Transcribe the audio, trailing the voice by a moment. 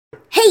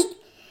Hey,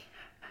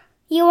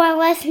 you are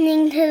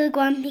listening to the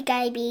Grumpy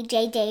Guy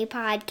BJJ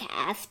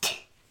podcast.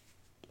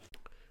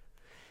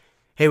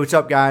 Hey, what's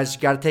up, guys?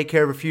 Got to take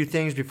care of a few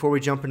things before we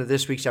jump into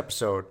this week's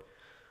episode.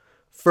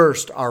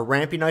 First, our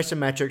Ramping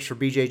Isometrics for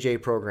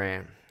BJJ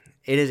program.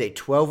 It is a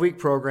 12-week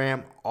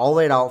program, all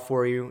laid out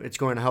for you. It's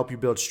going to help you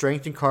build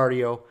strength and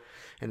cardio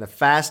in the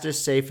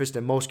fastest, safest,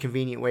 and most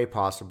convenient way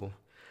possible.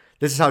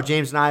 This is how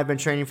James and I have been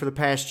training for the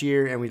past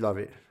year, and we love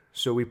it.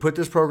 So we put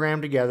this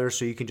program together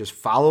so you can just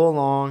follow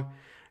along,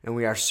 and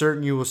we are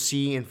certain you will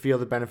see and feel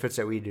the benefits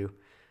that we do.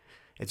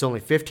 It's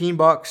only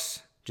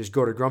 $15. Just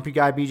go to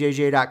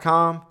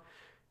grumpyguybjj.com,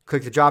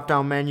 click the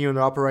drop-down menu in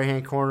the upper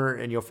right-hand corner,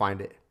 and you'll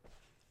find it.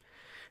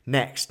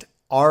 Next,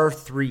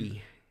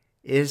 R3.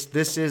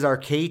 This is our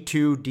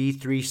K2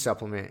 D3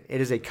 supplement. It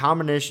is a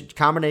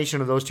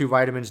combination of those two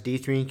vitamins,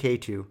 D3 and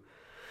K2.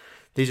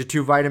 These are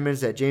two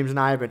vitamins that James and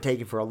I have been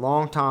taking for a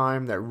long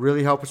time that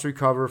really help us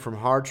recover from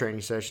hard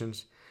training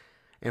sessions.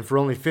 And for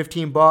only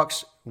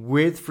 $15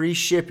 with free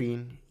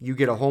shipping, you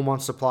get a whole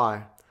month's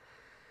supply.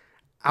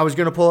 I was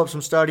going to pull up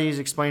some studies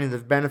explaining the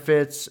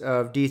benefits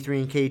of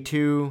D3 and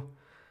K2,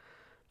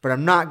 but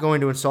I'm not going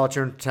to insult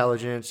your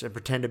intelligence and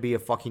pretend to be a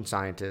fucking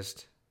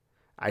scientist.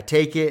 I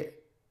take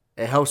it.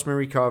 It helps me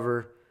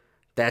recover.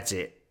 That's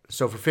it.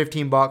 So for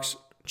 $15,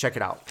 check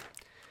it out.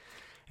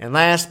 And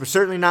last but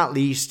certainly not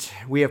least,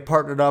 we have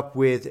partnered up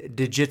with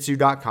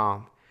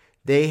Digitsu.com.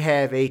 They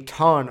have a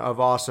ton of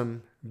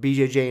awesome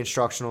BJJ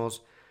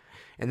instructionals,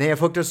 and they have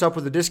hooked us up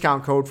with a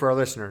discount code for our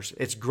listeners.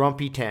 It's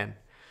Grumpy10.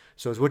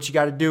 So what you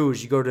got to do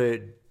is you go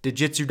to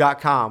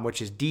Digitsu.com,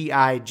 which is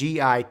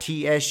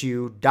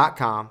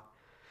Digitsu.com.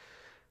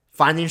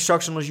 Find the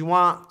instructionals you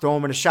want, throw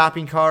them in a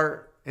shopping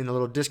cart. In the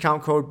little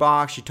discount code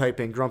box, you type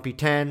in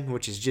Grumpy10,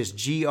 which is just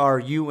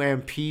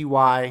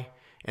GRUMPY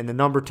and the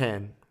number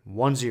 10,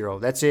 10.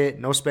 That's it,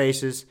 no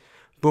spaces.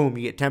 Boom,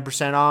 you get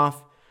 10%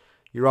 off.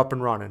 You're up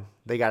and running.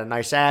 They got a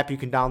nice app you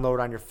can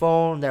download on your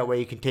phone. That way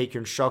you can take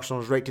your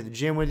instructionals right to the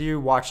gym with you,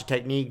 watch the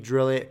technique,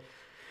 drill it.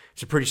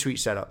 It's a pretty sweet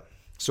setup.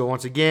 So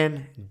once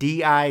again,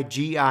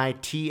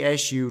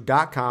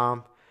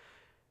 Digitsu.com.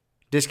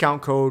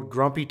 Discount code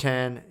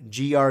Grumpy10,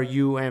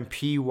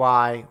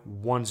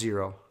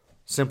 GRUMPY10.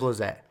 Simple as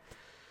that.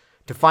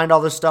 To find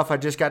all this stuff I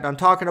just got done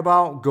talking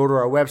about, go to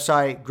our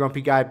website,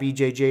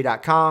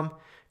 grumpyguybjj.com.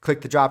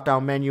 Click the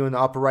drop-down menu in the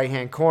upper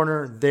right-hand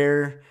corner.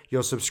 There,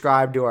 you'll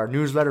subscribe to our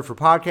newsletter for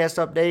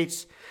podcast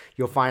updates.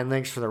 You'll find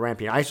links for the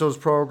Ramping Isos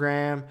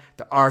program,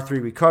 the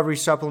R3 Recovery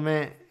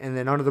Supplement, and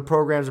then under the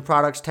Programs and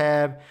Products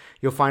tab,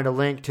 you'll find a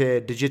link to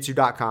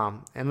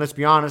Digitsu.com. And let's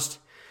be honest,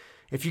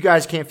 if you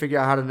guys can't figure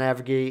out how to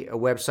navigate a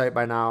website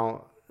by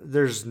now,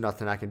 there's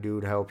nothing I can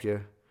do to help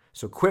you.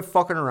 So quit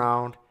fucking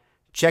around.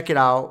 Check it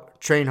out,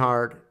 train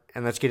hard,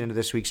 and let's get into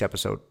this week's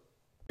episode.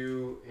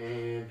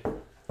 And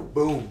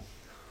boom.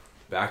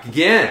 Back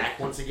again. Back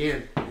once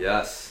again.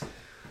 Yes.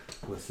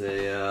 With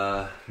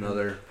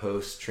another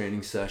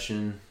post-training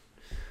session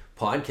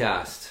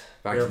podcast.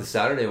 Back to the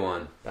Saturday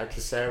one. Back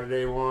to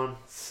Saturday one.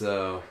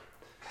 So,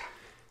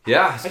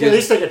 yeah. At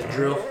least I get to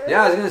drill.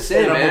 Yeah, I was going to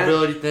say, man.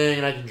 Mobility thing,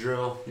 and I can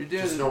drill. You're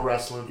doing just no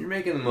wrestling. You're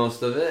making the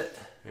most of it.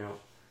 Yeah.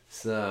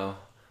 So,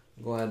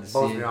 glad to see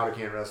Both you. me out, I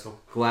can't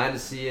wrestle. Glad to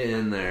see you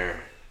in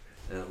there,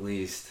 at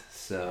least.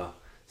 So,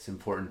 it's an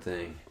important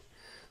thing.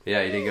 But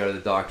yeah, you didn't go to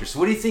the doctor. So,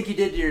 what do you think you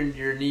did to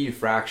your knee you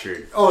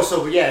fractured? Oh,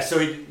 so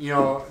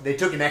they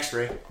took an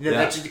X-ray.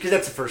 Because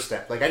that's the first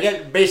step. Like I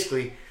think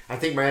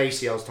my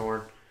ACL's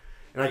torn,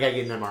 and I gotta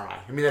get an MRI.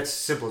 I mean, that's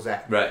simple as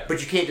that. Right.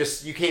 But you can't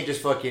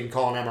just fucking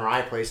call an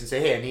MRI place and say,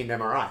 hey, I need an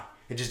MRI.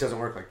 It just doesn't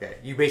work like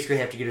that. You basically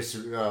have to get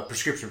a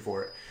prescription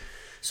for it.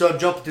 So I'm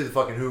jumping through the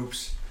fucking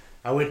hoops.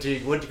 I went to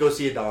go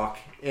see a doc,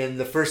 and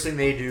the first thing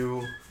they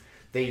do,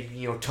 they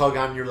tug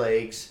on your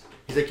legs.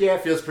 He's like, yeah,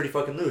 it feels pretty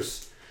fucking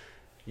loose.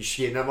 You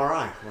should get an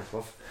MRI. I'm like,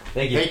 well,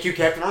 thank you,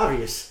 Captain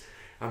Obvious.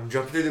 I'm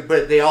jumping through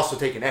but they also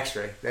take an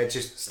X-ray. That's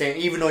just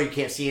even though you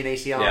can't see an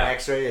ACL on an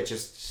X-ray, it's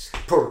just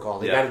protocol.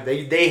 They have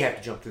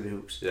to jump through the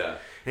hoops. Yeah.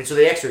 And so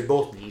they X-rayed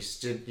both knees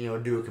to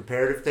do a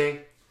comparative thing.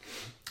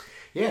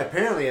 Yeah,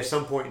 apparently at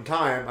some point in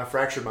time, I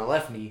fractured my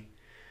left knee.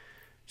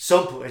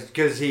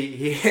 Because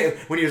he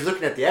when he was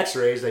looking at the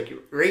X-rays, like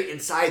right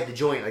inside the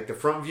joint, like the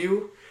front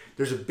view,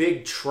 there's a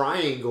big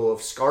triangle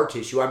of scar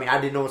tissue. I mean, I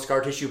didn't know what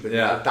scar tissue, but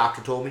the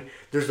doctor told me.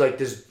 There's like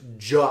this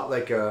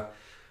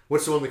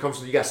what's the one that comes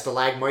from? You got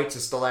stalagmites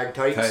and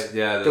stalactites.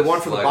 The one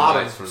from the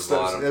bottom.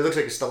 It looks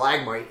like a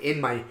stalagmite in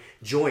my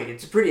joint.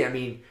 It's for your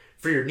knee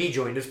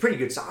joint, it's pretty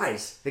good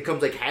size. It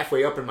comes like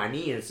halfway up in my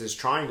knee, and it's this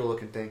triangle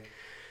looking thing.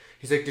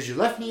 He's like, "Does your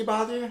left knee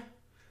bother you?" I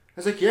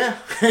was like, "Yeah,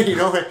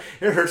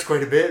 it hurts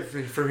quite a bit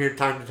from here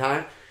time to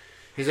time."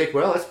 He's like,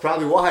 "Well, that's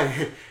probably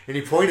why." And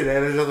he pointed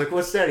at it, and I was like,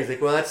 "What's that?" He's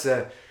like, "Well, that's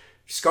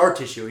scar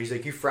tissue." He's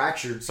like, "You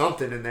fractured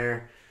something in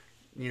there,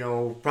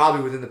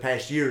 probably within the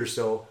past year or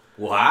so."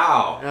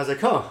 Wow. And I was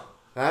like, "Huh."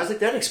 And I was like,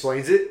 "That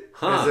explains it."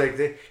 Huh. I was like,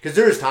 because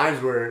there's times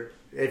where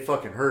it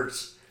fucking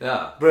hurts.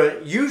 Yeah.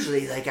 But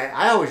usually, like,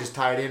 I always just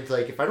tie it into,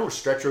 like, if I don't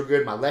stretch real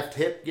good, my left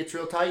hip gets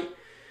real tight.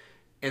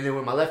 And then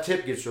when my left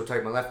hip gets real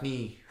tight, my left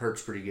knee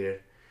hurts pretty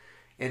good.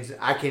 and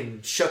I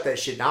can shut that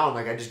shit down.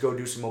 Like I just go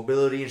do some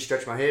mobility and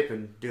stretch my hip,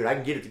 and dude, I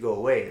can get it to go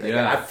away. Like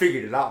I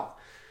figured it out.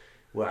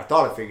 Well, I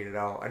thought I figured it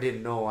out. I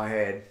didn't know I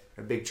had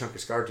a big chunk of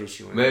scar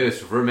tissue in maybe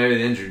it. Maybe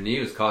the injured knee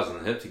was causing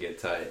the hip to get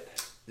tight.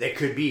 That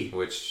could be.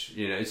 Which,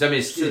 you know,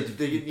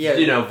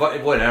 you know,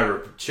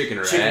 whatever, chicken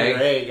or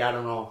egg. I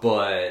don't know.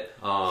 But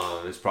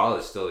it's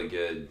probably still a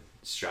good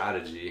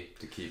strategy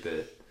to keep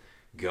it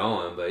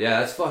going. But yeah,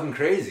 that's fucking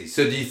crazy.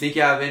 So do you think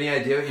you have any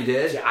idea what you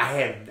did?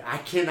 Yeah, I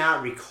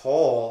cannot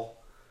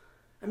recall.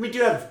 I mean,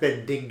 dude, I've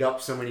been dinged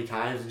up so many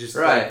times and just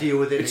like, deal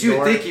with it. But you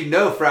would think you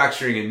know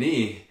fracturing a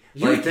knee.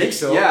 You would think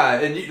so. Yeah,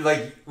 and you,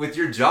 like with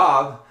your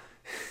job.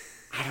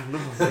 I don't know,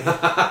 man.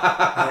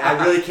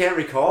 I really can't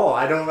recall.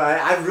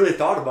 I've really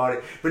thought about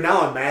it, but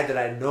now I'm mad that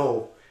I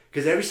know.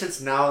 Because ever since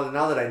now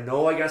that I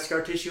know I got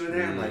scar tissue in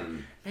there, I'm like,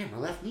 man, my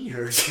left knee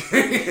hurts.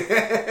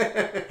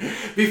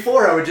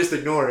 Before I would just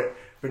ignore it,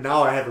 but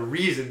now I have a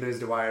reason as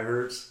to why it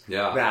hurts.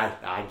 Yeah.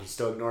 But I can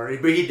still ignore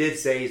it. But he did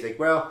say, he's like,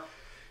 well,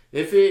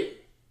 if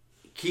it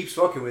keeps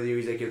fucking with you,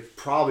 he's like, it's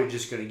probably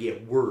just going to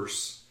get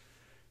worse.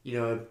 You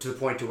know, to the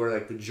point to where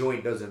like the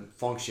joint doesn't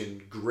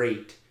function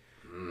great.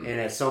 And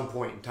at some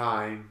point in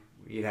time,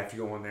 you'd have to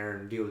go in there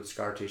and deal with the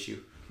scar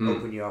tissue,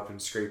 open you up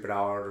and scrape it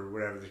out, or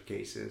whatever the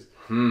case is.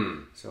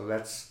 So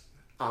that's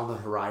on the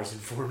horizon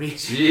for me.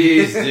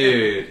 Jeez,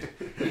 dude,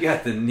 you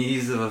got the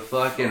knees of a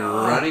fucking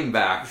running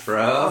back,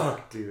 bro.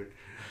 Fuck, dude.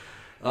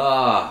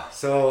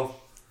 So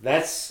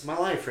that's my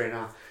life right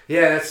now.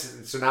 Yeah,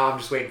 so now I'm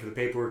just waiting for the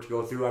paperwork to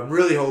go through. I'm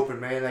really hoping,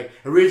 man. Like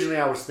originally,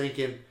 I was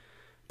thinking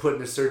putting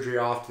the surgery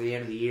off to the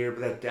end of the year,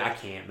 but I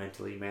can't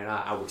mentally, man.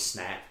 I would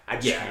snap. I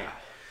just can't.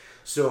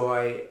 So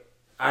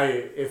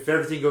if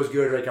everything goes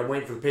good, like I'm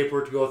waiting for the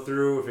paperwork to go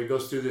through. If it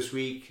goes through this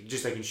week,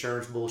 just like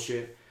insurance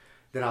bullshit,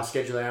 then I'll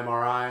schedule the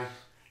MRI,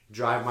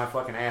 drive my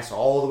fucking ass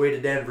all the way to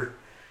Denver,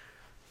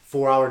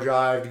 4-hour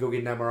drive to go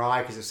get an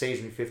MRI because it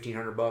saves me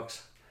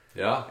 $1,500.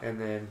 Yeah.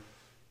 And then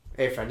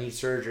if I need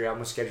surgery, I'm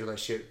gonna schedule that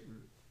shit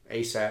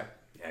ASAP.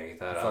 Yeah, get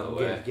that out of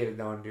the way. Get it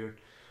done, dude.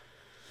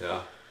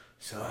 Yeah.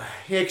 So,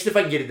 yeah, because if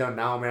I can get it done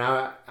now,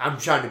 man, I'm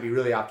trying to be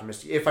really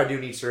optimistic. If I do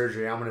need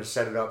surgery, I'm going to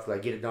set it up for,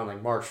 like, get it done,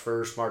 like, March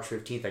 1st, March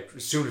 15th, like,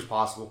 as soon as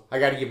possible. I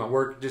got to give my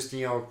work just,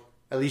 you know,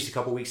 at least a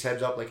couple weeks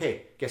heads up, like,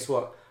 hey, guess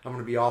what? I'm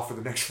going to be off for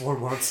the next 4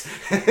 months.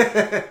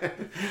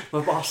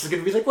 My boss is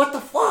going to be like, what the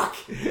fuck?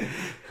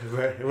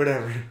 But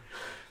whatever.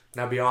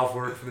 And I'll be off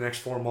work for the next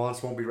 4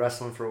 months, won't be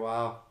wrestling for a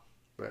while.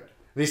 But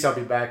at least I'll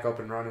be back up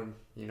and running,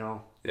 you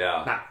know.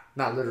 Yeah.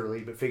 Not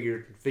literally, but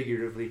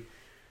figuratively.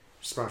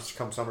 Starts to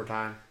come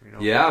summertime, you know.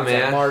 Yeah, it's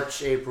man. Like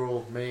March,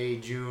 April, May,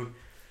 June.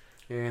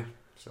 Yeah,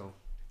 so.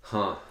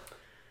 Huh.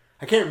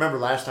 I can't remember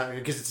last time,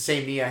 because it's the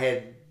same knee I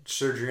had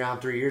surgery on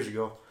 3 years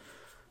ago.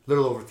 A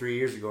little over 3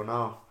 years ago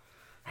now.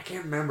 I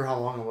can't remember how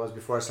long it was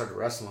before I started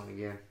wrestling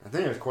again. I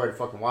think it was quite a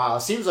fucking while.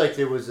 It seems like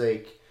it was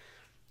like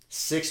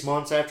 6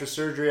 months after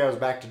surgery, I was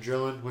back to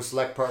drilling with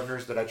select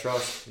partners that I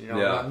trust. You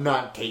know,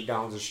 not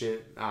takedowns and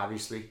shit,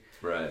 obviously.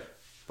 Right.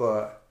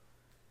 But,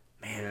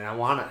 man,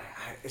 and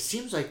it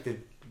seems like the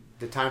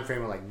time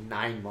frame of like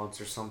 9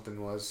 months or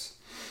something was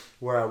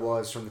where I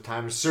was from the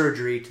time of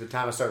surgery to the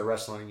time I started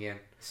wrestling again.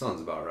 Sounds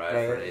about right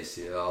for an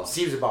ACL.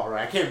 Seems about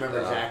right. I can't remember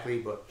exactly,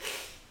 but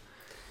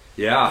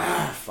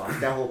fuck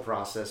that whole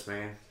process,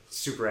 man.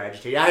 Super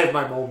agitated. I have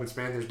my moments,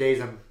 man. There's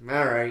days I'm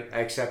all right. I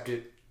accept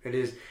it. It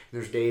is.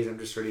 There's days I'm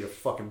just ready to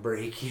fucking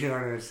break. You know,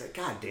 and it's like,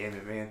 God damn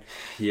it, man.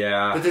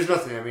 Yeah. But there's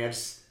nothing. I mean,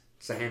 it's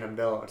a hand I'm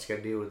dealt. I just got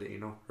to deal with it. You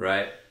know.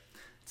 Right.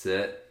 That's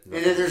it.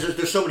 And then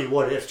there's so many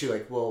what ifs too.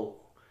 Like, well,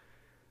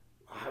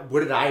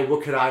 what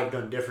could I have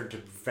done different to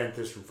prevent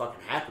this from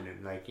fucking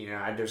happening? Like, you know,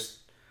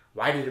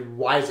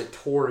 why is it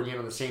tore again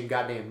on the same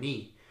goddamn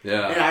knee?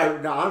 Yeah.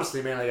 And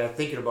honestly, man, like I'm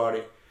thinking about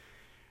it.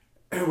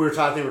 I think we were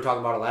talking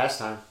about it last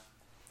time.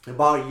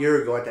 About a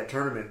year ago at that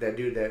tournament, that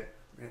dude that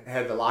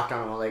had the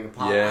lockdown on my leg and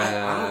popped.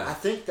 Yeah. I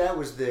think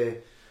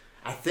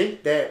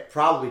that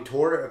probably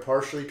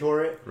partially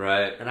tore it.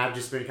 Right. And I've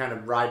just been kind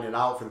of riding it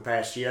out for the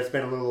past year. It's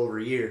been a little over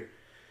a year.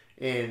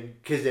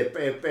 And because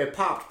it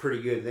popped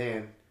pretty good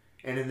then.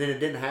 And then it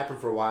didn't happen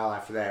for a while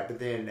after that. But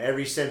then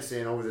ever since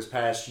then, over this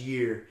past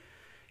year,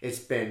 it's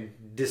been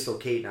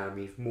dislocating on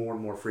me more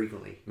and more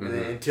frequently. Mm-hmm. And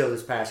then until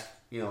this past,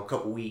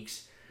 couple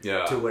weeks.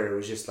 Yeah. To where it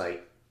was just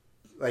like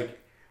I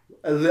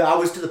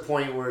was to the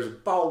point where it was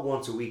about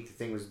once a week the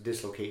thing was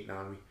dislocating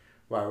on me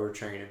while we were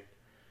training.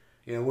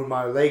 You know, when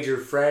my legs are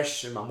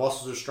fresh and my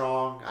muscles are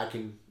strong,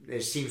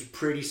 it seems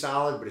pretty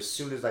solid. But as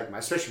soon as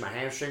especially my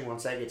hamstring,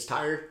 once that gets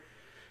tired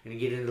and you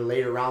get into the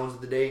later rounds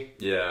of the day,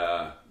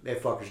 yeah,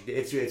 that fucker's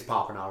it's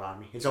popping out on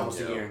me. It's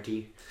almost a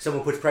guarantee.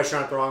 Someone puts pressure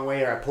on it the wrong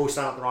way, or I post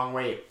on it the wrong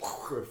way, it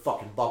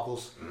fucking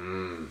buckles.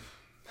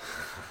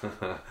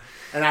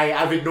 And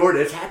I've ignored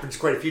it. It happens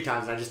quite a few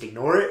times, and I just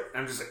ignore it.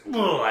 I'm just like,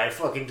 ugh, I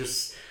fucking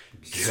just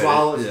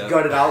swallow it,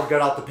 gut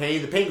out the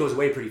pain. The pain goes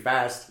away pretty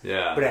fast.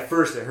 Yeah. But at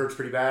first it hurts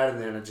pretty bad,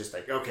 and then it's just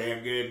like, okay,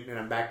 I'm good, and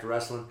I'm back to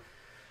wrestling.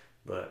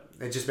 But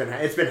it's been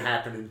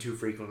happening too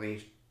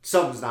frequently.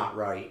 Something's not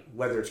right,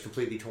 whether it's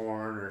completely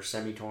torn or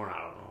semi-torn. I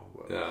don't know.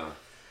 But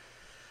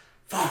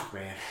fuck,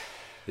 man.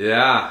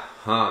 Yeah,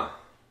 huh.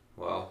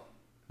 Well,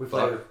 We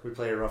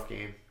play a rough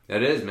game.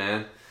 It is,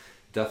 man.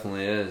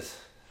 Definitely is.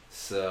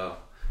 So,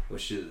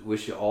 wish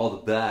you all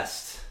the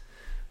best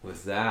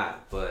with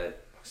that. But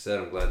like I said,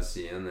 I'm glad to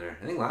see you in there.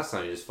 I think last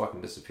time you just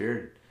fucking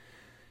disappeared.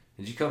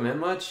 Did you come in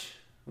much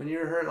when you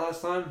were hurt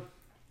last time?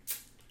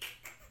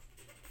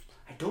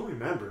 I don't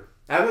remember.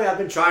 I've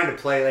been trying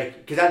to play,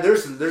 like, because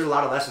there's a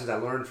lot of lessons I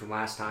learned from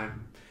last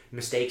time.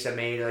 Mistakes I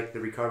made, like the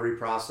recovery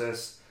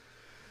process.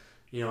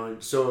 You know,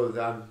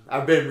 so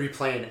I've been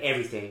replaying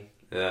everything.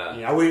 Yeah.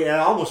 You know, I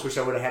almost wish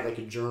I would have had like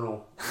a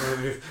journal.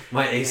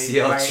 My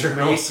ACL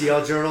journal. My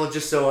ACL journal,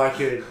 just so I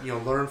could,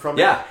 learn from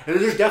it. Yeah. And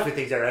there's definitely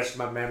things that are etched in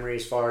my memory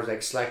as far as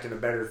like selecting a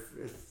better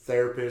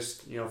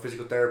therapist,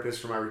 physical therapist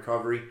for my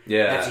recovery.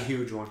 Yeah. That's a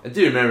huge one. I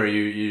do remember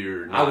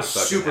you're not I was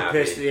fucking super happy.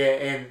 pissed,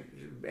 yeah,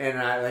 and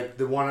I like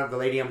the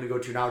lady I'm gonna go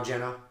to now,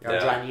 Jenna, our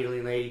dry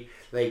needling lady.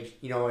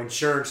 Like,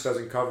 insurance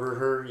doesn't cover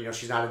her.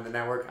 She's not in the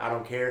network. I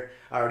don't care.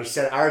 I already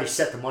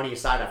set the money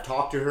aside. I've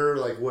talked to her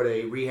like what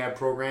a rehab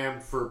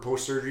program for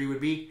post surgery would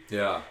be.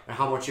 Yeah. And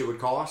how much it would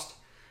cost.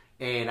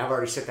 And I've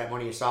already set that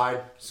money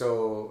aside.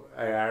 So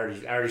I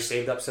already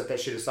saved up, set that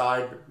shit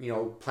aside.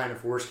 Planning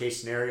for worst case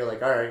scenario.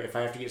 Like, all right, if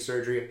I have to get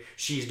surgery,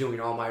 she's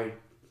doing all my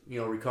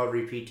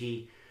recovery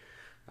PT.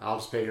 I'll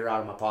just pay her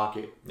out of my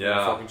pocket.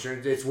 Yeah. Fucking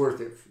insurance. It's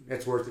worth it.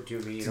 It's worth it to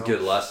me. It's a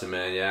good lesson,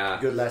 man. Yeah.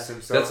 Good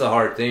lesson. So that's the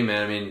hard thing,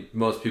 man. I mean,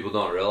 most people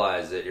don't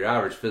realize that your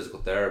average physical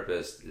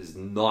therapist is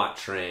not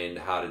trained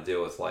how to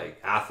deal with like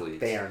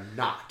athletes. They are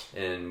not.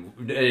 And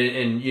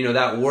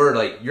that word,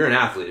 like, you're an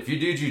athlete. If you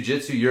do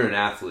jiu-jitsu, you're an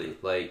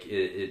athlete. Like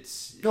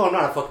it's. No, I'm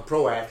not a fucking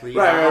pro athlete.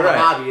 Right. I'm a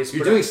hobbyist.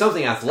 You're doing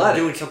something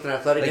athletic. I'm doing something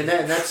athletic, Like,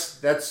 and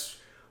that's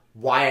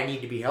why I need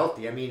to be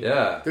healthy. I mean,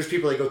 there's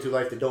people that go through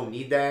life that don't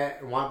need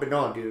that and want, but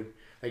no, dude.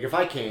 Like, if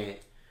I can't,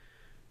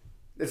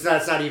 it's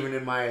not even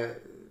in my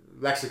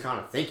lexicon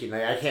of thinking.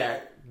 Like, I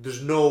can't.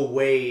 There's no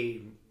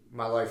way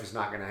my life is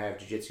not gonna have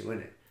jiu-jitsu in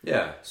it.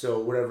 Yeah. So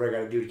whatever I got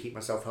to do to keep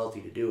myself healthy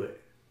to do it,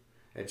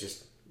 that's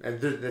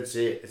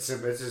it. It's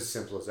as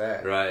simple as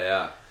that. Right.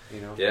 Yeah.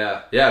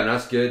 Yeah, and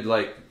that's good.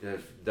 Like,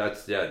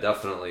 that's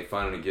definitely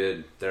finding a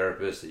good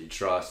therapist that you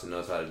trust and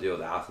knows how to deal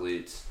with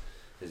athletes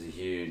is a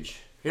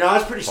huge. I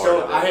was pretty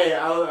stoked.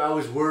 I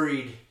was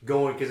worried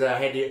going because I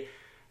had to.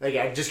 Like,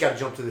 I just got to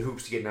jump to the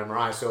hoops to get an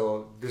MRI.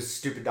 So this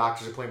stupid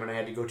doctor's appointment I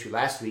had to go to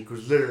last week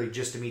was literally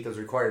just to meet those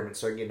requirements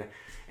so I can get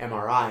an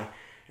MRI.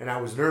 And I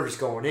was nervous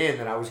going in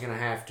that I was going to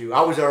have to.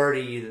 I was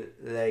already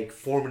like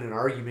forming an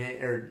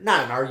argument, or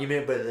not an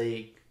argument, but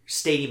like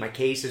stating my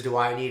case as to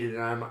why I needed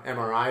an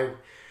MRI.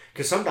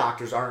 Because some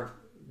doctors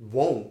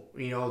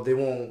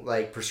won't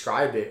like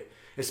prescribe it.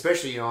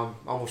 Especially, I'm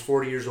almost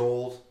 40 years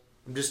old.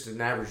 I'm just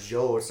an average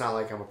Joe. It's not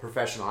like I'm a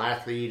professional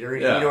athlete or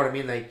anything. You know what I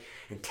mean? Like,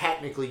 and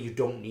technically, you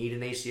don't need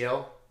an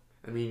ACL.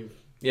 I mean,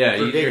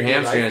 your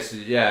hamstring.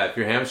 If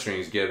your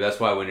hamstrings give,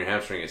 that's why when your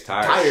hamstring is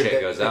tired shit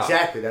goes out.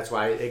 Exactly. That's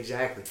why.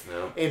 Exactly.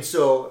 Yeah. And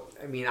so,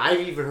 I mean, I've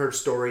even heard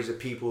stories of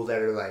people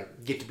that are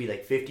like get to be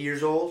like 50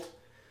 years old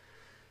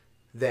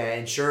that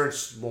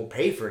insurance won't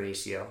pay for an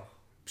ACL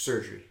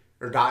surgery,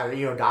 or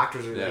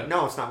doctors are like,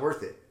 no, it's not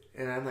worth it.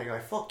 And I'm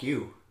like, fuck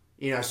you.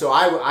 So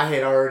I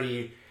had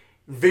already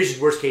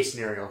envisioned worst case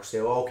scenario.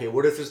 Say, well, okay,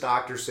 what if this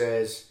doctor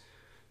says,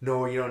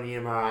 no, you don't need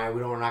MRI.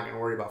 We're not going to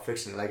worry about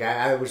fixing it. Like,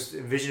 I was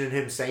envisioning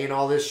him saying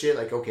all this shit.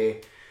 Like,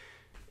 okay,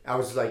 I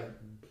was like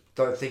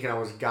thinking I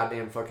was a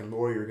goddamn fucking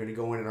lawyer going to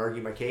go in and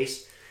argue my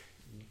case.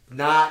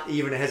 Not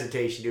even a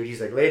hesitation, dude.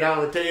 He's like, lay down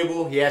on the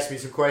table. He asked me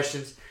some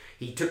questions.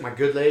 He took my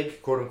good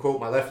leg, quote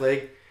unquote, my left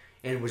leg,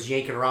 and was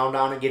yanking around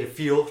on it, get a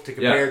feel to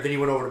compare. Yeah. Then he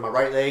went over to my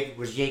right leg,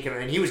 was yanking,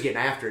 and he was getting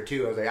after it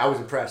too. I was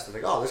impressed. I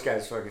was like, oh, this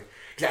guy's fucking.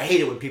 Because I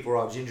hate it when people are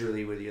all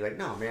gingerly with you. Like,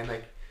 no, man,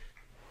 like,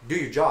 do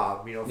your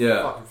job,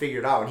 fucking figure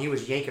it out. And he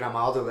was yanking on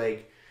my other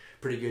leg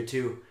pretty good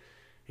too.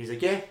 He's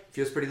like, yeah,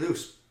 feels pretty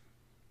loose.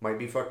 Might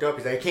be fucked up.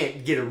 He's like, I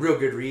can't get a real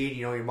good read.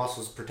 Your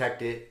muscles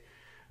protect it,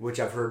 which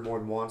I've heard more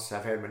than once.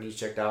 I've had my knees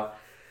checked out.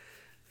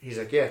 He's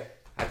like, yeah,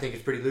 I think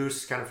it's pretty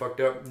loose, kind of fucked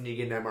up. And you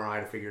get an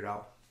MRI to figure it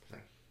out. I was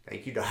like,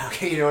 thank you,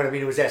 doc. You know what I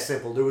mean? It was that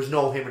simple. There was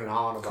no him and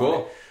hawing about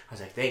it. I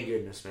was like, thank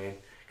goodness, man.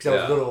 Because I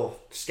was a little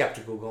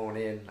skeptical going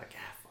in. Like,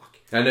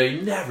 I know,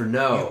 you never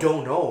know. You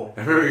don't know.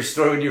 I remember your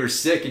story when you were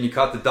sick and you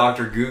caught the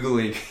doctor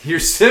Googling your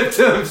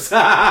symptoms. You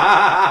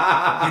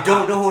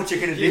don't know what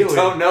you're going to deal with. You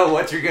don't know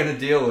what you're going to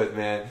deal with,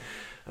 man.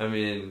 I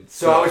mean...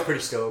 So I was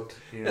pretty stoked.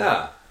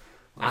 Yeah.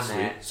 On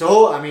that.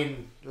 So, I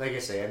mean, like I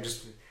say, I'm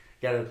just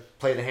got to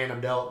play the hand I'm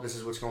dealt. This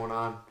is what's going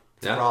on.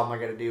 It's a problem I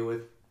got to deal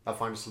with. I'll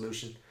find a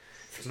solution.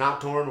 If it's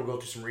not torn, we'll go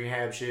through some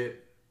rehab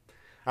shit.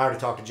 I already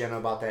talked to Jenna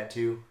about that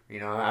too.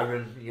 I've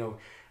been,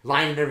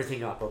 lining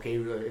everything up. Okay,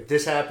 if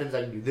this happens,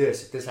 I can do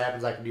this. If this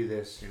happens, I can do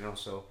this.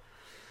 So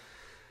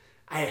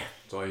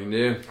that's all you can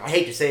do. I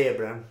hate to say it,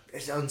 but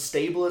as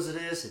unstable as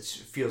it is, it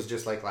feels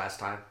just like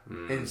last time.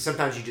 And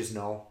sometimes you just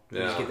know. You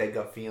just get that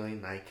gut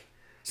feeling like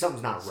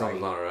something's not right.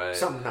 Something's not right.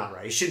 Something's not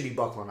right. It shouldn't be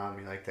buckling on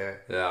me like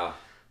that. Yeah.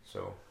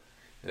 So.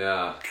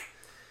 Yeah.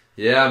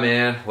 Yeah,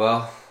 man.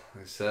 Well,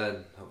 like I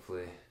said,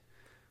 hopefully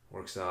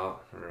works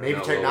out. Or Maybe that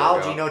will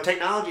technology. work out.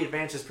 Technology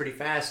advances pretty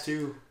fast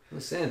too. I'm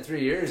saying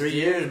 3 years. 3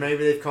 years,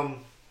 maybe they've come.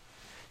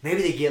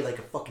 Maybe they get like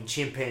a fucking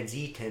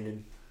chimpanzee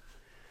tendon,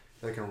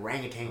 like an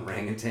orangutan.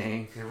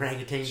 Orangutan. An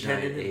orangutan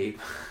Giant tendon. ape.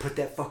 Put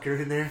that fucker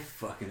in there.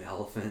 Fucking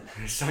elephant.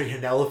 Sorry,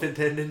 an elephant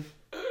tendon.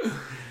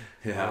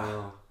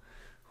 Yeah.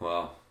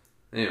 Well,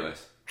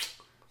 anyways.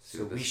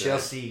 So we shall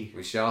see.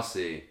 We shall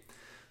see.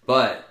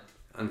 But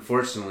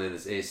unfortunately,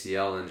 this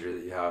ACL injury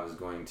that you have is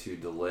going to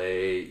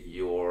delay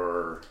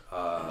your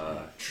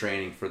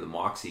training for the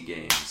Moxie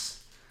Games.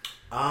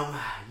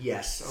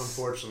 Yes,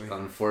 unfortunately.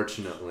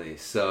 Unfortunately.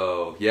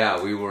 So,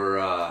 yeah, we were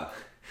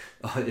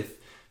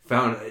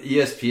found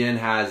ESPN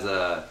has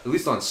at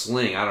least on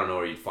Sling, I don't know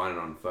where you'd find it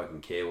on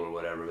fucking cable or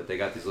whatever, but they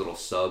got these little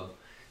sub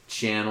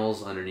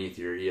channels underneath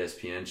your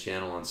ESPN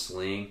channel on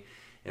Sling,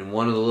 and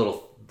one of the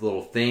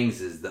little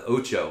things is the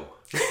Ocho.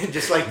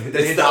 Just like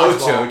It's the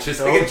Ocho,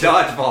 just like a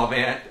dodgeball,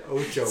 man.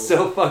 Ocho.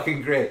 So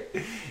fucking great.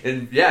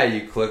 And yeah,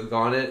 you click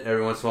on it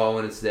every once in a while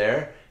when it's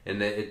there,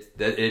 and it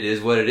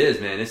is what it is,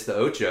 man. It's the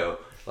Ocho.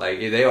 Like,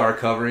 they are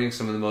covering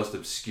some of the most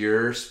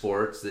obscure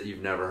sports that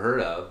you've never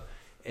heard of.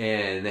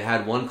 And they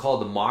had one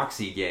called the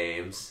Moxie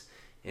Games,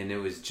 and it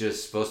was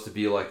just supposed to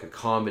be like a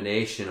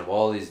combination of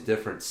all these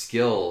different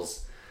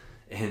skills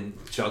and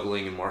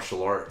juggling and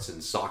martial arts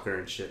and soccer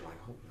and shit.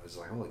 I was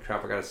like, holy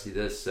crap, I gotta see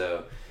this.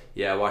 So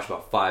yeah, I watched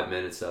about 5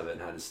 minutes of it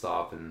and had to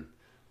stop and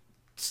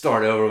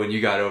start over when you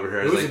got over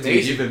here. I was like, amazing.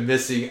 dude, you've been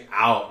missing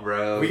out,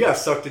 bro. We got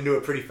sucked into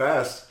it pretty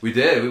fast. We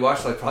did. We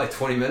watched like probably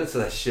 20 minutes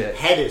of that shit.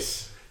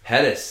 Hedis.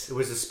 Hedis. It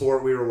was the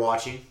sport we were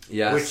watching.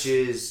 Yes. Which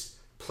is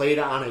played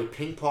on a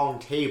ping pong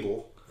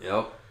table.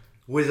 Yep.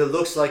 With it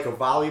looks like a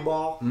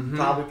volleyball. Mm-hmm.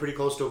 Probably pretty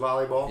close to a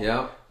volleyball.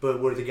 Yep.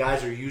 But where the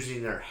guys are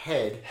using their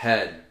head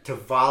to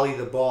volley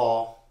the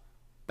ball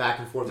back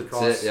and forth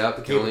across That's it. Yep.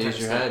 the You can table only use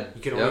tennis your net. head.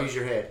 You can Yep. only use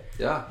your head.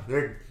 Yeah.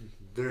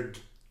 They're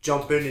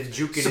jumping and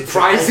juking.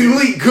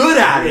 Surprisingly good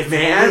at it,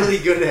 man. Really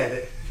good at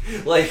it.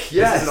 Like,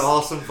 yes. This is an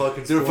awesome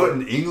fucking They're sport.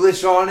 putting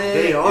English on it.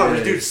 They are. and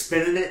This dude's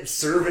spinning it and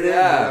serving it.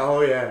 Yeah. Oh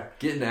yeah.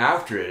 getting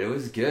after it. It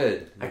was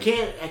good. I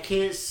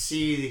can't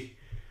see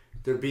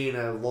there being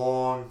a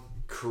long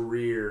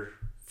career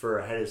for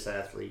a Hedis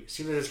athlete.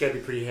 Seems like it's got to be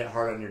pretty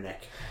hard on your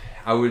neck.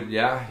 I would,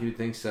 yeah, you'd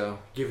think so.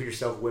 Giving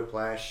yourself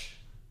whiplash.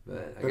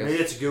 But I But guess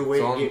maybe it's a good way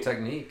it's all to in get.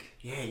 technique.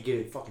 Yeah, you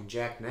get a fucking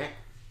jacked neck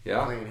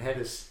Yeah. playing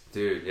Hedis.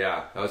 Dude,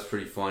 yeah, that was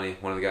pretty funny.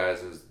 One of the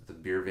guys was the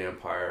Beer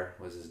Vampire,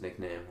 was his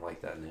nickname. I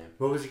like that name.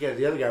 What was the guy?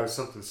 The other guy was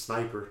something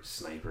sniper.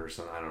 Sniper or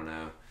something, I don't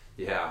know.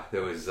 Yeah,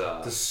 there was...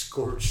 The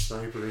scorched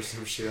sniper or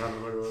some shit. I don't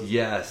know what it was.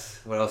 Yes.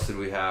 What else did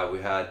we have? We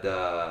had...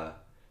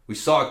 we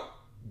saw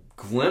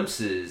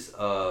glimpses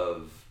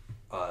of...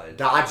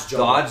 Dodge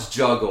juggle. Dodge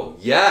juggle.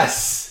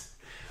 Yes!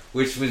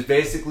 Which was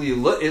basically...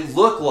 It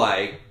looked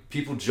like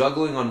people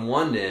juggling on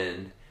one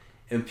end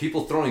and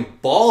people throwing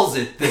balls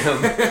at them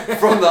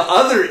from the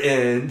other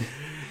end.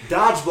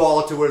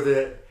 Dodgeball to where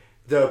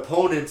the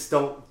opponents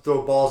don't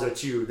throw balls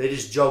at you. They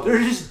just juggle. They're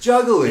just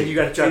juggling. And you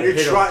gotta try to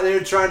hit 'em. They're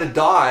trying to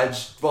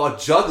dodge while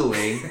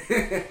juggling,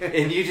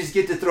 and you just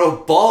get to throw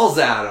balls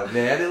at them,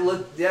 man. It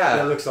looked,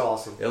 That looks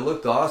awesome. it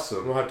looked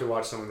awesome. We'll have to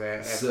watch some of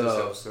that after So,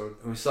 this episode.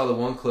 We saw the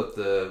one clip.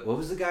 What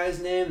was the guy's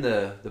name?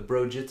 The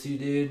bro-jitsu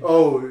dude.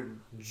 Oh,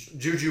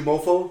 Juju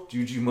Mofo?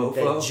 Juju That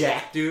Mofo.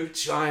 jack dude?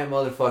 Giant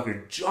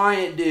motherfucker.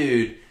 Giant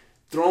dude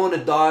throwing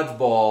a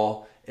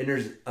dodgeball. And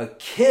there's a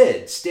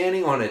kid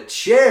standing on a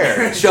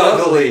chair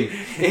juggling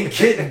and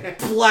getting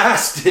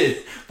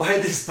blasted by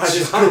this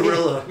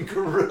giant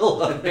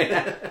gorilla,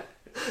 man.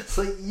 It's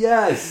like,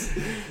 yes.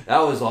 That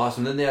was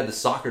awesome. Then they had the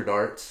soccer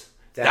darts.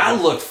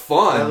 That looked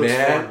fun, that looks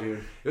man. fun,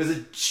 dude. It was a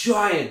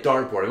giant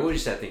dartboard. What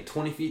was that thing?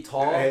 20 feet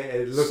tall?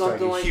 It looked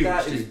Something like like huge,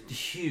 that. dude. It was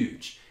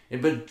huge.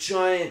 But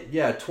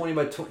giant, 20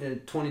 by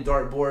 20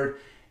 dartboard.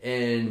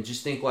 And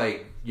just think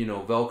like,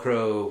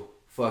 Velcro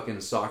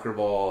fucking soccer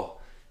ball.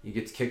 You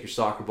get to kick your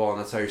soccer ball, and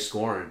that's how you're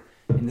scoring.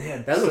 And they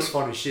had That looks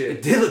fun as shit.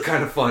 It did look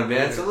kind of fun,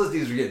 man. Yeah. Some of those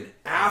dudes were getting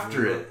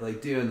after it,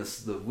 like doing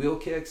the wheel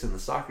kicks and the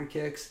soccer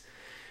kicks.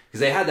 Because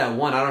they had that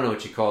one, I don't know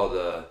what you call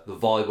the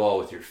volleyball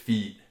with your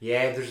feet.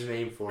 Yeah, there's a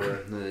name for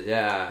it.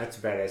 Yeah. That's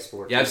a badass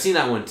sport. Yeah, I've seen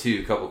that one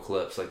too, a couple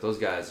clips. Like, those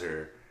guys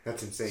are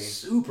That's insane.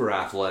 super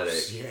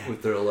athletic Yeah.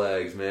 with their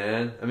legs,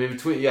 man. I mean,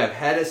 you have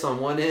Hedis on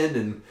one end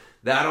and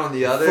that on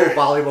the other. Foot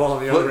volleyball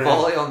on the other Foot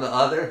volley on the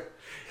other.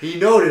 You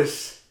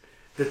notice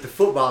that the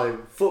foot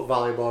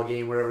volleyball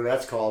game, whatever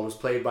that's called, was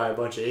played by a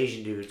bunch of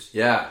Asian dudes.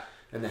 Yeah.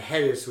 And the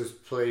Hedis was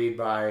played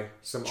by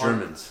some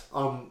Germans.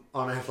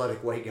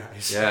 unathletic white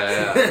guys.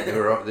 Yeah.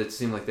 It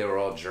seemed like they were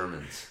all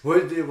Germans.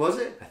 What was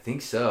it? I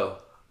think so.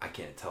 I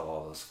can't tell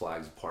all those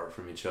flags apart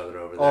from each other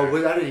over there. Oh,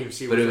 I didn't even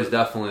see. But it was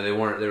definitely they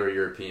were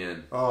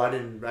European. Oh, I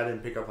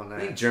didn't pick up on I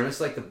think that. German's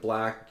like the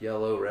black,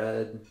 yellow,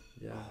 red.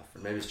 Yeah,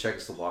 or maybe it's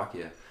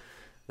Czechoslovakia.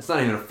 That's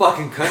not even a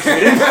fucking country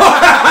anymore.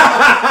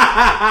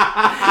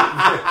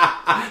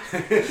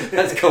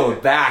 That's going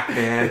back,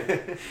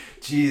 man.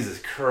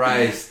 Jesus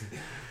Christ.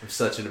 I'm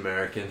such an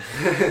American.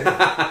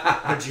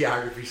 My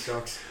geography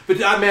sucks. But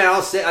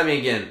man,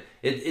 again,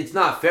 it's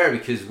not fair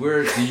because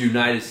we're the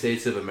United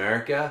States of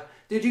America.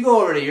 Dude, you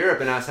go over to Europe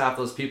and ask half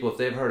those people if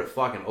they've heard of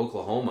fucking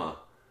Oklahoma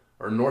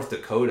or North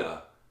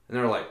Dakota. And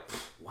they're like,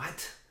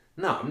 what?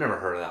 No, I've never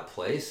heard of that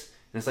place.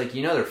 And it's like,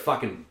 they're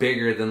fucking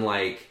bigger than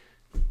like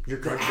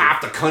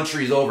half the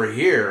countries over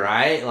here,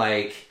 right?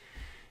 Like,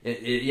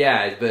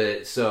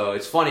 but so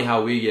it's funny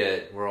how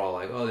we're all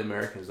like, oh, the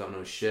Americans don't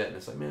know shit. And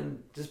it's like,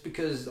 man, just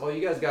because all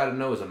you guys got to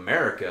know is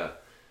America,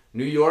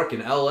 New York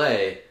and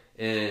LA,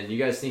 and you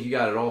guys think you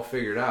got it all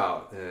figured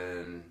out.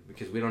 And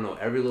because we don't know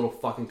every little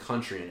fucking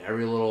country and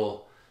every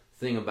little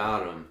thing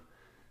about them.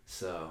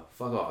 So,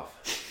 fuck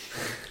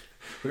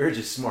off. We were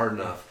just smart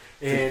enough.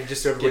 And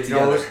just so everybody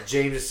knows,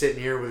 James is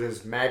sitting here with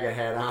his MAGA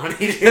hat on.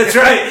 That's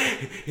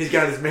right. He's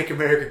got his Make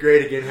America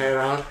Great Again hat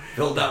on.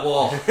 Build that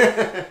wall.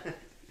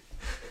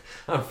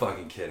 I'm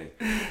fucking kidding.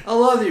 I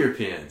love the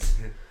Europeans.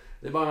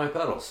 They buy my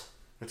pedals.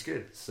 That's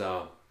good.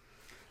 So,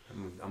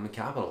 I'm a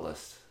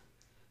capitalist.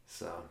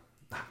 So,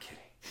 I'm kidding.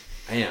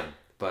 I am.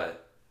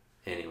 But,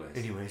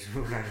 anyways,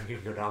 we're not even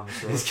going to go down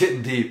this road. It's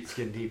getting deep. It's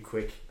getting deep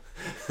quick.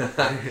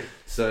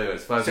 So,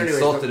 anyways, if I've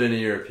insulted any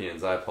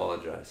Europeans, I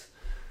apologize.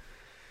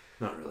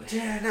 Not really.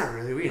 Yeah, not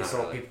really. We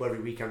insult people every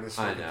week on this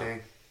fucking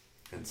thing.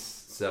 And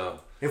so,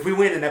 if we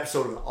went an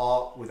episode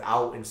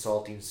without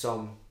insulting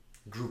some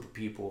group of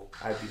people,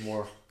 I'd be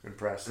more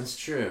impressed. That's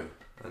true.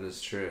 That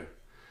is true.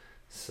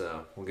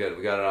 So, we got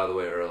it out of the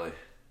way early.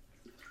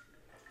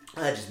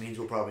 That just means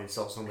we'll probably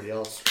insult somebody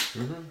else.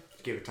 Mm-hmm.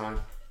 Give it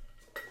time.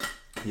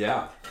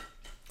 Yeah.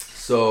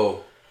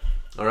 So,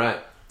 all right.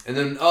 And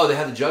then, they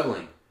had the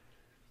juggling.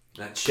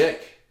 That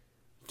chick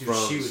from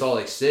Salt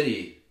Lake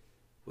City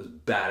was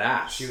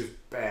badass. She was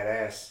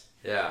badass.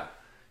 Yeah.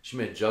 She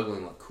made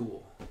juggling look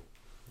cool. I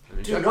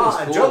mean, dude,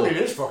 juggling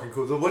is fucking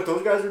cool. What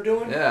those guys are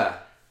doing? Yeah.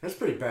 That's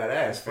pretty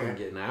badass, man.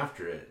 Getting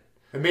after it.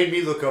 It made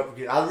me look up.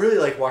 I really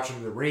like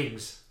watching the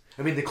rings.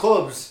 I mean, the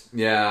clubs.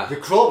 Yeah. The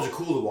clubs are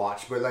cool to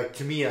watch, but like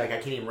to me, like I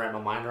can't even wrap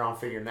my mind around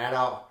figuring that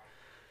out.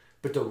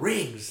 But the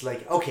rings,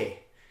 like, okay.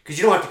 Because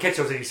you don't have to catch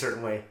those any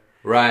certain way.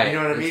 Right. You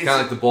know what I mean? It's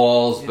kind of like the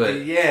balls,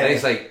 but yeah. I think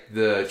it's like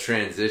the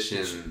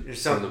transition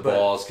from the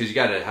balls, because you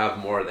got to have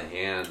more of the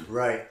hand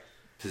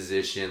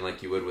position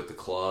like you would with the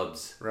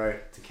clubs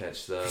to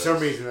catch those. For some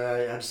reason,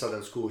 I just thought that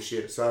was cool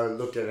shit. So I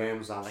looked at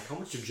Amazon, like, how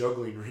much do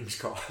juggling rings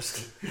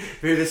cost?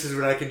 Maybe this is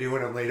what I can do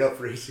when I'm laid up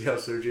for ACL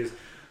surgeries.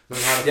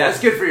 Yeah,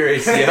 it's good for your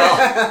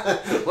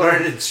ACL.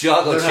 Learn to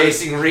juggle,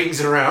 chasing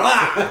rings around.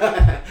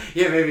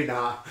 Yeah, maybe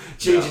not.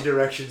 Changing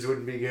directions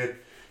wouldn't be good.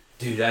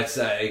 Dude, that's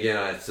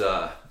it's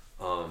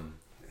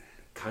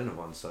kind of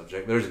on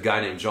subject. There's a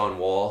guy named John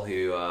Wall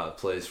who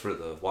plays for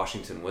the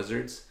Washington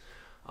Wizards,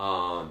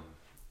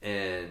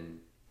 and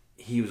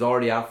he was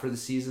already out for the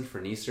season for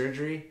knee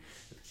surgery,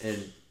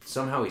 and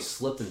somehow he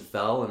slipped and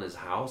fell in his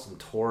house and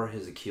tore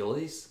his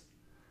Achilles.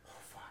 Oh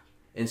fuck!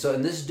 And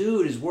this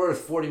dude is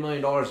worth $40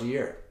 million a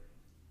year.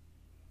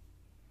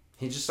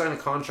 He just signed a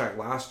contract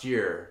last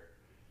year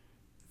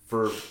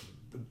for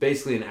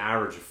basically an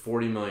average of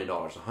 $40 million,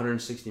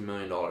 $160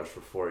 million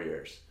for 4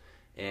 years.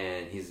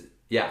 And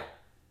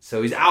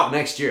so he's out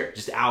next year,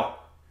 just out.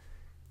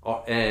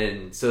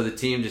 And so the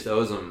team just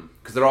owes him,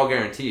 because they're all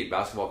guaranteed.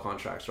 Basketball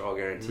contracts are all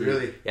guaranteed.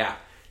 Really? Yeah.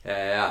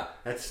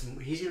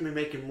 He's going to be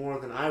making more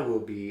than I will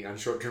be on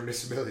short-term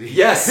disability.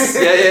 Yes.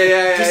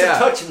 Yeah. Just a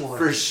touch more.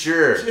 For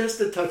sure. Just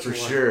a touch more. For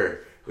sure.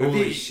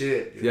 Holy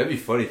shit. Dude. That'd be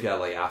funny if you had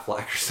like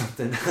Aflac or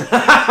something.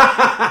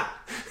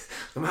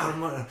 I'm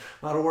out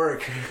of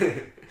work.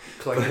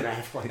 Collecting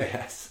Aflac.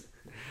 Yes.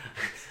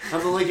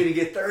 I'm only going to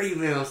get 30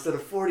 mil instead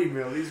of 40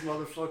 mil. These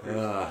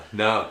motherfuckers.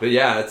 No, but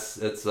yeah, it's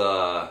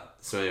so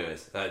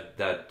anyways,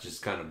 that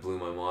just kind of blew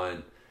my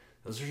mind.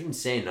 Those are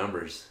insane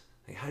numbers.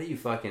 Like,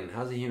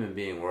 how's a human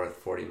being worth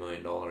 $40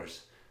 million?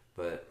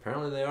 But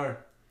apparently they are.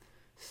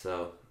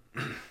 So.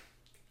 I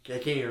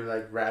can't even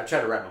I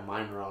try to wrap my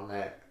mind around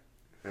that.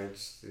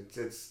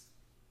 It's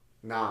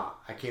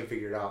I can't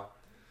figure it out.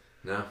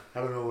 No.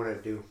 I don't know what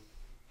I'd do.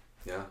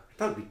 Yeah. I'd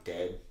probably be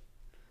dead.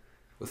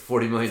 With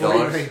 $40 million?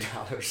 $40 million.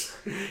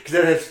 Because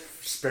I'd have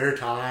spare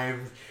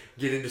time,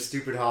 get into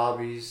stupid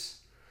hobbies.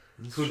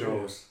 That's Who true.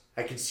 knows?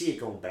 I can see it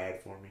going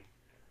bad for me.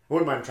 I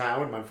wouldn't mind trying. I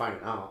wouldn't mind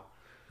finding out.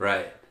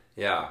 Right.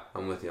 Yeah,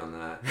 I'm with you on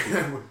that.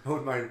 I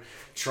wouldn't mind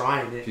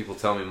trying it. People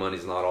tell me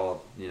money's not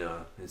all,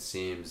 it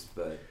seems,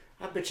 but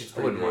I bet you it's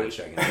I pretty wouldn't great. mind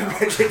checking it out. I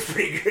bet you it's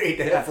pretty great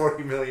to have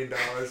 $40 million.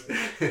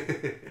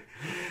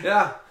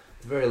 Yeah. At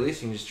the very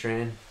least, you can just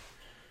train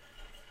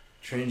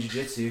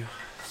jiu-jitsu.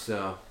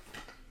 So.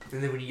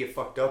 And then when you get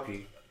fucked up,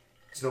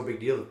 it's no big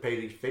deal to pay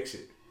to fix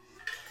it.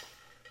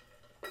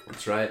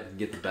 That's right. You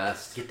get the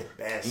best. Get the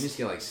best. You just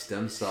get like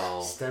stem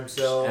cell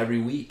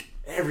every week.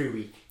 Every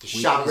week. Just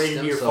shot right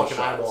into your fucking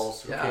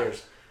eyeballs. Who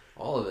cares?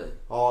 All of it.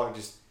 All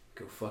just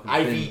go fucking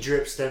IV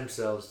drip stem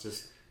cells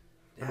just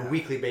on a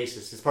weekly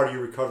basis. It's part of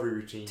your recovery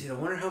routine. Dude, I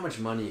wonder how much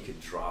money you could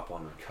drop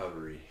on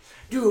recovery.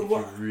 Dude, if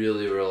you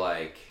really were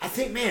like... I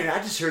think, man, I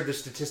just heard the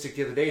statistic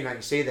the other day, and I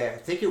can say that. I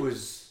think it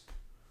was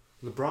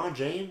LeBron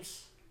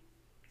James.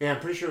 Yeah, I'm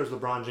pretty sure it was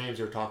LeBron James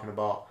they were talking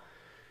about.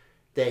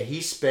 That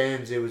he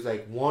spends, it was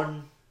like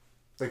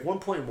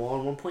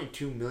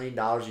 $1.2 million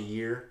a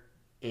year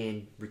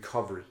in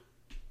recovery.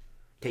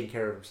 taking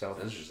care of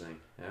himself. Interesting.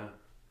 Yeah.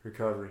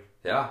 Recovery.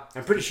 Yeah.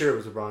 I'm pretty sure it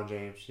was LeBron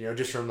James.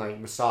 Just from like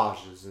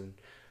massages and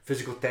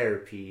physical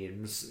therapy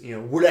and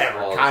whatever,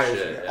 All chiropractic,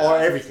 shit, all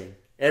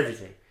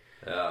everything.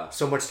 Yeah.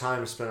 So much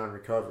time is spent on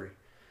recovery.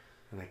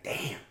 I'm like,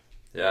 damn.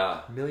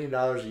 Yeah. $1 million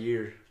a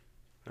year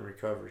on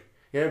recovery.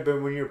 Yeah,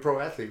 but when you're a pro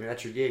athlete, man,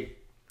 that's your gig.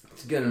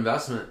 It's a good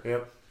investment.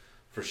 Yep.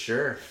 For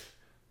sure.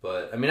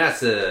 But I mean, that's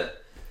the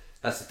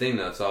thing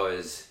though. It's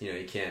always,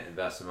 you can't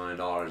invest $1 million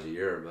a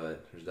year,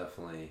 but there's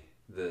definitely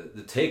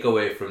the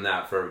takeaway from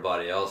that for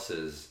everybody else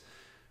is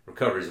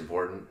recovery is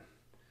important.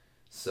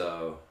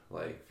 So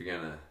like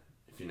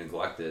if you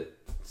neglect it,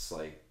 it's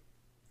like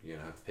you're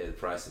gonna have to pay the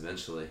price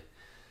eventually.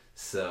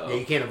 So yeah,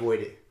 you can't avoid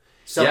it.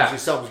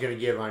 Something's gonna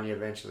give on you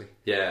eventually.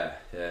 Yeah.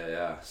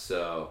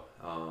 So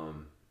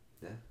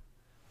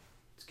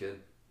it's good.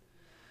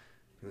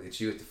 Look at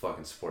you with the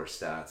fucking sports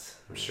stats.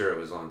 I'm sure it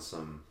was on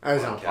some. I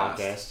was on a podcast.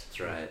 That's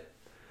right.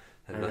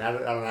 I don't know.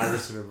 I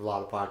listen to a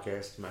lot of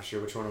podcasts. I'm not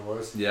sure which one it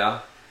was.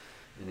 Yeah.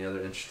 Any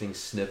other interesting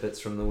snippets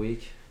from the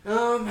week?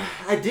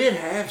 I did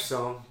have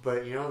some,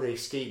 but they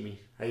escaped me.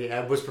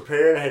 I was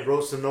prepared. I had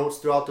wrote some notes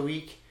throughout the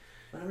week.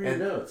 What are your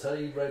notes? How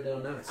do you write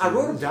down notes? I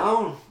wrote them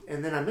down,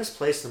 and then I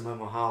misplaced them in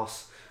my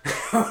house.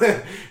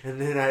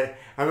 And then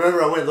I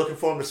remember I went looking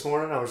for them this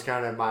morning. I was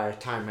my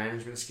time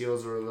management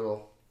skills were a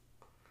little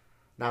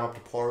not up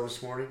to par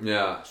this morning.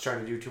 Yeah. I was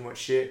trying to do too much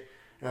shit,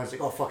 and I was like,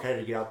 oh fuck, I had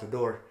to get out the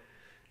door.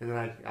 And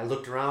then I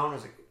looked around. I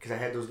was like, because I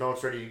had those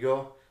notes ready to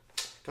go.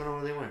 Don't know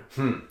where they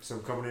went. So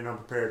I'm coming in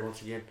unprepared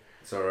once again.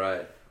 It's all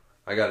right.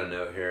 I got a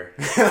note here.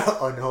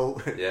 A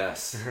note?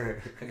 Yes.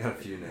 I got a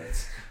few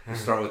notes. We'll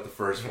start with the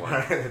first one.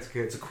 That's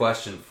good. It's a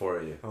question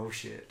for you. Oh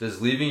shit.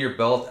 Does leaving your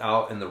belt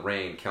out in the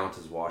rain count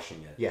as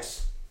washing it?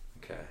 Yes.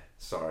 Okay.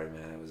 Sorry,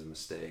 man. It was a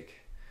mistake.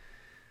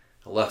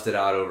 I left it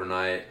out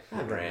overnight.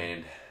 It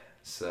rained.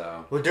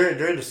 So. Well,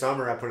 during the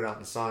summer, I put it out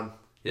in the sun.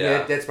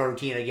 Yeah, that's my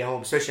routine. I get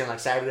home, especially on like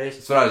Saturdays.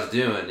 That's what I was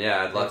doing.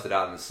 Yeah, I'd left it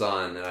out in the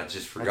sun, and I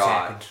just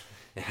forgot.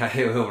 And I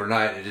hit it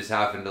overnight, and it just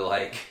happened to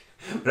like.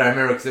 But I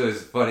remember because it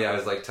was funny. I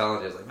was like telling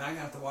you, I was like, man, I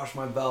have to wash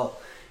my belt.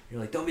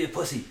 You're like, don't be a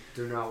pussy.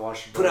 Do not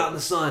wash your belt. Put it out in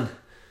the sun.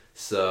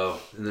 So,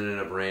 and then it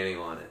ended up raining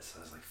on it. So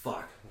I was like,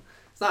 fuck.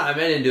 It's not. I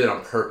didn't do it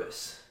on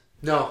purpose.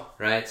 No.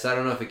 Right. So I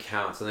don't know if it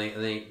counts. I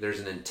think there's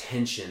an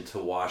intention to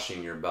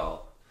washing your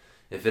belt.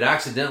 If it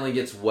accidentally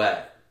gets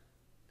wet.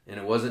 And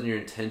it wasn't your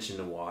intention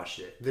to wash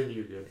it. Then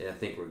you're good. Yeah, I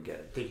think we're good.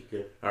 I think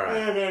you're good. All right.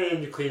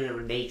 And you're cleaning it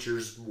with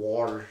nature's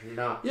water. You're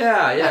not.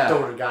 Yeah. Not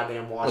throwing a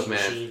goddamn washing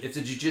machine. If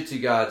the jiu-jitsu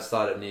gods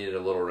thought it needed a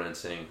little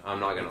rinsing, I'm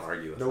not going to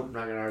argue with them. Nope,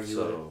 not going to argue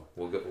with it. So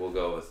we'll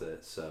go with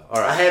it. So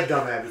all right. I have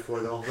done that before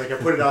though. Like I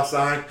put it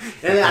outside,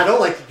 and I don't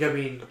like to. I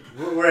mean,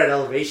 we're at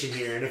elevation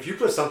here, and if you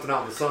put something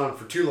out in the sun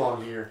for too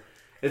long here,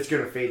 it's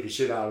going to fade the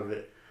shit out of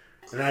it.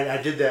 And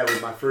I did that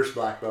with my first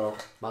black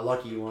belt, my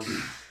lucky one.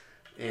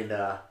 And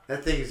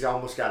that thing's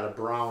almost got a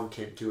brown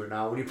tint to it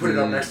now. When you put it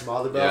up next to my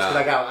other belts,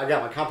 because I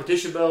got my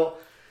competition belt,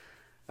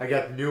 I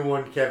got the new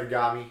one Kevin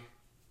got me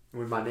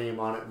with my name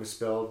on it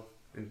misspelled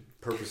and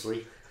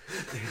purposely,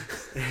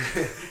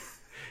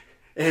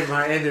 and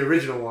the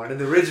original one. And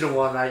the original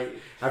one,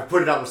 I've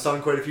put it out in the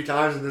sun quite a few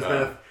times, and there's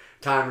been a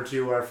time or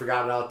two where I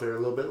forgot it out there a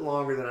little bit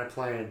longer than I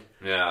planned.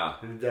 Yeah,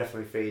 and it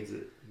definitely fades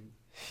it.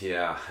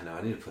 Yeah, no,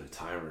 I need to put a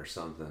timer or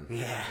something.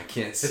 Yeah, I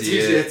can't see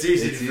it. It's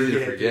easy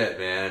to forget,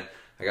 man.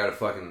 I got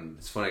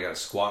it's funny, I got a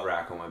squat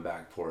rack on my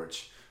back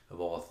porch, of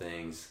all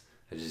things.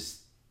 I just,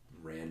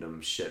 random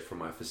shit from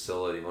my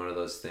facility, one of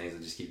those things I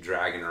just keep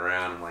dragging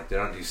around. I'm like, they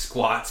don't do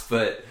squats,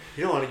 but...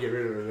 You don't want to get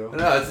rid of it, though.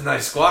 No, it's a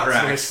nice squat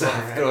rack, so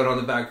I throw it on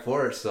the back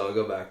porch, so I'll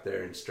go back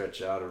there and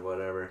stretch out or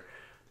whatever.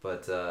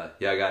 But, I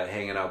got it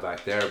hanging out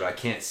back there, but I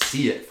can't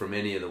see it from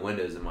any of the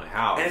windows in my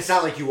house. And it's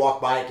not like you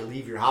walk by it to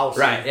leave your house.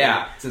 Right,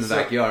 yeah. It's in the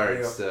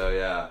backyard, so,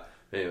 yeah.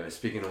 Anyway,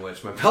 speaking of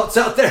which, my belt's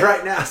out there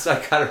right now, so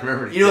I gotta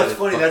remember to get it. You know what's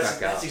funny?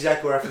 That's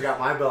exactly where I forgot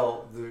my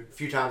belt. The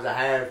few times I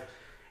have,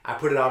 I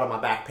put it out on my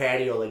back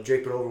patio, like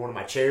drape it over one of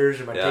my chairs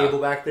and my table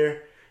back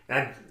there.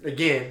 And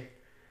again,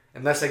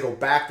 unless I go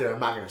back there,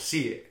 I'm not gonna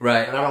see it.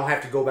 Right. And I don't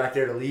have to go back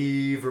there to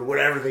leave or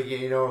whatever.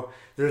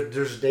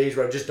 There's days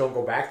where I just don't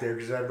go back there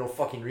because I have no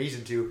fucking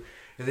reason to.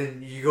 And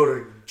then you go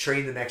to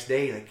train the next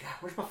day, like, God,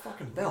 where's my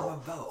fucking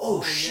belt?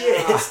 Oh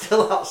shit, yeah. It's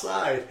still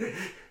outside.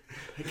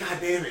 God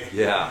damn it.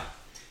 Yeah.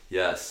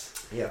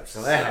 Yes. Yeah,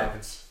 so that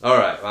happens. All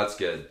right, well, that's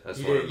good. That's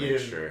what I make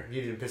sure.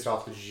 You didn't piss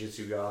off the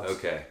jiu-jitsu gods.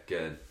 Okay,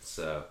 good.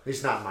 So at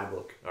least not in my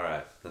book. All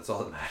right, that's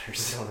all that matters.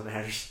 That's all that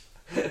matters.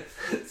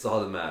 That's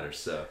all that matters.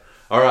 So,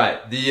 all right,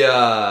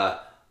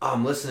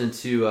 I'm listening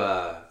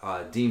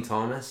to Dean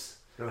Thomas,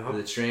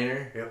 the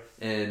trainer. Yep.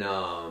 And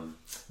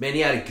man, he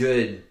had a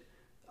good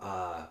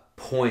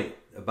point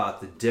about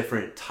the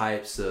different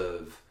types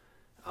of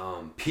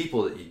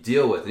people that you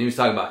deal with, and he was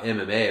talking about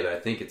MMA, but I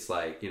think it's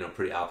like,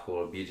 pretty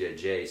applicable to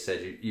BJJ. He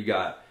said you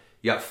got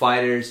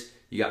fighters,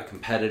 you got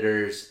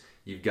competitors,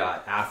 you've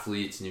got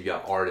athletes, and you've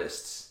got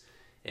artists,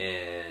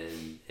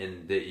 and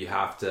that you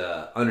have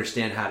to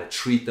understand how to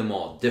treat them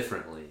all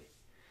differently.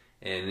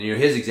 And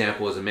his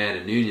example was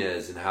Amanda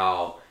Nunes and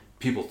how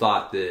people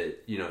thought that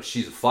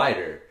she's a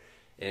fighter,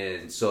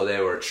 And so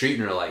they were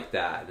treating her like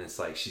that, and it's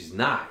like she's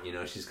not, you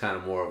know, she's kind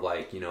of more of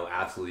like, you know,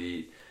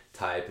 athlete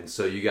type, and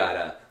so you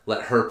gotta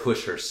let her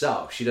push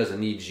herself. She doesn't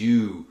need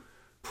you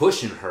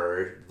pushing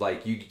her.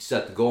 Like, you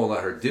set the goal and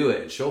let her do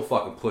it, and she'll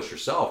fucking push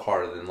herself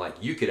harder than like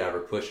you could ever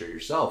push her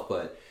yourself.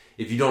 But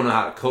if you don't know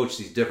how to coach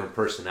these different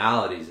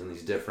personalities and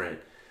these different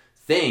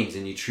things,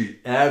 and you treat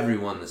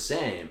everyone the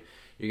same,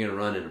 you're gonna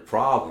run into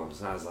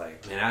problems. And I was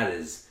like, man,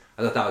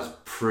 I thought that was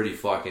pretty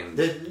fucking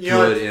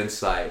good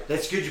insight.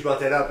 That's good you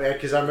brought that up, Ed,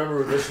 because I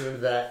remember listening to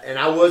that, and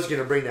I was going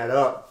to bring that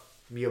up,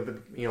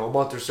 you know, a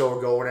month or so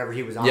ago whenever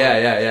he was on.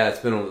 Yeah. It's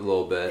been a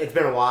little bit. It's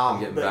been a while. I'm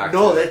getting back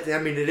no, to it.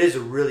 I mean, it is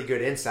a really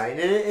good insight, and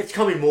it's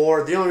coming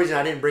more. The only reason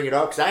I didn't bring it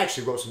up, because I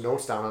actually wrote some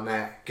notes down on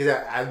that,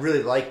 because I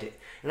really liked it.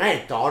 And I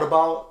had thought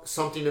about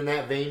something in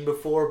that vein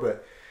before,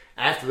 but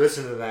after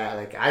listening to that,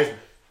 like, I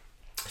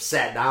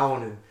sat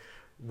down and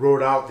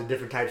wrote out the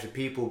different types of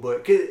people,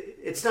 but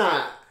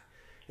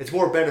it's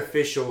more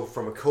beneficial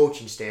from a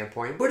coaching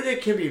standpoint, but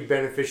it can be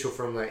beneficial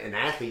from like an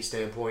athlete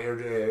standpoint,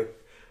 or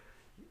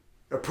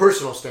a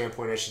personal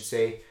standpoint, I should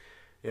say.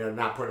 You know,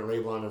 not putting a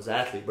label on as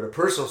athlete, but a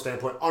personal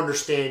standpoint,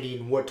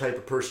 understanding what type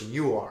of person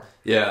you are.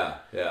 Yeah.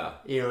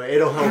 You know,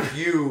 it'll help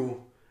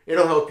you.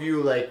 It'll help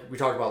you, like we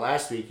talked about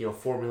last week. You know,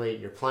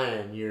 formulating your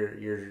plan,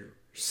 your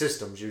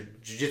systems, your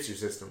jiu-jitsu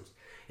systems,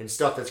 and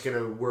stuff that's going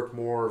to work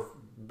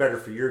better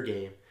for your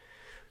game.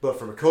 But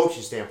from a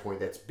coaching standpoint,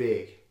 that's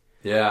big.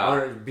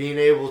 Yeah. Being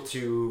able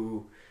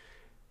to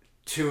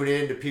tune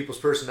into people's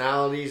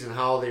personalities and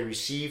how they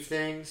receive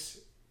things,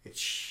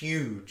 it's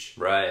huge.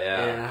 Right,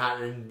 yeah.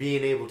 And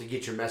being able to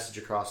get your message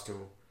across to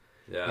them.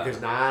 Yeah.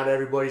 Because not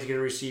everybody's going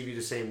to receive you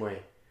the same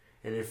way.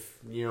 And if,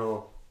 you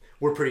know,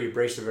 we're pretty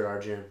abrasive at our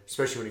gym,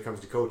 especially when it comes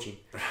to coaching.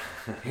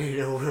 You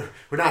know,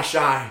 we're not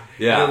shy.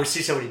 Yeah. You know, we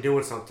see somebody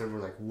doing something, we're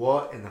like,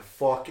 what in the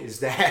fuck is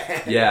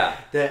that? Yeah.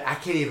 That I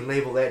can't even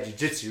label that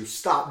jiu-jitsu.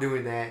 Stop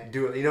doing that.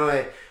 Do it. You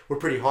know, we're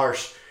pretty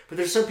harsh. But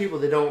there's some people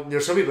that don't.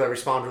 There's some people that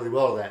respond really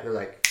well to that. They're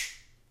like,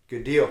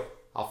 good deal.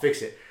 I'll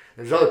fix it.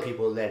 There's other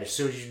people that as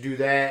soon as you do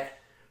that,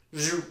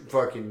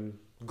 fucking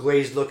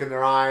glazed look in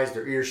their eyes,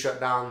 their ears shut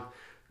down,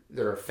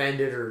 they're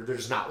offended, or they're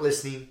just not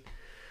listening.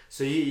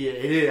 So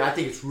I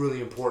think it's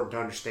really important to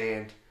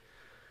understand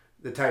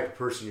the type of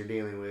person you're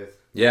dealing with.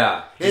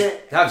 Yeah. Just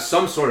have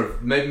some sort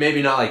of,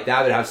 maybe not like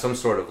that, but have some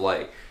sort of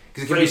like,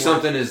 because it can be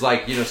something as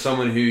like, you know,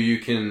 someone who you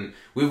can,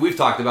 we've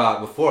talked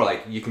about before,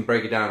 like you can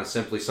break it down as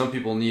simply, some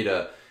people need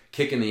a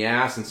kick in the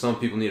ass and some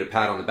people need a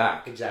pat on the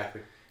back.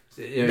 Exactly.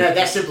 You know,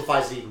 that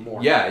simplifies it even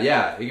more.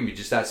 Yeah. It can be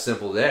just that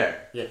simple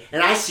there. Yeah.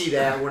 And I see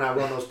that when I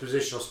run those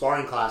positional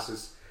sparring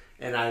classes,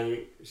 and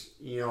I,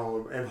 you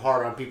know, am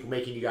hard on people,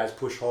 making you guys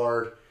push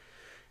hard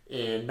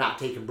and not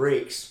taking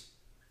breaks.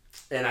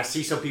 And I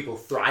see some people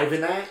thrive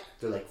in that.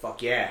 They're like,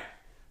 fuck yeah,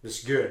 this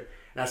is good.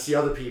 And I see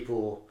other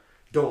people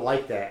don't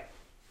like that.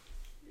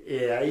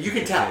 Yeah, you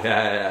can tell.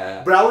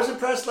 Yeah. But I was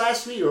impressed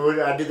last week,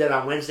 or I did that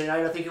on Wednesday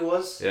night, I think it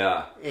was.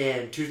 Yeah.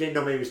 And maybe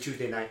it was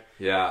Tuesday night.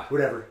 Yeah.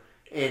 Whatever.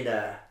 And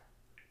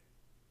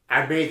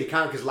I made the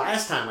comment, because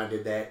last time I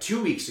did that,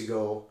 2 weeks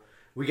ago,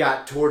 we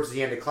got towards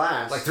the end of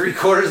class. Like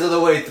 3/4 of the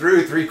way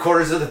through,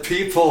 3/4 of the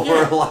people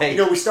were like... You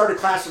know, we started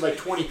class with like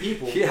 20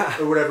 people. Yeah.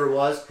 Or whatever it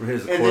was.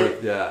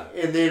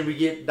 And then we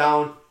get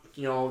down,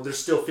 you know, there's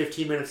still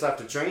 15 minutes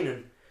left of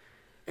training.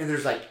 And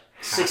there's like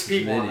 6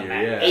 people on the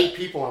mat. 8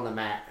 people on the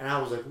mat. And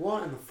I was like,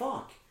 what in the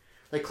fuck?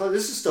 Like,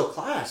 this is still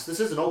class. This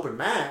is an open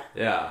mat.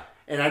 Yeah.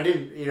 And I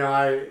didn't, you know,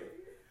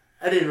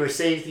 I didn't really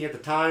say anything at the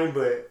time,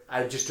 but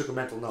I just took a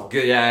mental note.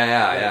 Good.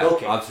 Yeah. Like,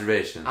 okay.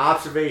 Observation. I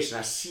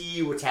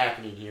see what's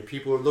happening here.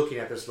 People are looking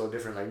at this a little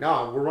different. Like,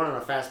 no, we're running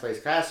a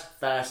fast-paced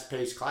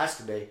class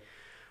today.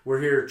 We're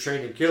here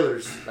training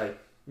killers. Like,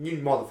 you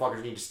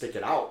motherfuckers need to stick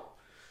it out.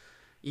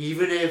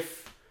 Even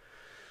if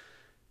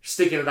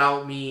sticking it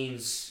out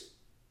means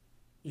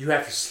you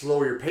have to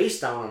slow your pace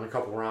down on a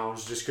couple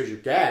rounds just because you're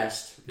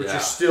gassed, but you're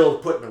still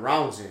putting the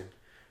rounds in.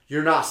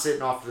 You're not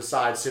sitting off to the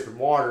side sipping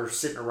water,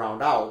 sitting a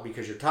round out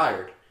because you're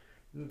tired.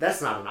 That's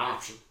not an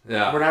option.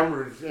 Yeah.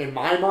 In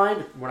my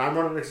mind, when I'm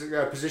running a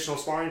positional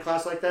sparring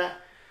class like that,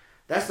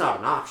 that's not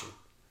an option.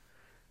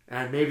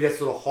 And maybe that's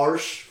a little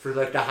harsh for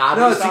like the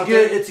hobbyists out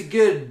there. It's a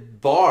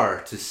good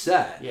bar to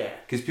set. Yeah.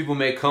 Because people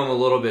may come a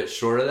little bit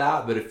short of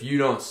that, but if you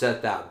don't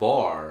set that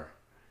bar,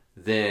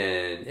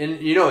 then, and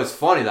you know, it's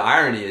funny, the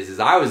irony is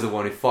I was the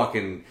one who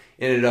fucking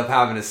ended up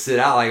having to sit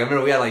out. Like, I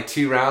remember we had like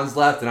 2 rounds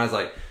left, and I was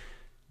like,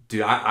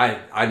 dude,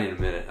 I need a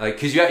minute. Like,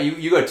 cause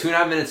you go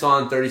 2.5 minutes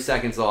on, 30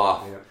 seconds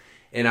off. Yeah.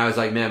 And I was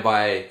like, man,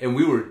 and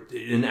we were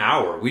an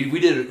hour. We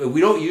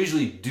don't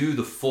usually do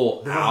the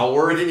full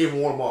hour. We didn't even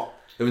warm up.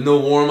 There was no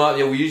warm up.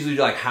 Yeah, we usually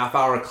do like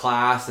half-hour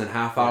class and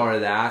half-hour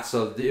of that.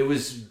 So it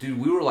was, dude,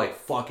 we were like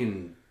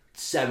fucking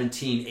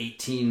 17,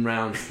 18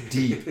 rounds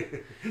deep.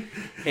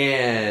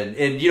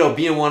 and you know,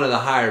 being one of the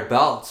higher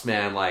belts,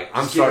 man, like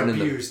I'm starting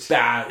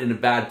in a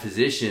bad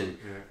position.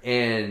 Yeah.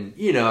 And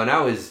you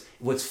know,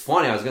 what's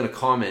funny, I was going to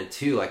comment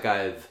too, like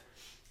I've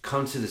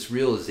come to this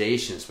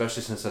realization,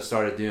 especially since I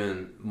started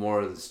doing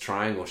more of this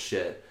triangle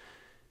shit.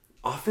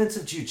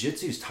 Offensive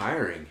jiu-jitsu is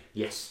tiring.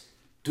 Yes.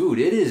 dude,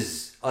 it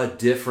is a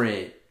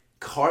different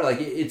car. Like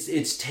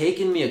it's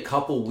taken me a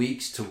couple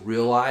weeks to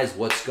realize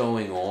what's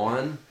going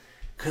on,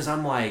 because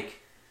I'm like,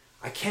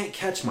 I can't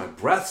catch my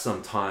breath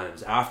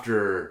sometimes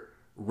after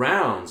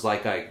rounds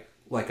like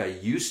I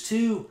used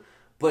to.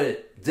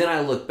 But then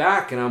I look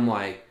back and I'm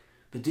like,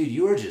 but dude,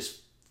 you are just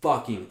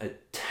fucking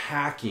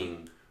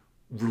attacking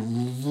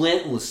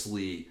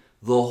relentlessly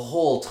the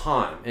whole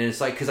time. And it's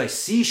like, because I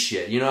see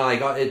shit, you know,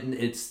 like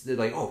it's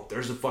like, oh,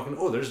 there's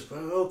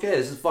okay,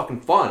 this is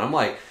fucking fun. I'm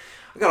like,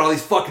 I got all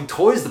these fucking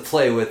toys to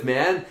play with,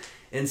 man.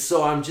 And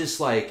so I'm just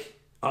like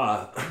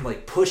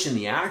pushing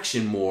the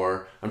action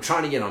more. I'm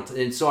trying to get on,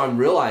 and so I'm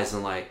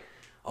realizing like,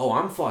 oh,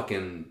 I'm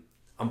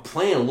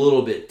playing a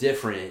little bit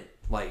different,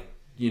 like,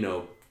 you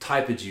know,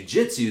 type of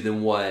jiu-jitsu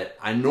than what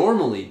I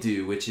normally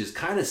do, which is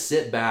kind of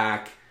sit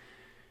back,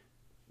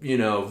 you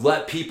know,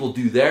 let people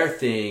do their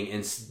thing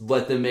and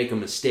let them make a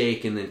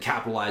mistake and then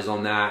capitalize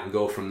on that and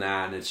go from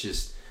that. And it's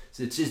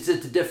a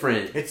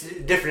different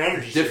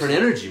energy. Different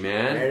energy,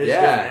 man. Yeah, it is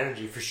different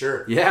energy for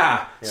sure.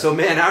 Yeah. So,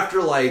 man,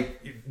 after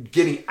like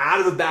getting out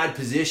of a bad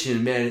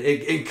position, man,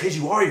 because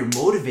you're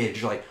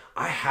motivated. You're like,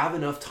 I have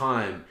enough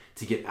time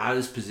to get out of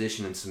this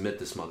position and submit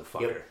this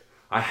motherfucker. Yep.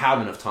 I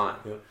have enough time.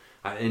 Yep.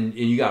 And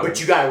you got. But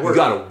you got to work.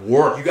 You got to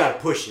work. You got to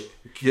push it.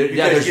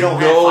 There's you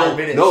don't have 5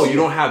 minutes. No, you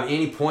don't have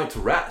any point to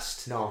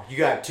rest. No, you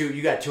got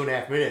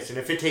 2.5 minutes, and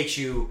if it takes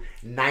you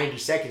 90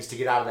 seconds to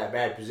get out of that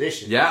bad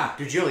position,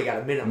 dude, you only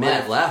got a minute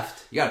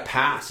left. You got to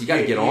pass. You got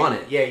to get on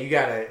it. Yeah, you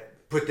got to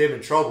put them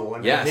in trouble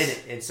in a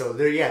minute, and so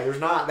there's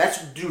not.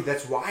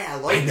 That's why I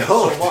like it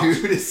so much.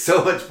 Dude, it's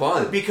so much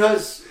fun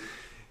because,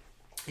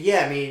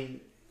 I mean,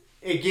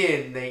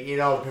 again, it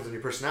all depends on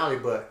your personality,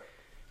 but.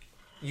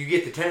 You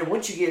get the 10.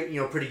 Once you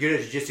get pretty good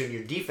at jiu-jitsu and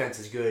your defense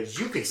is good,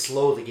 you can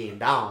slow the game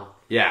down.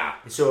 Yeah.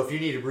 And so if you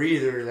need a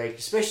breather, like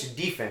especially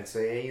defense,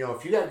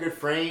 if you got good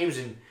frames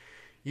and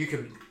you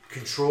can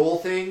control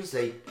things,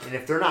 and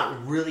if they're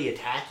not really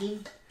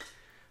attacking,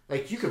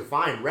 like you can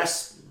find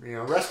rest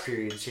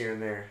periods here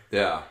and there.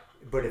 Yeah.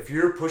 But if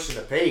you're pushing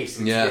the pace,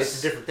 it's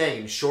a different thing.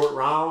 And short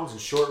rounds and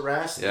short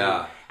rest.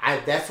 Yeah.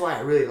 That's why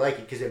I really like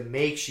it, because it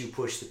makes you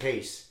push the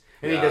pace.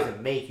 I mean, it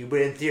doesn't make you, but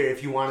in theory,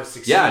 if you want to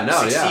succeed,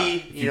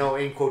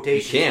 in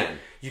quotations,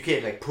 you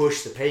can like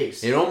push the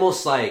pace. It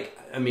almost like,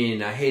 I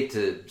mean, I hate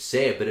to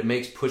say it, but it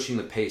makes pushing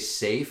the pace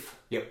safe.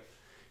 Yep.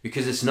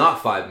 Because it's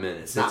not 5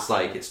 minutes. It's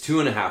like, it's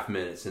 2.5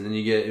 minutes, and then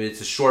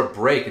it's a short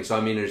break. And so,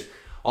 I mean, there's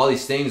all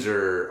these things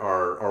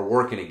are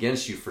working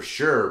against you for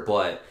sure,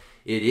 but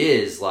it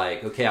is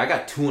like, okay, I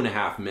got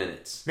 2.5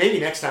 minutes.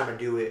 Maybe next time I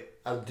do it,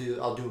 I'll do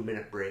a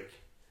minute break.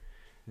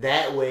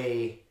 That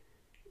way,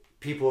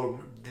 people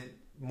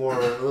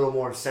a little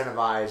more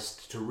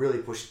incentivized to really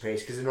push the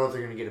pace because they know they're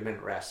going to get a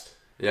minute rest.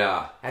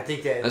 Yeah, I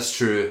think that's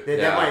true.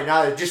 That might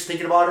not just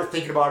thinking about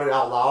it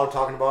out loud,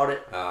 talking about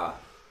it.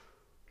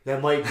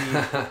 That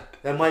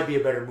might be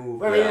a better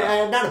move. I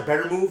mean, not a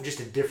better move,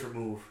 just a different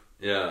move.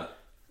 Yeah.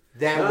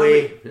 That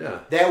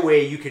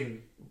way you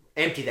can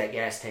empty that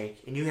gas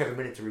tank and you have a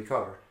minute to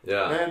recover.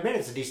 Yeah. A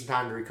minute's a decent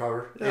time to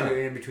recover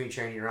in between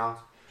training rounds.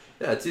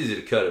 Yeah, it's easy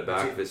to cut it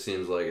back if it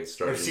seems like it's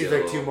starting to get If it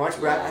seems like too much,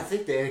 but I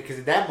think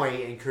because that might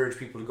encourage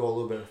people to go a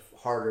little bit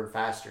harder and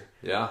faster.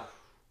 Yeah.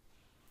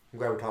 I'm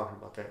glad we're talking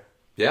about that.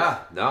 Yeah,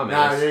 no,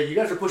 man. You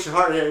guys are pushing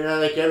hard.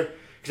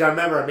 Because I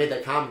remember I made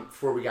that comment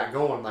before we got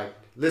going. Like,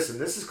 listen,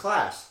 this is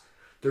class.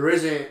 There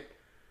isn't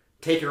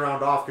taking a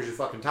round off because you're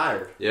fucking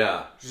tired.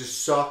 Yeah.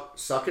 Just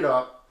suck it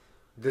up.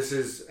 This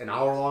is an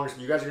hour long.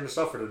 You guys are going to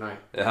suffer tonight.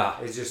 Yeah.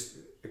 It's just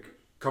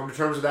come to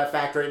terms with that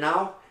fact right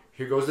now.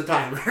 Here goes the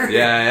timer.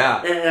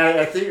 Yeah. And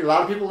I think a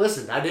lot of people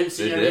listened. I didn't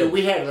see any.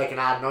 We had like an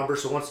odd number,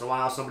 so once in a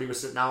while somebody was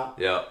sitting out.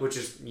 Yeah. Which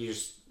is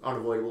just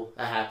unavoidable.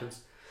 That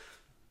happens.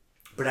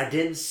 But I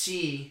didn't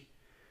see,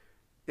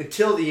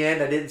 until the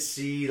end, I didn't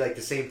see like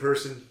the same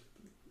person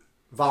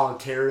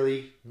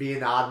voluntarily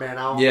being the odd man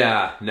out.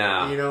 Yeah,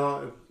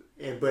 no.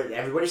 But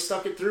everybody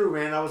stuck it through,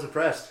 man. I was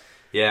impressed.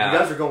 Yeah. You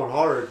guys were going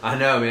hard. I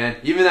know, man.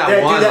 Even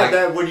that one.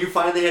 That when you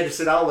finally had to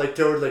sit out like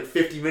toward like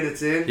 50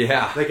 minutes in.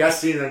 Yeah. Like I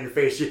seen it on your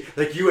face. You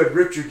had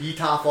ripped your gi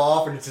top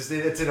off and it's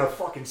in a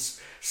fucking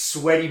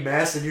sweaty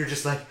mess and you're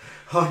just like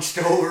hunched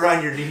over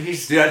on your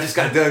knees. Dude, I just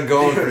got done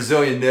going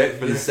Brazilian Nick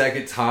for the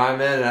second time,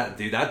 man.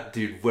 That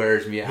dude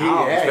wears me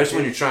out. Especially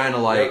when you're trying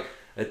to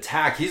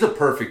attack. He's a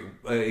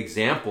perfect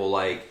example.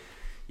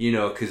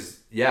 Because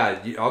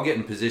I'll get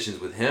in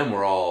positions with him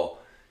where I'll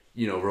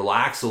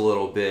relax a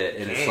little bit,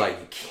 and it's like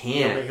you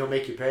can't. He'll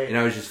make you pay. And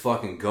I was just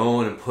fucking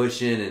going and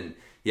pushing, and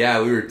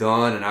we were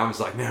done, and I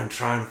was like, man, I'm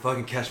trying to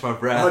fucking catch my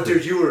breath. Oh,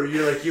 dude,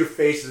 you're like your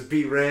face is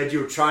beat red.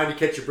 You were trying to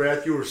catch your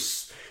breath. You were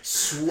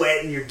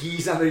sweating your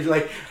gis on there. You're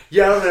like,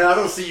 I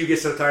don't see you get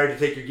so tired to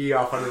take your gi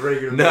off on a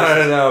regular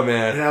basis. No,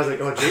 man. And I was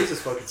like, oh, James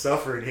is fucking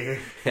suffering here.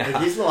 Yeah.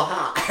 Like, he's a little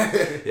hot.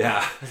 Yeah.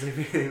 I was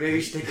like, maybe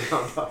you should take a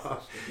round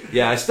off.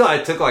 Yeah, I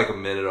took like a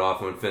minute off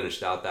when we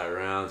finished out that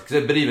round.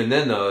 But even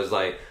then, though, it was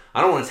like,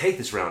 I don't want to take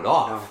this round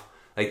off. No.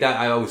 Like that,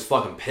 I was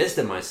fucking pissed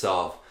at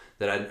myself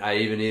that I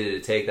even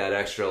needed to take that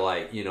extra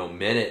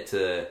minute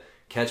to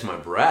catch my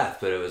breath.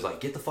 But it was like,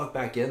 get the fuck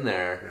back in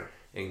there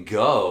and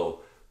go.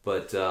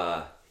 But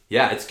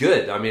yeah, it's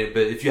good. I mean,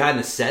 but if you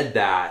hadn't said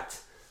that,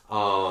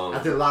 I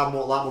think a lot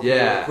more people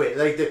would quit.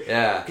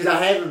 Because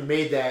I haven't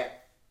made that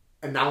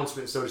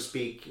announcement, so to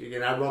speak.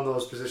 Again, I run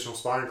those positional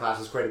sparring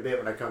classes quite a bit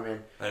when I come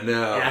in. I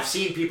know. And I've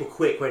seen people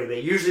quit quite a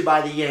bit. Usually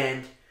by the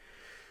end,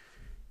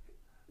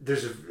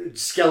 there's a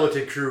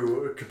skeleton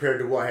crew compared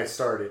to what had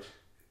started.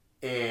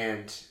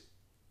 And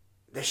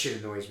that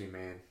shit annoys me,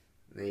 man.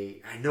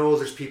 I know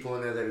there's people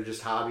in there that are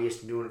just hobbyists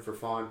and doing it for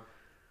fun.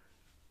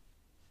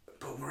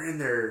 But we're in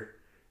there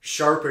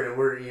sharpening, and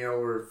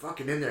we're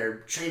fucking in there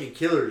training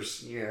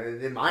killers.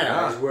 In my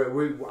eyes,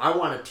 I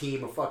want a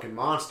team of fucking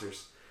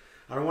monsters.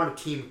 I don't want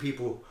a team of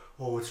people.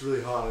 Oh, it's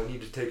really hot. I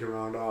need to take a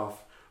round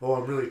off. Oh,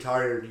 I'm really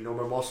tired.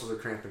 My muscles are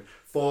cramping.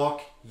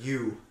 Fuck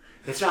you.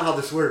 That's not how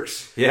this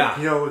works. Yeah.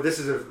 This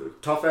is a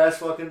tough ass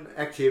fucking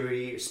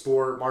activity,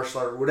 sport,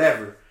 martial art,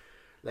 whatever.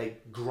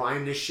 Like,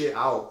 grind this shit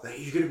out. Like,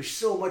 you're gonna be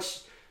so much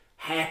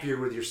happier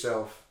with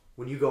yourself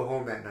when you go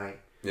home that night.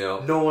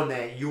 Yeah. Knowing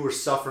that you were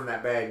suffering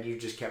that bad and you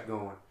just kept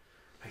going.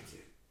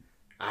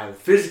 I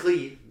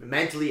physically,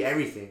 mentally,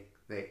 everything.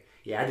 I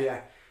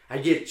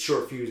get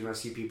short fused when I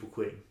see people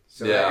quitting.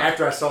 So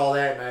after I saw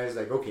that, and I was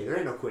like, okay, there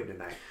ain't no quitting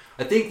tonight.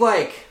 I think,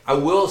 I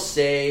will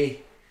say,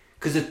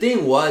 because the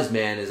thing was,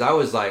 man, is I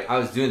was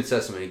doing the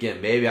assessment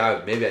again. Maybe I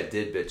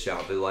did bitch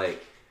out, but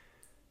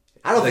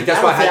I don't think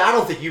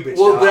you bitched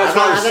out. But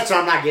that's what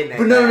I'm not getting at.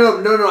 But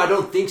no, I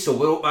don't think so.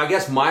 Well, I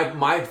guess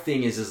my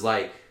thing is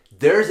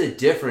there's a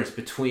difference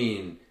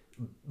between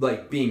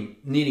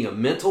needing a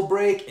mental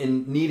break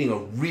and needing a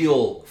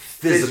real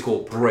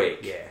physical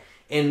break. Yeah.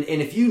 And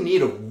if you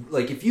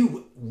if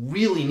you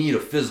really need a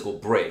physical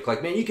break,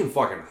 man, you can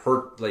fucking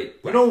hurt. You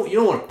don't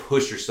want to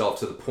push yourself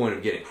to the point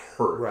of getting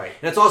hurt. Right.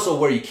 And it's also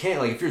where you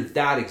can't, if you're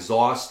that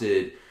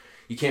exhausted,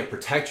 you can't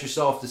protect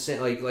yourself the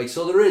same.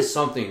 So there is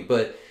something,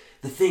 but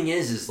the thing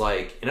is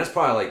and that's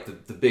probably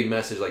the big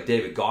message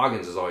David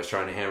Goggins is always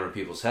trying to hammer in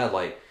people's head.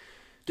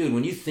 Dude,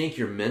 when you think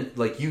you're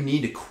you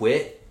need to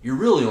quit, you're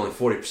really only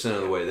 40%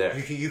 of the way there.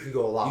 You can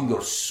go a lot. You can more.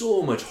 go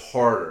so much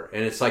harder,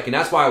 and it's and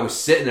that's why I was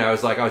sitting there. I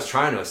was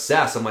trying to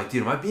assess. I'm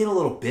dude, am I being a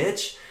little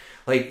bitch?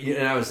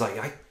 And I was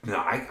I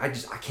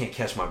can't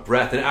catch my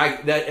breath, and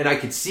I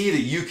could see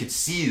that you could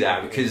see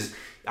that because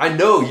I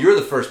know you're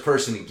the first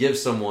person to give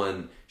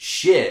someone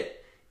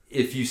shit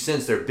if you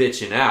sense they're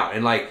bitching out,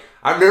 and I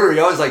remember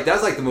you always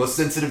that's the most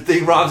sensitive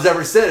thing Rob's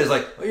ever said is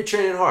oh, you're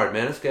training hard,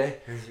 man, it's okay,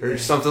 or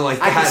something like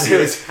that. I can see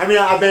it. I mean,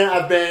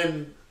 I've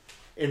been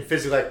in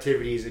physical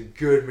activities a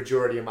good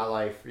majority of my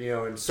life,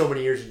 and so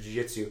many years in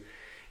jiu-jitsu,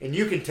 and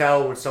you can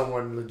tell when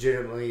someone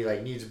legitimately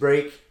needs a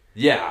break.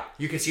 Yeah,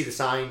 you can see the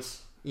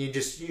signs.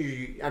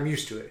 I'm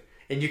used to it,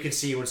 and you can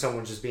see when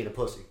someone's just being a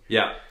pussy.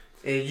 Yeah,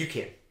 and you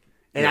can,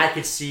 and I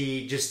could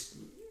see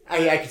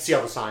I could see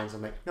all the signs.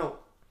 I'm no,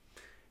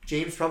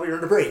 James probably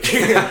earned a break.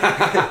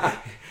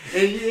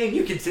 And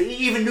you can see,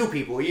 even new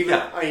people,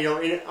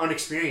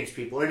 inexperienced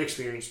people,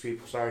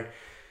 sorry,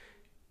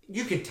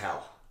 you can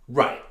tell.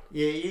 Right.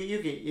 Yeah, you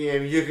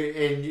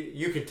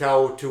can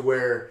tell to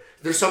where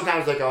there's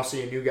sometimes I'll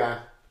see a new guy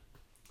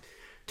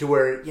to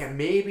where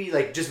maybe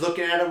just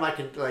looking at him I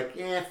can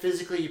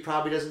physically he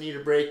probably doesn't need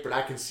a break, but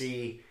I can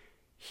see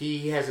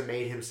he hasn't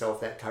made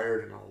himself that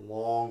tired in a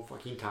long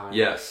fucking time.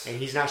 Yes. And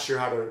he's not sure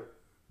how to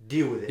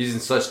deal with it. He's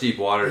in such deep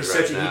waters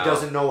now. He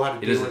doesn't know how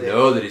to deal with it. He doesn't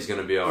know that he's going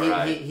to be all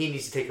right. He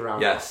needs to take a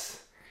round. Yes.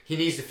 Off. He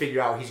needs to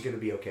figure out he's going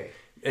to be okay.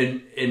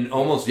 And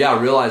almost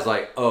realize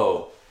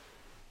oh,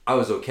 I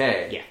was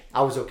okay. Yeah,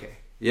 I was okay.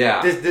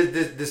 Yeah.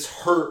 This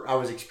hurt I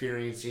was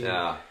experiencing.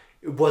 Yeah.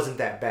 It wasn't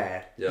that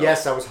bad. Yeah.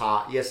 Yes, I was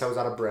hot. Yes, I was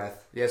out of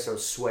breath. Yes, I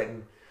was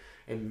sweating,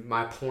 and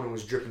my opponent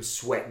was dripping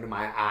sweat into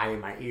my eye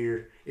and my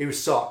ear. It was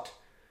sucked,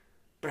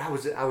 but I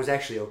was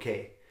actually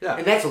okay. Yeah.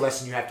 And that's a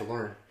lesson you have to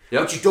learn.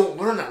 Yep. But you don't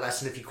learn that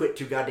lesson if you quit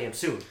too goddamn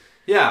soon.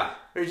 Yeah.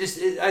 Or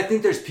I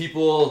think there's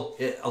people.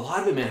 A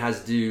lot of it, man, has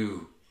to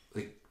do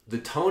the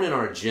tone in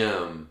our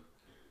gym.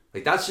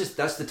 That's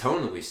the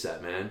tone that we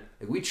set, man.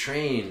 We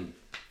train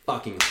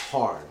fucking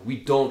hard. We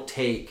don't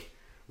take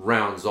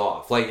rounds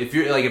off. If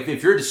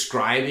you're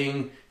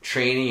describing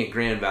training at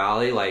Grand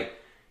Valley,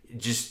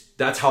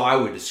 that's how I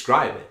would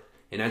describe it.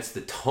 And that's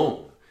the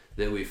tone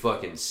that we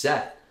fucking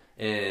set.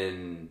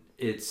 And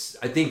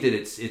I think that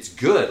it's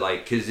good,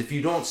 because if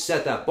you don't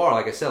set that bar,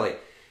 like I said,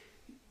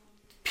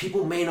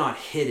 people may not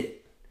hit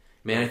it,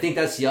 man. I think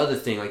that's the other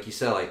thing, like you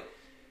said,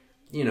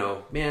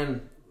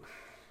 man,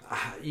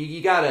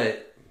 you gotta,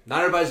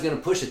 not everybody's gonna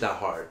push it that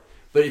hard,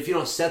 but if you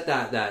don't set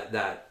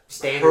that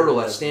standard hurdle,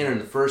 that standard in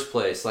the first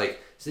place, the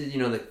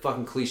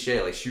fucking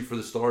cliche, shoot for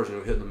the stars and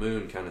we're hitting the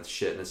moon kind of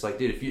shit, and it's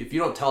dude, if you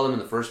don't tell them in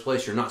the first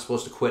place you're not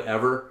supposed to quit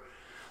ever,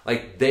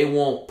 they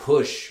won't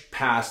push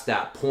past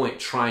that point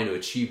trying to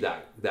achieve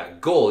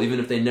that goal, even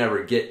if they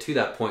never get to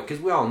that point.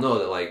 Because we all know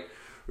that,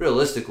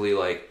 realistically,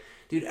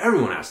 dude,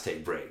 everyone has to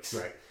take breaks.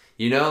 Right.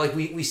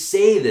 We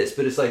say this,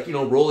 but it's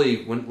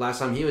Rolly, when last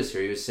time he was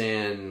here, he was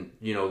saying,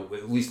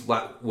 at least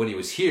when he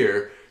was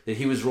here, that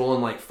he was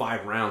rolling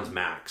 5 rounds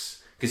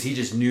max. Because he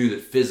just knew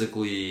that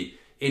physically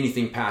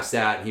anything past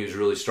that, and he was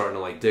really starting to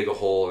like dig a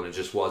hole, and it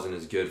just wasn't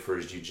as good for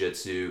his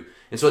jiu-jitsu.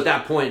 And so at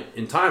that point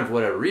in time, for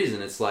whatever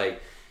reason, it's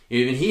like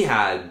even he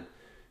had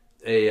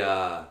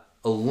a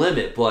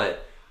limit.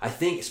 But I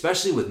think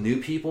especially with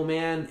new people,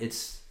 man,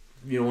 it's,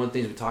 you know, one of the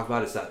things we talk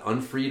about is that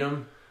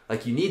unfreedom.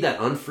 Like you need that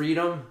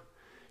unfreedom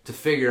to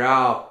figure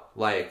out,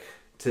 like,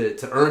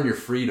 to earn your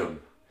freedom.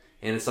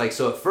 And it's like,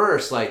 so at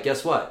first, like,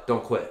 guess what?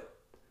 Don't quit.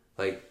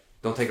 Like,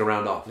 don't take a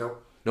round off.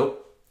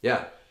 Nope.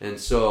 Yeah. And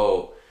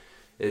so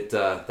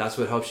that's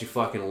what helps you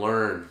fucking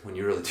learn when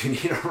you really do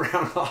need a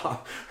round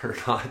off or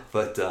not.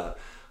 But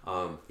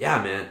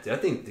yeah, man, I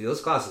think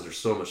those classes are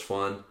so much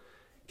fun.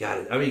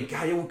 God,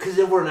 because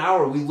over an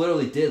hour, we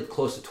literally did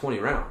close to 20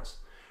 rounds,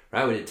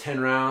 right? We did 10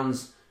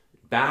 rounds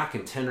back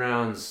and 10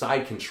 rounds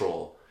side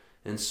control.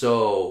 And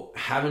so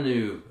having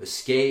to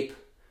escape,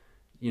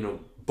 you know,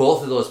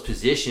 both of those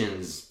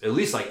positions at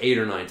least like 8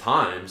 or 9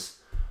 times,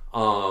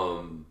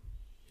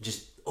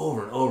 just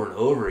over and over and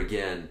over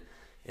again,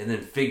 and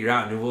then figure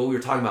out, and what we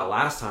were talking about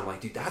last time,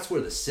 like, dude, that's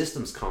where the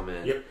systems come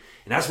in. Yep.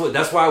 And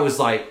that's why I was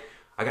like,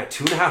 I got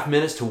 2.5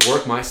 minutes to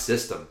work my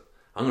system.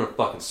 I'm gonna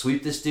fucking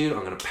sweep this dude.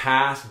 I'm gonna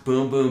pass,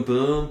 boom, boom,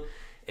 boom.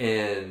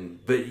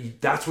 But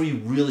that's where you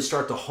really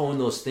start to hone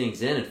those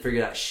things in and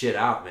figure that shit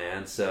out,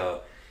 man.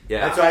 So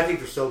yeah, that's why I think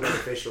they're so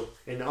beneficial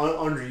and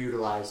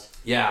underutilized.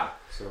 Yeah.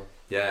 So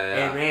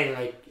yeah. And man,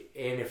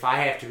 and if I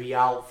have to be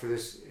out for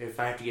this, if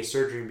I have to get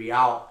surgery and be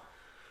out,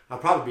 I'll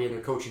probably be in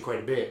there coaching quite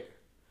a bit.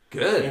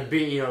 Good. And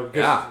be, you know,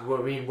 yeah.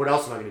 Well, I mean, what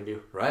else am I going to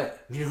do? Right.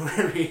 You know what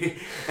I mean?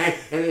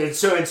 And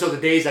so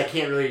the days I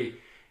can't really,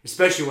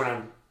 especially when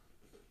I'm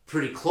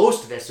pretty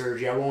close to that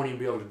surgery, I won't even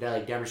be able to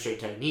like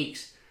demonstrate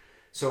techniques.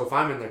 So if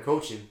I'm in there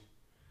coaching,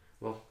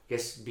 well, I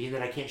guess being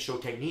that I can't show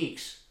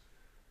techniques,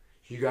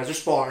 you guys are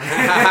sparring.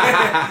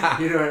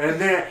 You know,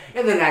 and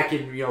then I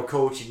can, you know,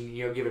 coach and,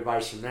 you know, give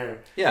advice from there.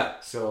 Yeah.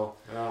 So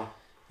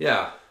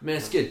yeah, man,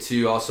 it's good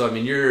too. Also, I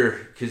mean,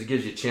 because it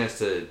gives you a chance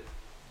to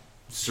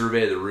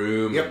survey the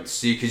room and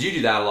see, because you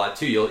do that a lot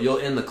too. You'll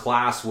end the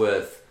class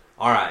with,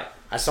 all right,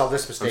 I saw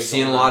this mistake. I'm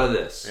seeing a lot of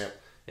this. Yep.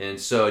 And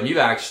so, and you've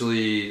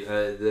actually,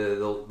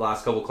 the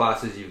last couple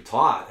classes you've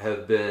taught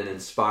have been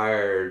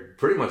inspired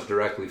pretty much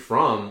directly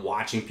from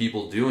watching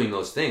people doing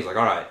those things. Like,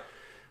 all right,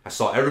 I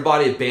saw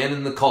everybody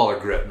abandon the collar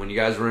grip when you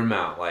guys were in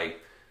mount.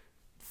 Like,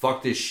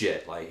 fuck this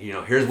shit. Like, you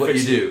know, here's what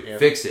you do. Yep.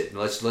 Fix it. And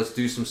let's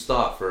do some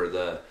stuff.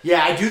 Or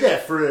yeah, I do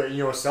that for,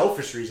 you know, a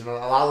selfish reason. A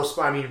lot of those,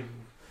 I mean,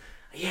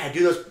 yeah, I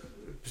do those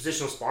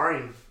positional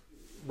sparring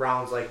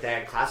rounds like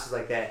that, classes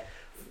like that,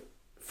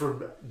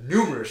 for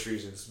numerous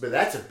reasons. But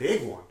that's a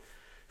big one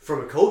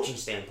from a coaching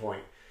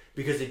standpoint,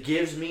 because it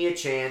gives me a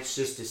chance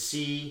just to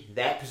see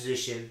that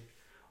position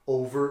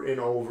over and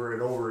over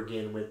and over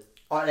again with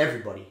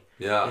everybody.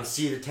 Yeah. And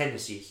see the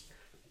tendencies.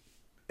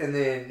 And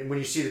then when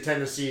you see the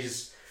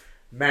tendencies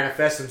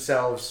manifest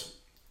themselves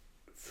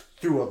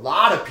through a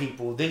lot of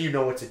people, then you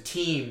know it's a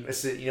team.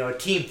 It's a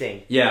team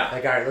thing. Yeah.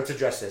 Like, all right, let's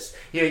address this.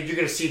 You know, you're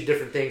going to see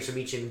different things from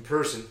each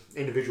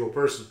individual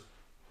person,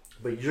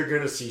 but you're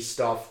going to see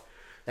stuff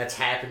that's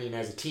happening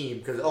as a team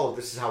because,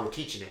 this is how we're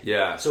teaching it.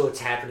 Yeah. So it's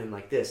happening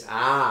like this.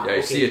 Yeah,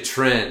 you see a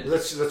trend.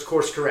 Let's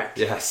course correct.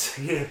 Yes.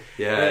 And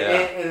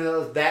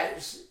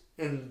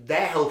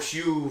that helps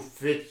you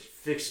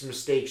fix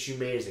mistakes you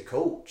made as a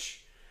coach.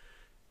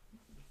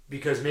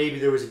 Because maybe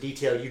there was a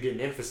detail you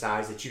didn't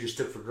emphasize that you just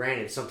took for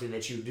granted, something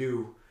that you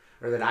do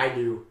or that I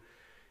do,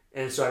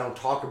 and so I don't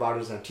talk about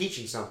it as I'm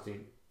teaching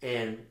something,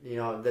 and you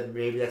know that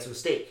maybe that's a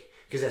mistake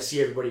because I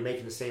see everybody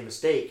making the same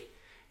mistake,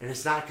 and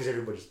it's not because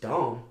everybody's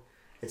dumb,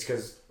 it's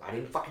because I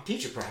didn't fucking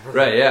teach it properly.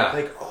 Right? Yeah.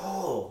 Like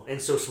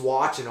and so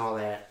watching all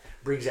that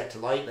brings that to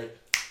light. Like,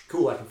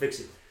 cool, I can fix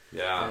it.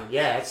 Yeah.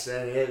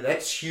 And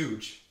that's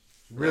huge,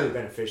 really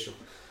beneficial.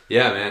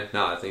 Yeah, man.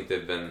 No, I think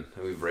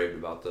we've raved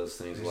about those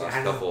things the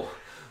last couple.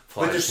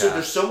 But there's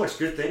so much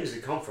good things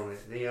that come from it.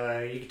 You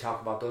know, you can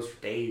talk about those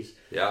for days.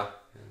 Yeah.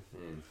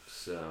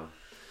 So,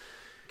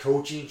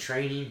 coaching,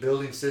 training,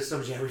 building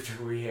systems. Yeah,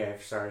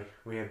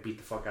 we have beat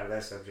the fuck out of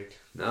that subject.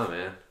 No,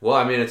 man. Well,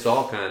 I mean, it's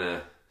all kind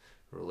of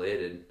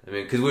related. I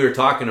mean, because we were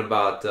talking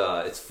about.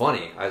 It's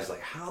funny. I was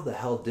like, how the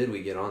hell did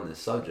we get on this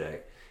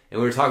subject? And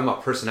we were talking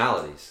about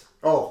personalities.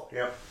 Oh,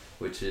 yeah.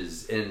 Which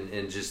is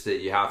and just that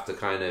you have to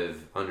kind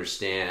of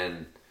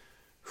understand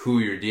who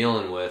you're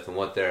dealing with and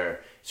what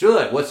it's really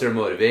like what's their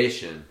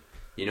motivation,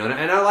 you know.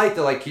 And I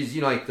like he's,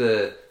 you know, like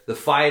the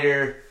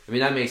fighter. I mean,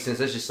 that makes sense.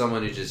 That's just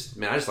someone who I just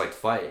like to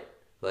fight.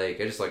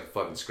 Like, I just like to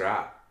fucking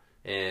scrap,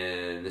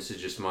 and this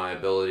is just my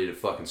ability to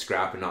fucking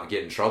scrap and not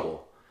get in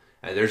trouble.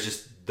 And there's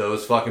just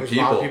those fucking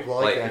people. A lot of people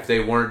like that. If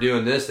they weren't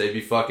doing this, they'd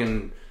be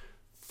fucking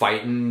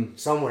fighting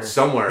somewhere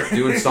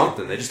doing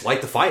something. They just like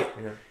to fight.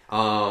 Yeah.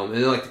 And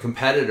then like the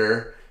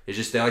competitor is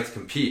just, they like to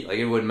compete. Like,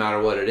 it wouldn't matter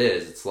what it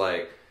is. It's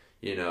like,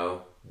 you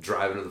know,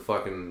 driving to the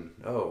fucking,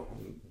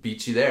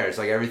 beat you there. It's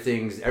like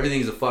everything's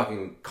a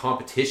fucking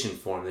competition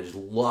for them. They just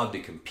love to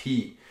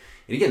compete.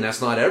 And again,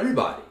 that's not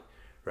everybody,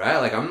 right?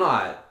 Like,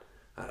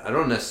 I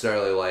don't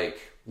necessarily like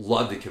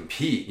love to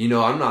compete. You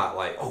know, I'm not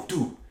like, oh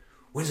dude,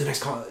 when's the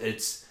next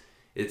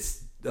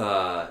it's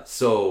what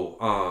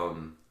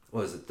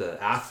was it?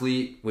 The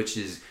athlete, which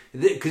is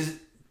because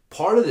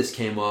part of this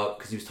came up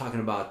because he was talking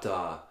about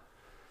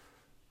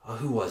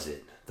who was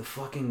it? The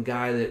fucking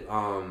guy that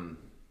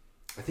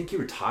I think he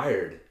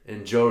retired,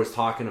 and Joe was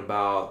talking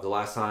about the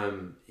last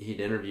time he'd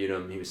interviewed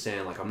him. He was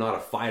saying like, I'm not a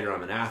fighter,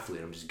 I'm an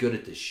athlete. I'm just good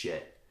at this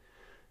shit.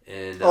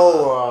 And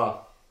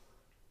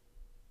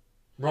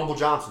Rumble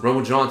Johnson.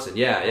 Rumble Johnson,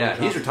 yeah.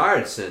 He's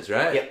retired since,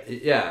 right? Yep.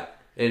 Yeah.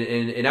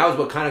 And that was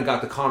what kind of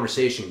got the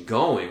conversation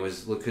going,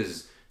 was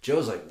because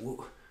Joe's like,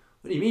 what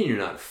do you mean you're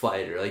not a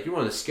fighter? Like, you're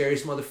one of the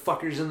scariest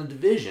motherfuckers in the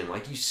division.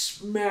 Like, you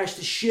smash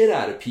the shit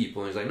out of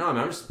people. And he's like, no,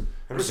 man, I'm just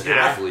an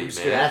athlete,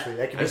 man.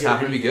 I just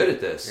happen to be good at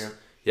this.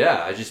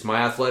 Yeah, my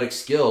athletic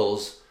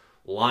skills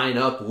line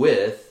up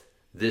with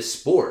this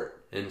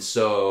sport. And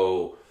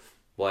so,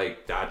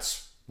 like,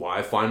 that's why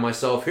I find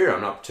myself here. I'm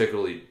not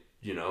particularly,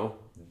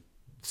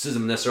 this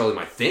isn't necessarily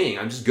my thing.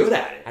 I'm just good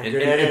at it.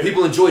 And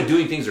people enjoy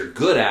doing things they're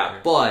good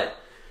at, but...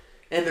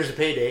 And there's a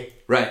payday.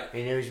 Right.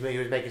 And he was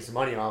making some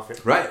money off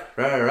it. Right.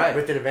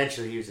 But then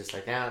eventually he was just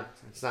like,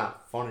 it's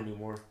not fun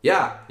anymore.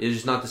 Yeah. It's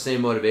just not the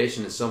same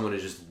motivation as someone who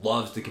just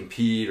loves to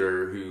compete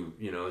or who,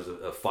 is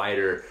a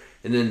fighter.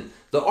 And then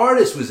the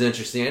artist was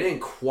interesting. I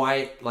didn't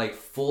quite,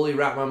 fully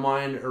wrap my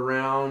mind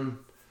around,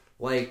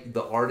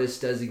 the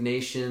artist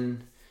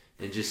designation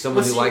and just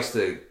someone who likes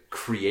to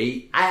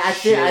create I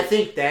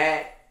think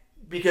that...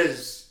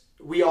 Because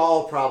we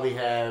all probably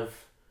have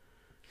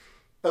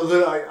a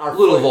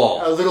little of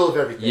all. A little of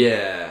everything.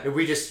 Yeah. And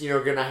we just,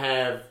 gonna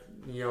have,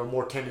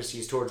 more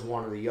tendencies towards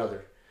one or the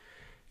other.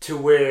 To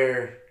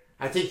where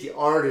I think the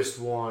artist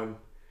one,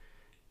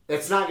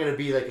 that's not gonna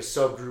be like a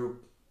subgroup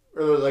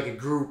or like a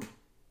group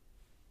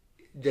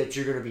that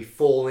you're gonna be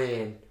full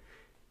in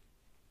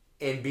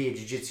and be a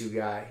jiu-jitsu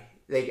guy.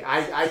 Like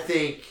I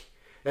think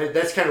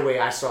that's kind of the way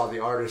I saw the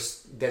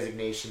artist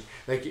designation.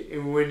 Like,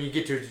 when you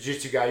get to a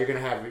jiu-jitsu guy, you're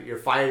going to have your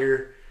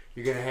fighter,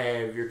 you're going to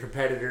have your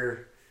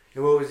competitor,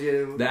 and what was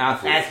the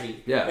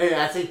athlete. Yeah. And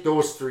I think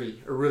those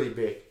three are really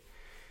big.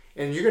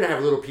 And you're going to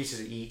have little pieces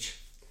of each.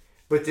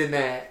 But then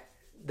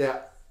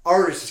that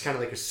artist is kind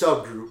of like a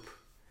subgroup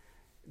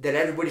that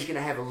everybody's going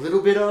to have a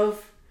little bit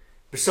of,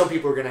 but some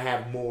people are going to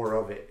have more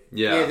of it.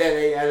 Yeah.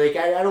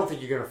 I don't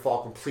think you're going to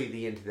fall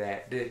completely into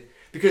that.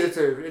 Because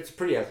it's a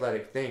pretty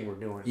athletic thing we're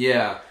doing.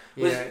 Yeah.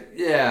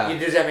 Yeah.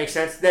 Does that make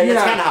sense? That's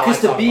kind of how I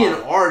because to be an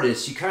it.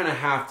 artist, you kind of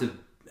have to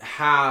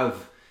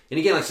have... And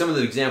again, some of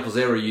the examples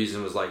they were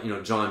using was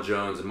John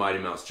Jones and Mighty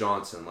Mouse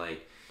Johnson.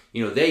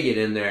 They get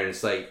in there and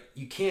it's like,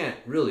 you can't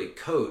really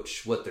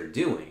coach what they're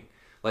doing.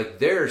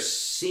 They're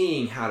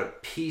seeing how to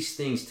piece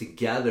things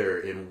together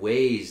in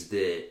ways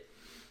that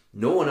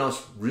no one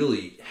else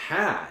really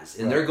has.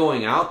 And they're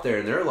going out there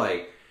and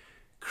they're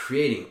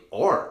creating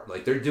art.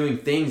 They're doing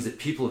things that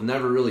people have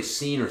never really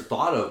seen or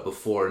thought of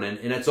before, and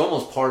it's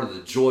almost part of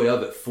the joy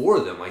of it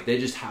for them. They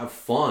just have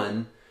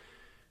fun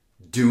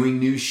doing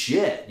new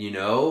shit,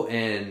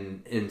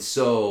 and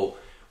so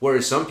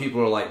whereas some people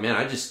are like, man,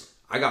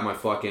 I got my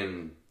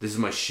fucking, this is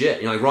my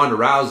shit. Ronda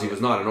Rousey was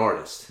not an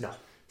artist. No.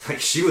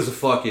 She was a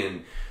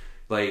fucking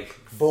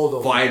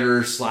bulldog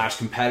fighter /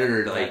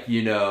 competitor. That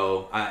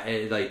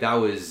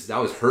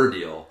was her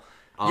deal.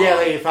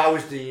 If I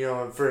was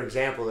to, for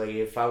example,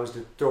 if I was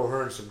to throw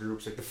her in some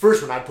groups, the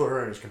first one I'd put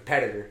her in as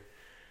competitor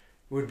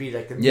would be the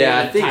main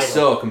I think title.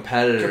 so,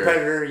 competitor,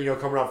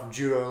 coming out from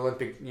judo,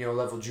 Olympic,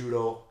 level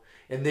judo,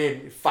 and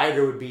then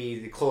fighter would be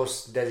the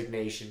close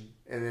designation,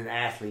 and then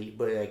athlete,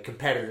 but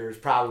competitor is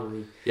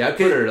probably I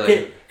put her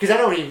because I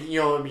don't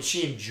even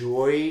she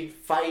enjoyed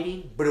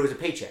fighting, but it was a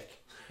paycheck,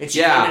 and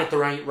she came in at the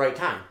right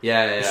time. She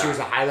was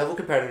a high level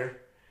competitor.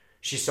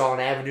 She saw an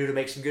avenue to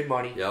make some good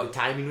money. Yep. The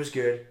timing was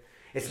good.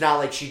 It's not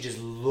like she just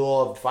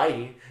loved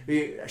fighting.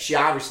 She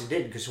obviously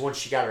didn't, because once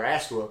she got her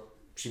ass whooped,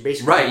 she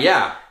basically...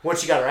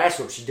 Once she got her ass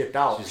whooped, she dipped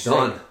out. She's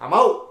done. I'm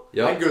out.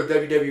 Yep. I can go to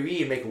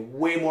WWE and make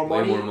way more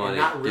money. And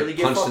not really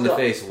get punched in the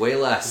face. Way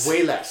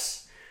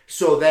less.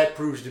 So that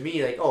proves to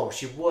me,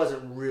 she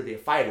wasn't really a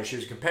fighter. She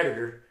was a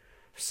competitor.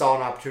 Saw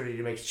an opportunity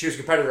to make... She was a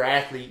competitor,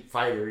 athlete,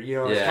 fighter.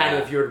 It's kind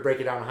of, if you were to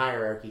break it down in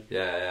hierarchy.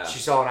 Yeah. She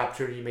saw an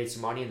opportunity, made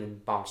some money, and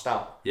then bounced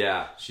out.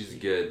 Yeah, she's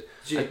good.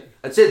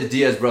 I'd say the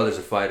Diaz brothers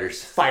are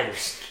fighters.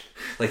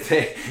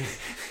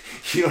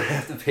 You don't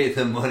have to pay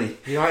them money.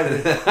 They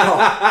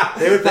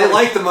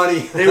like the money.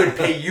 They would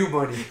pay you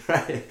money,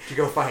 right, to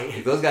go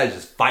fight. Those guys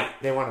just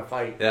fight. They want to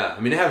fight. Yeah,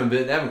 they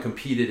haven't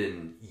competed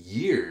in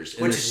years,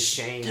 which is a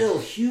shame. Still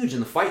huge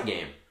in the fight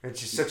game. It's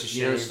just such a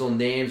shame. There's still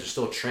names. They're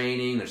still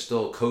training. They're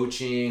still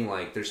coaching.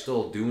 They're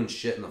still doing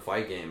shit in the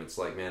fight game. It's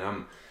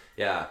man,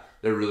 they're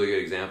really good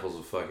examples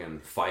of fucking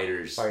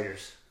fighters.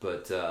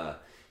 But so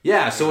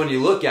when you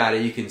look at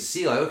it, you can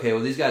see okay,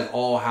 well, these guys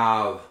all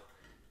have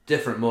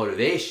different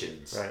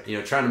motivations.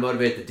 Right. Trying to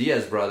motivate the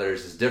Diaz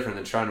brothers is different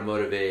than trying to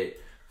motivate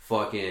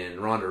fucking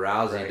Ronda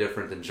Rousey. Right.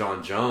 Different than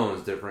John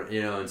Jones. Different,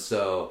 and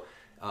so.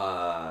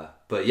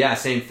 But yeah,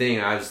 same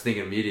thing. I was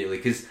thinking immediately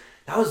because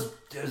it was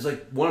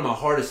one of my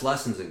hardest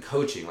lessons in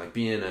coaching,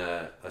 being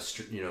a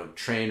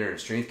trainer and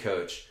strength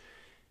coach,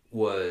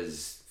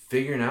 was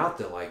figuring out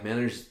that man,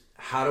 there's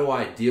how do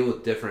I deal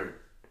with different,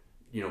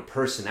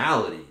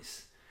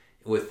 personalities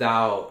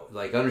without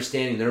like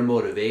understanding their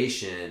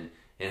motivation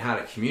and how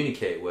to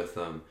communicate with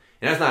them.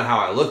 And that's not how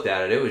I looked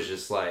at it. It was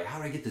just like, how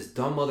do I get this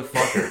dumb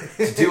motherfucker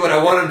to do what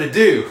I want him to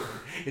do?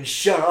 And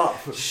shut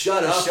up.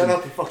 Shut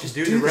up and fucking just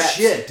do the reps.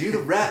 shit. Do the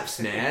reps,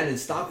 man, and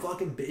stop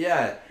fucking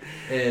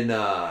And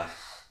it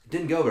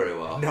didn't go very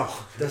well. No,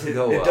 it doesn't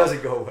go well. It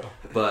doesn't go well.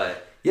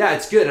 But yeah,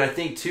 it's good, and I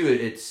think too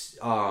it's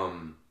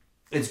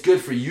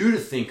good for you to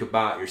think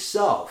about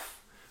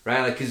yourself,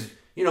 right? Like, because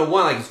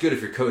one, like, it's good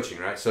if you're coaching,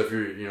 right? So if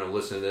you're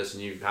listening to this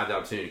and you have the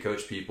opportunity to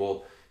coach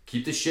people,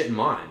 keep this shit in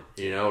mind,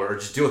 or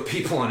just do it with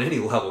people on any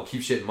level.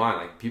 Keep shit in mind.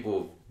 Like,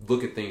 people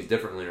look at things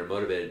differently or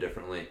motivated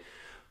differently.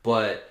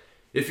 But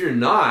if you're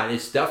not,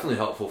 it's definitely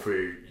helpful for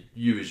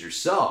you as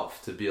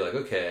yourself to be like,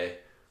 okay,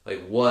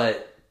 like,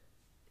 what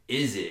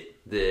is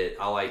it that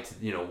I like to,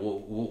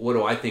 what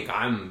do I think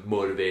I'm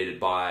motivated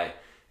by?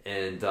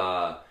 And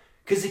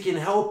because it can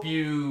help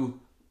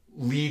you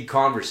lead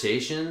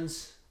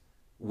conversations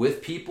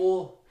with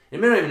people. It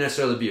may not even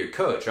necessarily be your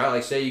coach, right?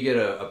 Like, say you get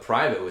a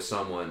private with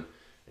someone,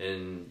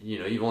 and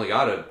you've only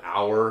got an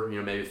hour,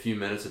 maybe a few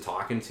minutes of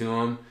talking to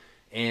them,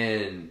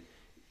 and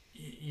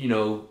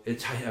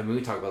it's,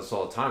 we talk about this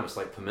all the time. It's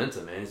like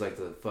Pimenta, man. He's like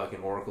the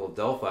fucking Oracle of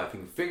Delphi. If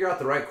you can figure out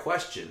the right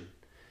question,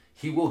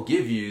 he will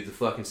give you the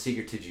fucking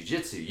secret to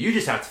jiu-jitsu. You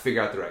just have to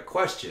figure out the right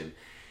question.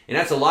 And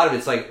that's a lot of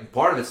it's like,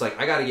 part of it's like,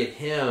 I got to get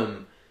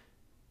him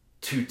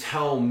to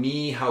tell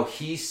me how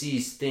he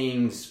sees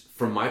things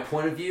from my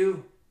point of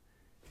view.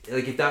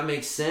 Like, if that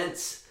makes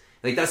sense.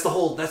 Like, that's the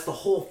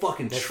whole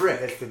fucking trick.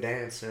 That's the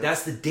dance. Yeah.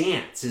 That's the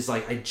dance. Is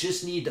like, I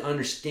just need to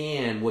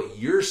understand what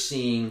you're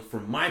seeing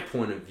from my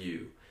point of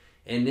view.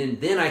 And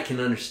then I can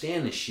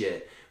understand the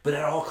shit. But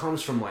it all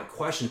comes from, like,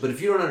 questions. But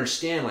if you don't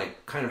understand,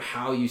 like, kind of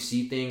how you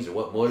see things or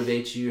what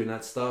motivates you and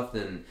that stuff,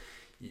 then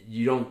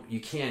you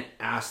can't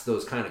ask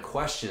those kind of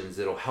questions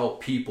that'll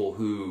help people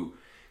who...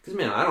 Because,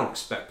 man, I don't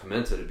expect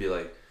Pimenta to be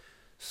like,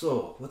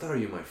 so, what are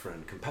you, my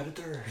friend?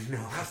 Competitor? No,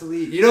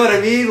 athlete? You know what I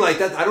mean? Like,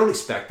 that, I don't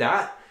expect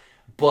that.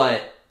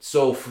 But,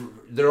 so,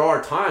 there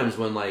are times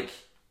when, like,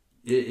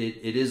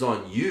 it is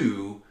on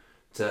you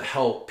to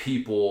help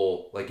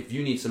people. Like, if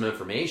you need some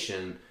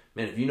information,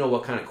 man, if you know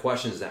what kind of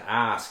questions to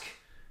ask,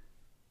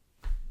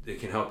 it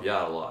can help you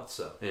out a lot.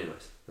 So,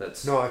 anyways,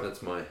 that's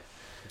my...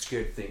 It's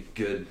good.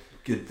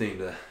 Good thing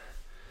to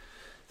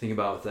think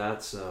about with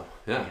that. So,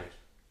 yeah.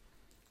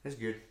 That's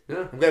good.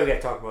 Yeah. I'm glad we got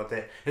to talk about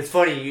that. It's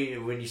funny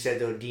when you said,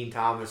 though, Dean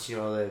Thomas,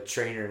 the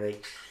trainer,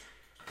 like,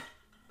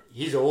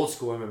 he's an old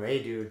school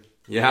MMA dude.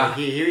 Yeah. Like,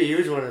 he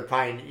was one of the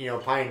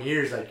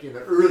pioneers, like, in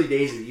the early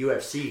days of the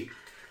UFC.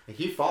 Like,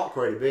 he fought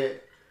quite a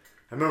bit.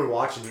 I remember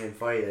watching him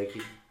fight. Like,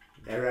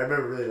 I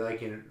remember really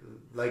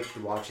liked to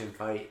watch him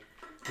fight.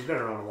 He's been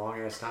around a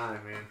long ass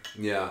time, man.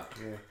 Yeah.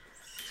 Yeah.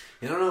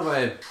 I don't know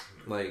if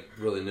I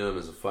really knew him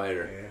as a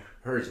fighter. Yeah.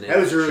 I heard his name. That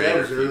was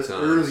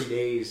early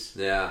days.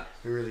 Yeah.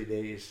 Early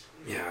days.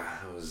 Yeah,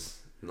 I was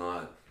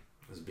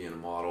being a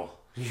model.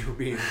 You were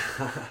being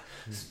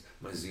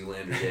my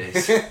Zoolander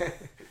days.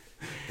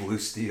 Blue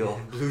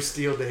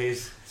Steel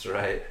days.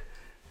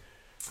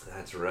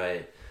 That's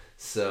right.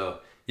 So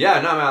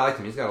yeah, no, man, I liked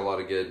him. He's got a lot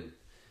of good.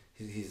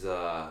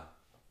 That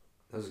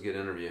was a good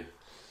interview.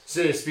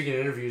 So speaking of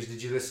interviews,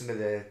 did you listen to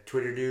the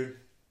Twitter dude?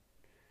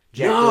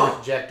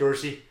 Jack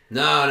Dorsey?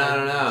 No.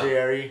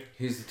 JRE.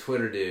 He's the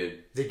Twitter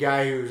dude. The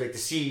guy who was like the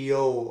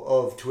CEO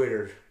of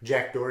Twitter,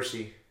 Jack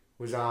Dorsey,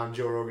 was on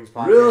Joe Rogan's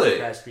podcast Really?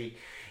 Last week.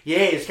 Yeah,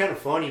 it's kind of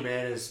funny,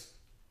 man. It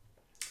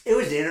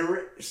was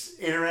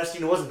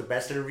interesting. It wasn't the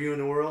best interview in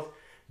the world,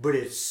 but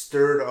it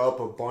stirred up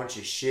a bunch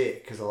of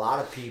shit because a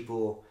lot of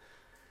people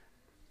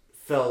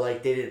felt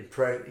like they didn't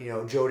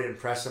Joe didn't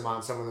press him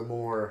on some of the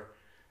more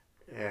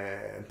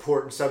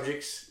important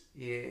subjects.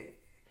 Yeah.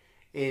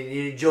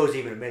 And Joe's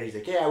even admitted, he's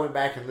like, yeah, I went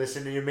back and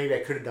listened, and maybe I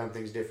could have done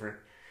things different.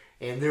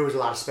 And there was a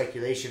lot of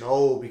speculation,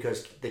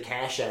 because the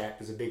Cash App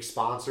is a big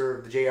sponsor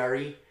of the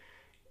JRE,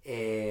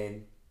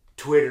 and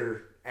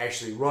Twitter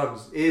actually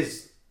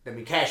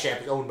Cash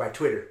App is owned by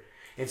Twitter.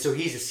 And so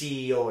he's the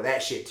CEO of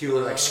that shit too,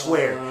 or like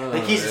Square.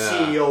 Like he's the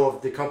CEO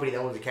of the company that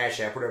owns the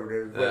Cash App,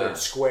 whatever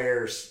it's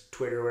Square,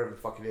 Twitter, whatever the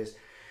fuck it is.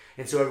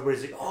 And so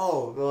everybody's like,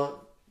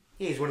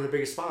 he's one of the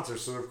biggest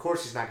sponsors, so of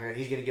course he's gonna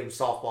give him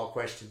softball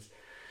questions.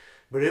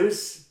 But it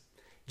was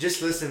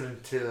just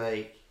listening to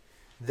like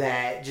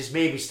that just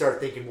made me start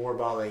thinking more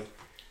about like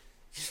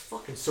just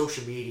fucking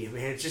social media,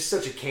 man. It's just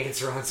such a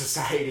cancer on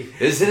society,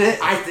 isn't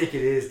it? I think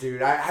it is,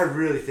 dude. I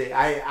really think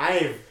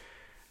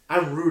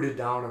I'm rooted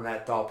down on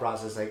that thought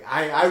process. Like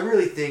I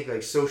really think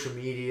like social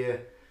media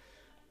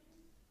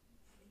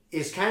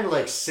is kind of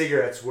like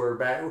cigarettes were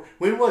back.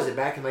 When was it?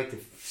 Back in like the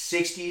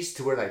 60s,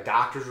 to where like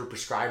doctors were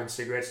prescribing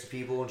cigarettes to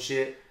people and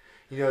shit.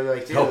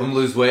 Like help them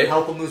lose weight,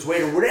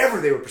 or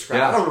whatever they were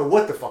prescribing. Yeah. I don't know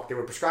what the fuck they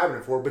were prescribing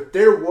it for, but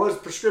there was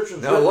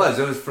prescriptions. No, it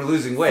was for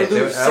losing weight.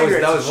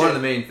 That was one of the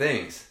main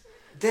things.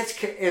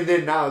 And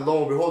then now,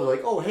 lo and behold, they're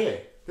like, oh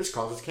hey, this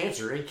causes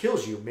cancer and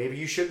kills you. Maybe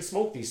you shouldn't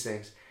smoke these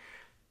things.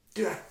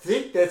 dude, I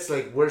think that's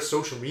like where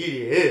social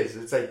media is.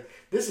 It's like,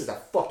 this is a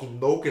fucking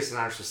locust in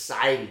our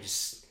society,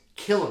 just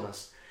killing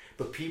us.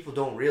 But people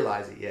don't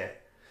realize it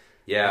yet.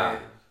 Yeah.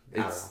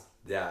 And, I don't know.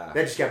 Yeah.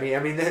 That just got me. I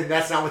mean,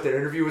 that's not what the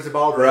interview was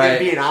about. But Right.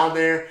 being on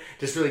there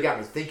just really got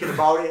me thinking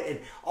about it and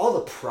all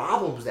the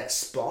problems that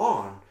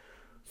spawn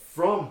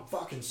from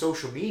fucking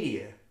social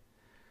media.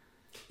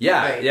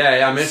 Yeah, Like,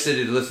 yeah. I'm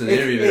interested to listen to the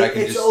interview, but I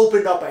can it's just...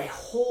 opened up a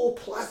whole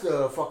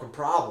plethora of fucking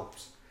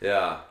problems.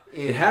 Yeah.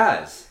 And- It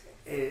has.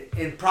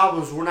 And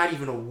problems we're not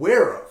even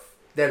aware of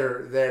that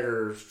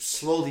are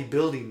slowly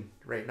building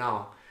right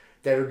now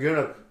that are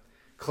gonna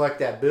collect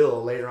that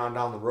bill later on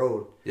down the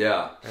road.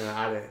 Yeah.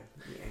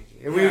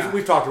 And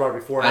we've talked about it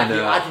before. I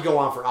know. I could go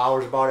on for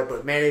hours about it,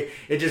 but man,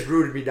 it just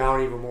rooted me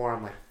down even more.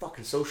 I'm like,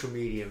 fucking social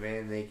media,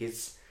 man. Like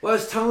it's... Well, I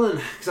was telling,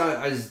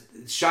 because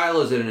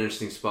Shiloh's in an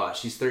interesting spot.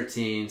 She's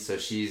 13, so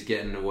she's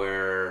getting to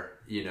where,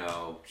 you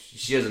know,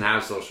 she doesn't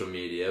have social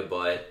media,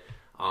 but...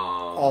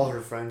 all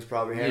her friends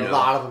probably have. You know, a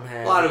lot of them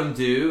have. A lot of them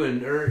do,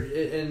 and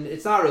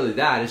it's not really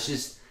that. It's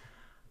just...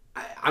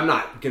 I'm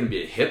not going to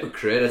be a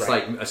hypocrite. It's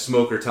Right. like a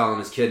smoker telling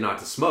his kid not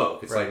to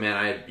smoke. It's Right. like, man,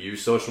 I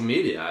abuse social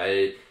media.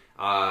 I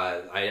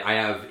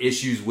have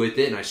issues with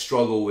it, and I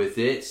struggle with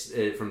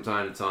it from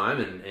time to time,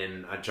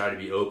 and I try to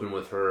be open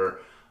with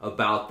her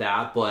about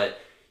that. But,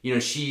 you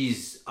know,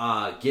 she's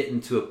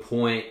getting to a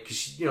point, because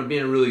she's, you know,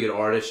 being a really good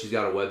artist, she's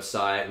got a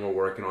website, and we're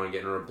working on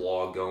getting her a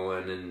blog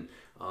going, and,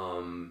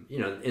 you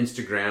know,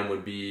 Instagram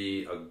would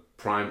be a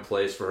prime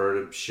place for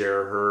her to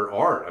share her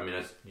art. I mean,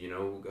 that's, you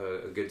know,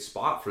 a good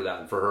spot for that,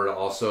 and for her to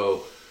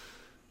also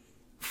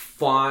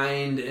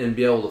find and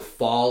be able to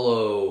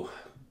follow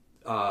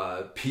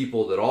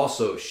people that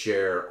also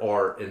share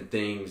art and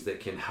things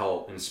that can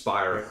help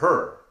inspire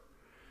her.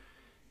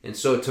 And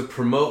so to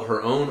promote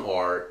her own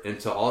art and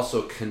to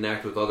also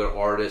connect with other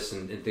artists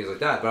and things like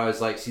that. But I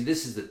was like, see,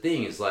 this is the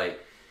thing, is like,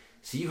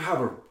 see, you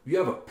have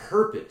a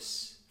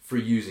purpose for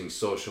using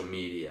social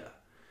media.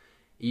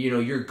 You know,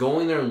 you're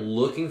going there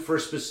looking for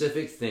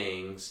specific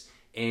things,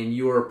 and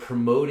you are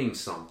promoting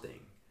something.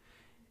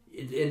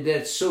 And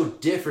that's so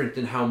different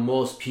than how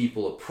most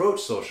people approach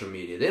social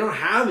media. They don't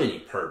have any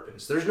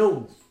purpose. They're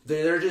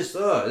just,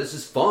 this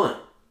is fun.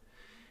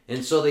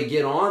 And so they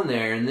get on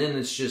there, and then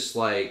it's just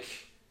like,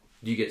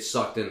 you get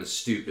sucked into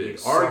stupid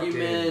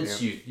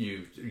arguments.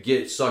 You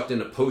get sucked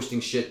into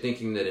posting shit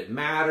thinking that it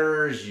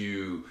matters.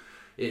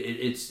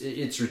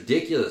 It's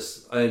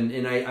ridiculous.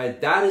 And I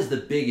that is the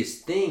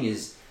biggest thing,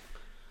 is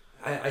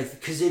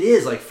because it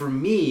is, like, for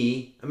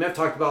me, I mean, I've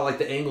talked about, like,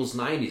 the Angles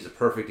 90 is a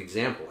perfect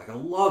example. Like, I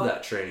love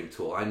that training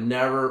tool. I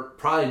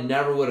probably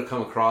never would have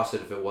come across it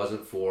if it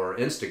wasn't for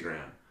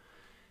Instagram.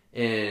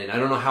 And I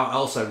don't know how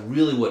else I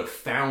really would have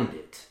found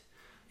it.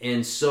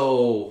 And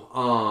so,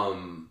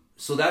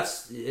 so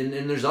that's,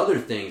 and there's other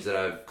things that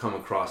I've come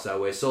across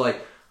that way. So,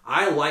 like,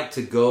 I like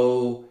to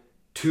go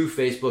to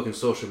Facebook and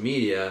social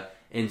media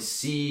and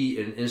see,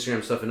 and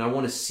Instagram stuff, and I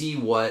want to see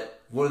one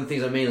of the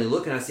things I mainly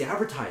look at is the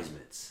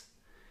advertisements.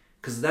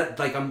 Because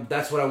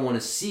that's what I want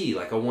to see.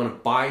 Like, I want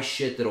to buy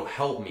shit that'll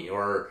help me,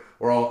 or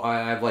I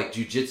have, like,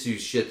 jujitsu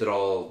shit that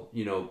all,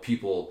 you know,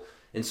 people,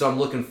 and so I'm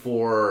looking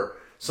for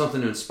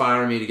something to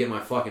inspire me to get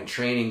my fucking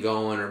training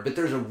going, but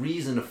there's a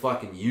reason to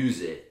fucking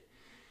use it.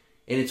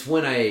 And it's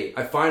when I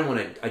find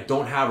when I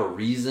don't have a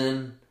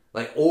reason,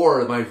 like,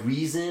 or my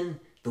reason,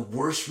 the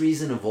worst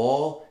reason of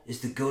all,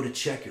 is to go to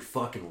check your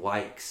fucking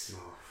likes.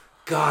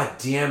 God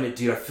damn it,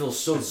 dude. I feel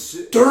so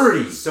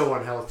dirty. So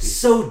unhealthy.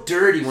 So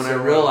dirty when I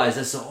realized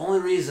that's the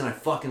only reason I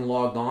fucking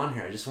logged on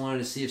here. I just wanted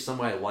to see if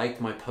somebody liked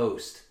my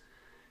post.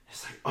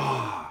 It's like,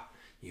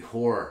 you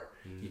whore.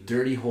 You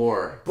dirty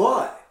whore.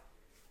 But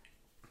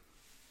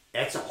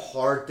that's a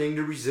hard thing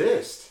to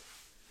resist.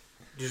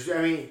 It's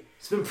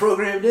been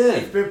programmed in.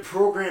 It's been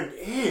programmed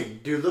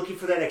in, dude. Looking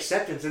for that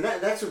acceptance, and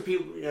that's what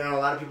people, you know, a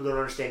lot of people don't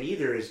understand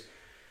either. Is,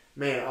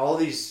 man, all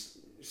these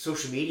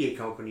social media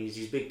companies,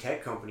 these big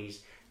tech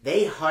companies,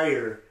 they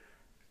hire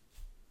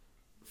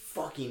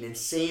fucking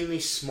insanely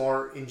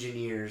smart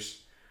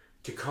engineers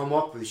to come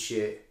up with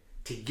shit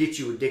to get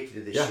you addicted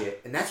to this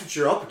shit, and that's what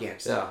you're up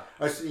against. Yeah,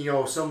 you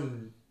know,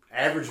 some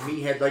average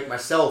meathead like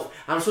myself,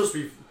 I'm supposed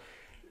to be,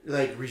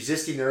 like,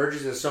 resisting the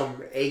urges that some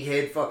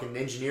egghead fucking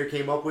engineer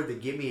came up with to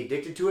get me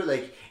addicted to it,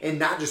 like, and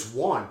not just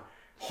one,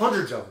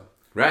 hundreds of them.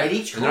 right. At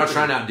each and they're all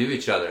company. trying to outdo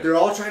each other. They're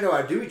all trying to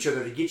outdo each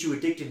other to get you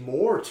addicted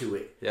more to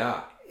it.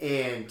 Yeah.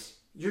 And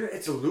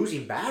it's a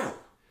losing battle.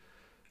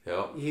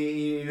 Yep.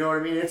 You know what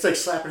I mean? It's like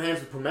slapping hands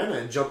with Pimenta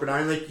and jumping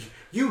on, like,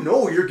 you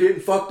know you're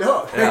getting fucked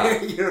up.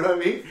 Yeah. You know what I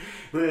mean?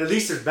 But at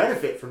least there's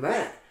benefit from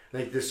that.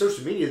 Like, the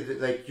social media,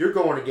 like, you're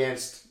going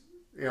against,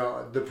 you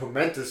know, the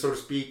Pimenta, so to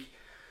speak,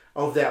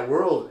 of that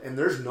world, and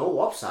there's no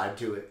upside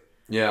to it.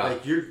 Yeah.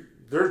 Like,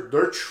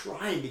 they're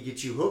trying to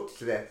get you hooked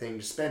to that thing,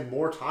 to spend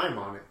more time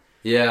on it.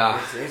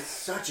 Yeah. It's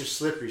such a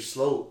slippery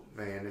slope,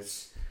 man.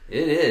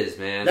 It is,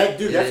 man.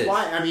 That's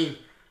why, I mean,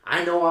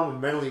 I know I'm a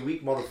mentally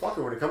weak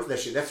motherfucker when it comes to that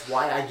shit. That's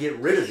why I get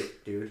rid of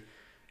it, dude.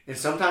 And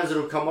sometimes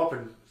it'll come up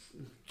and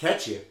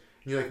catch you.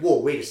 And you're like, whoa,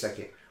 wait a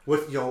second.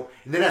 What, you know,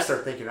 and then I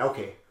start thinking,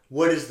 okay,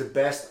 What is the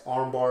best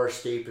armbar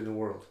escape in the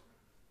world?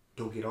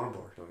 Don't get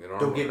armbar.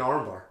 Don't get an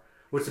armbar.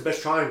 What's the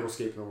best triangle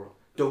escape in the world?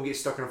 Don't get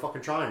stuck in a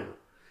fucking triangle.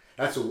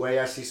 That's the way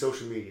I see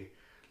social media.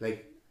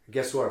 Like,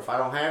 guess what? If I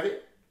don't have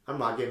it, I'm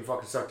not getting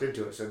fucking sucked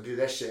into it. So do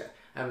that shit.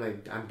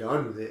 I'm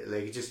done with it.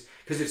 Like, it just,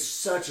 because it's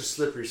such a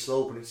slippery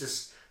slope, and it's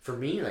just, for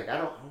me, like, I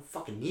don't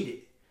fucking need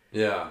it.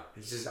 Yeah.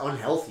 It's just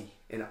unhealthy.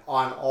 And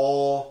on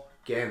all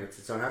gamuts,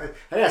 it's unhealthy.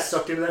 I got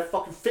sucked into that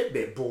fucking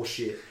Fitbit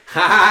bullshit.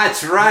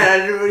 That's right. I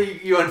didn't know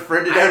you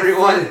unfriended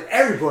everyone.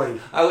 Everybody.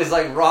 I was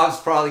like, Rob's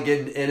probably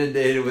getting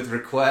inundated with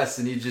requests,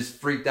 and he just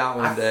freaked out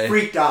one day. I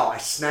freaked out. I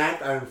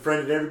snapped. I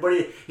unfriended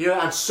everybody. You know,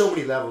 on so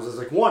many levels. I was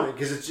like, one,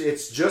 because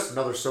it's just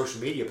another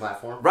social media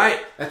platform.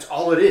 Right. That's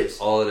all it is.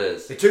 All it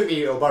is. It took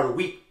me about a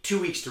week, 2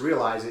 weeks to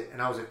realize it, and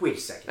I was like, wait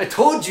a second. I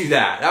told you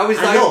that. I was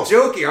like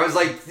joking. I was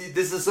like, this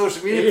is a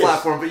social media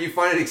platform, but you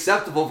find it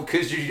acceptable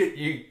because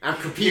I'm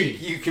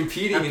competing. You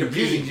competing and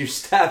using your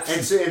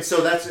steps. And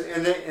so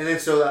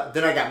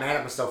then I got mad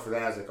at myself for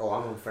that. I was like, oh,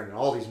 I'm unfriending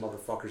all these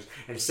motherfuckers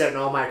and setting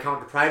all my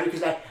account to private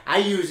because I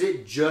use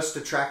it just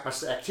to track my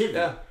activity.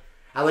 Yeah.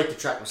 I like to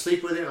track my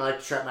sleep with it. I like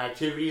to track my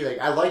activity. Like,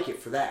 I like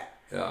it for that.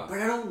 Yeah. But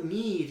I don't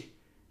need.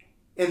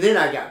 And then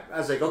I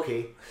was like,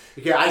 okay,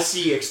 because I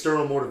see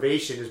external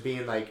motivation as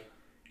being like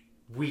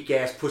weak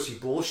ass pussy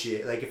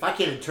bullshit. Like, if I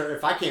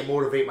can't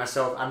motivate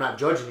myself, I'm not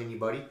judging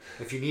anybody.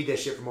 If you need that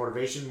shit for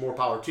motivation, more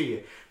power to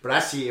you. But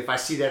if I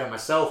see that in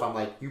myself, I'm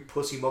like, you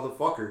pussy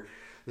motherfucker.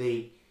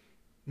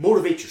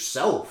 Motivate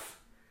yourself.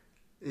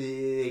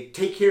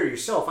 Take care of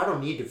yourself. I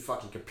don't need to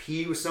fucking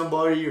compete with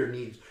somebody or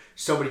need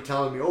somebody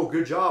telling me, oh,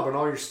 good job on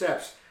all your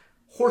steps.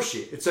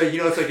 Horseshit. It's like,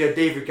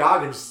 David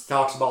Goggins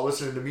talks about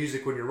listening to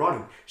music when you're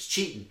running. It's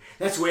cheating.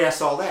 That's the way I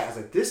saw that. I was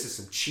like, this is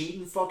some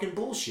cheating fucking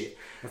bullshit.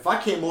 If I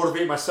can't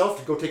motivate myself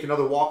to go take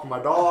another walk with my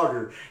dog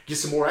or get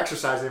some more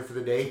exercise in for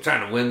the day. I'm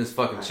trying to win this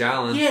fucking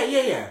challenge.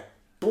 Yeah.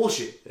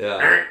 Bullshit.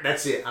 Yeah.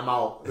 That's it. I'm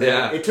out.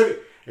 Yeah. It took,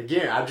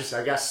 again, I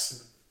got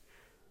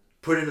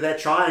put into that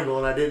triangle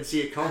and I didn't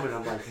see it coming.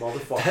 I'm like,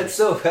 motherfucker.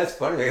 That's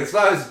funny. That's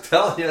why I was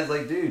telling you. I was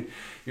like, dude,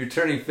 you're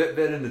turning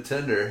Fitbit into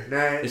Tinder.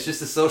 Nah. It's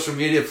just a social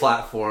media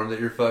platform that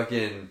you're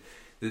fucking,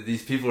 that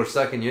these people are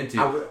sucking you into.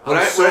 I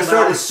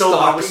was so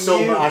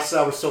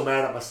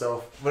mad at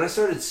myself. When I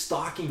started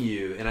stalking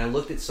you and I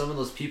looked at some of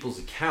those people's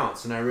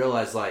accounts and I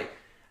realized, like,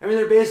 I mean,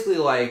 they're basically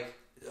like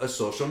a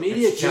social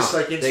media account. Just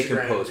like Instagram, they can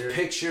post dude.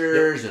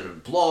 pictures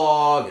and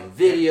blog and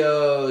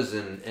videos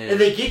and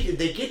they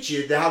get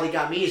you. How they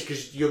got me is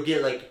because you'll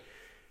get like,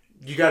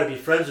 you got to be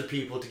friends with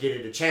people to get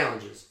into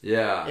challenges.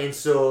 Yeah. And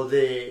so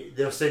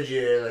they'll send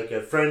you like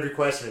a friend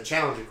request and a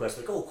challenge request.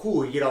 Like, oh,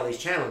 cool, you get all these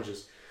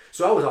challenges.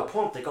 So I was all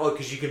pumped, like, oh,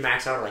 because you can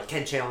max out at like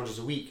 10 challenges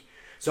a week.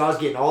 So I was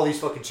getting all these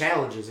fucking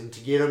challenges, and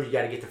to get them, you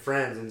got to get the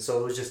friends. And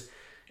so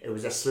it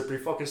was that slippery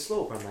fucking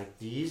slope. I'm like,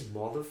 these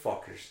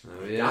motherfuckers.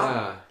 Oh,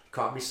 yeah.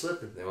 Caught me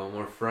slipping. They want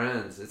more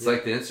friends. It's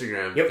like the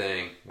Instagram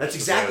thing. That's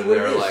exactly what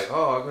it is. They're like,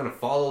 oh, I'm going to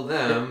follow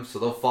them, so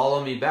they'll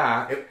follow me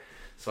back.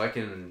 So I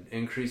can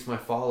increase my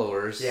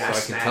followers. So I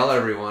can tell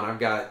everyone I've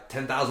got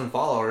 10,000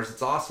 followers.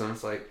 It's awesome.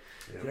 It's like,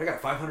 dude, I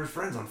got 500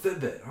 friends on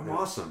Fitbit. I'm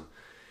awesome.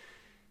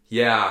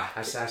 Yeah.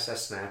 I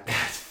snapped.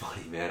 That's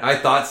funny, man. I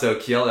thought so.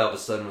 Kiel all of a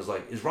sudden was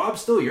like, is Rob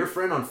still your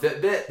friend on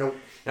Fitbit? Nope.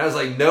 And I was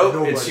like, nope.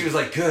 Nobody. And she was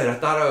like, good. I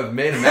thought I would have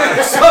made him mad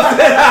or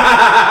something.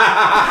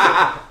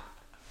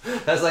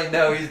 I was like,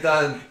 no, he's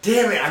done.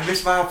 Damn it, I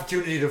missed my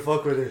opportunity to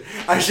fuck with her.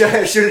 I should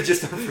have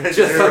just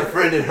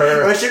unfriended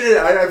her. I should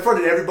have. I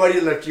unfriended everybody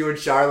and left you and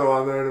Shiloh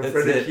on there and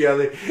unfriended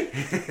Kelly.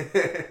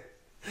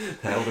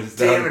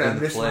 Damn it, I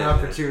missed my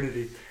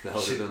opportunity. That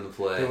would have been the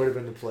play. That would have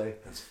been the play.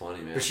 That's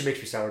funny, man. But she makes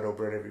me sourdough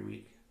bread every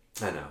week.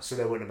 I know. So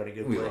that wouldn't have been a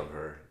good play. We love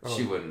her. Oh.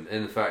 She wouldn't.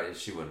 In fact,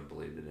 she wouldn't have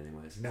believed it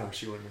anyways. No,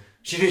 she wouldn't have.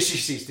 She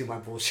sees through my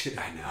bullshit.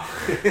 I know.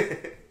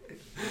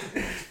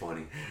 That's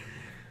funny.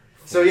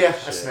 So yeah,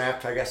 I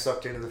snapped. I got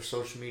sucked into the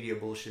social media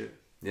bullshit.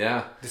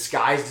 Yeah.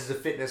 Disguised as a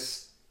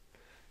fitness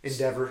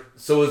endeavor.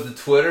 So was the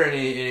Twitter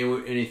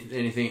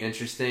anything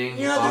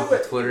interesting off the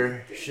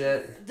Twitter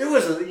shit? There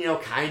was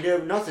kind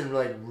of nothing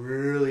like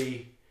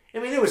really. I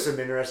mean, there was some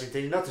interesting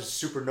things. Nothing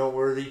super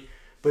noteworthy.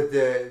 But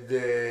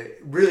the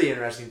really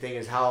interesting thing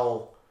is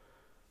how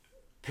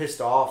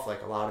pissed off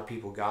like a lot of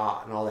people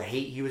got and all the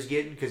hate he was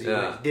getting because he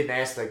didn't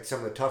ask like some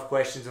of the tough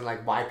questions and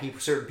like why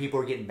certain people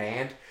are getting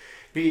banned.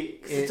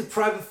 It's a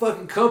private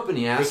fucking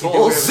company,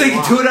 assholes. They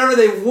can do whatever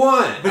they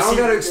want. But I don't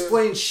gotta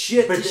explain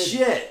shit to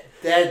shit.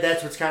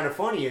 That's what's kind of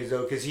funny is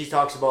though, because he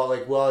talks about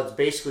like, well, it's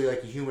basically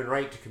like a human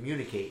right to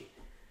communicate,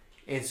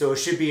 and so it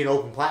should be an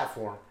open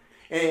platform.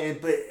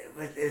 But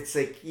it's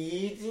like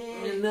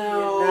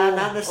no,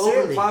 not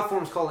necessarily. Open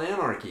platform's called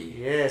anarchy.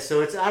 Yeah,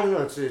 so I don't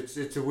know.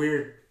 It's a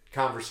weird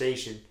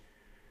conversation.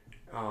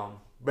 But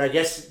I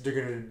guess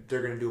they're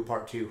gonna do a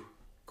part 2.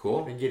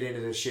 Cool. And get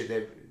into the shit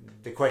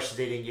the questions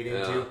they didn't get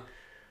into.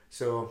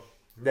 So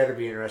that'll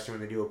be interesting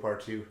when they do a part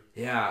 2.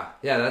 Yeah.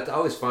 I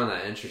always find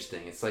that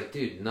interesting. It's like,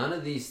 dude, none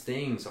of these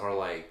things are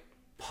like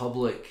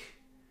public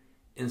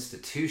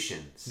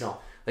institutions. No.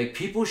 Like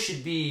people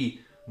should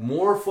be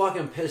more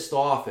fucking pissed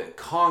off at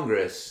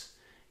Congress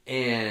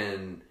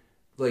and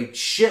like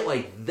shit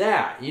like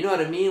that. You know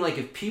what I mean? Like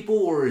if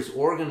people were as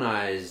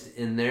organized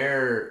in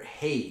their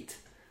hate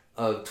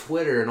of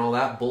Twitter and all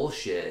that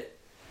bullshit,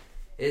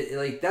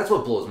 like that's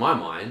what blows my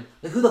mind.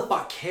 Like who the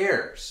fuck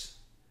cares?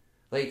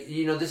 Like,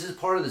 you know, this is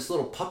part of this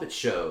little puppet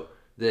show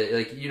that,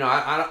 like, you know,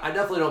 I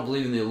definitely don't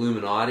believe in the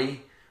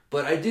Illuminati,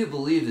 but I do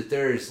believe that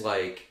there's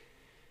like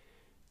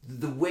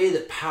the way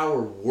that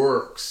power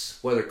works,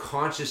 whether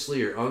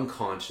consciously or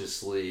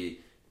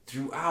unconsciously,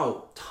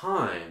 throughout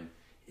time,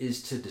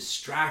 is to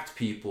distract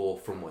people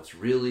from what's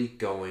really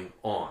going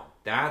on.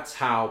 That's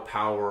how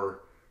power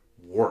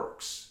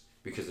works.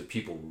 Because if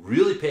people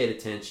really paid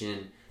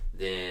attention,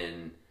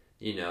 then,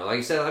 you know, like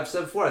I said, I've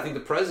said before, I think the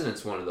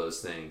president's one of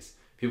those things.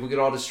 People get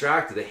all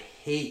distracted. They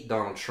hate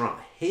Donald Trump.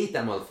 Hate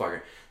that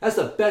motherfucker. That's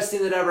the best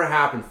thing that ever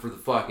happened for the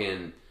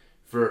fucking,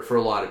 for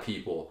a lot of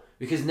people.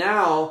 Because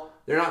now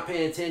they're not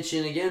paying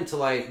attention again to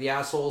like the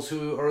assholes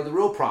who are the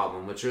real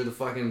problem, which are the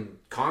fucking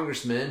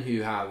congressmen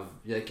who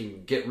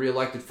can get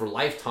reelected for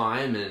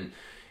lifetime, and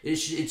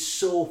it's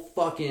so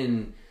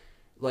fucking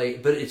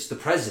like, but it's the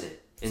president.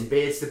 And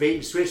it's the bait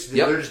and switch.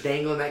 Yep. They're just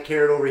dangling that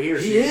carrot over here.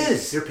 He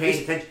is. They're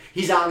paying attention.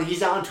 He's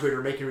on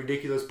Twitter making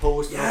ridiculous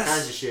posts and all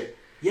kinds of shit.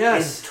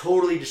 Yes. And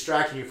totally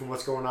distracting you from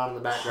what's going on in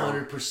the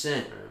background.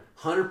 100%.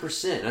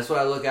 100%. That's what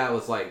I look at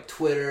with like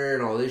Twitter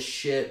and all this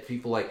shit.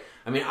 People like,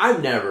 I mean,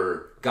 I've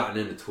never gotten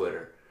into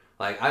Twitter.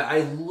 Like,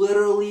 I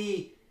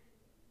literally,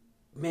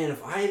 man,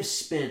 if I have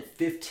spent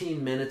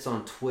 15 minutes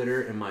on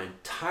Twitter in my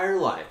entire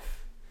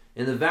life,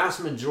 and the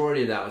vast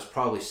majority of that was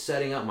probably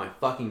setting up my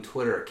fucking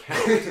Twitter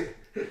account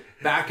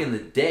back in the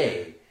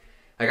day.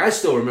 Like, I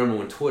still remember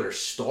when Twitter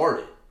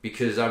started,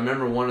 because I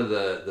remember one of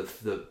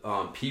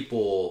the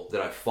people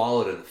that I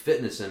followed in the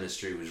fitness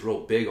industry was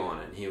real big on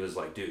it, and he was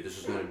like, dude, this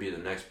is going to be the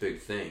next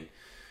big thing.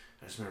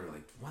 I just remember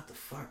like, what the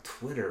fuck,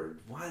 Twitter?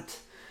 What?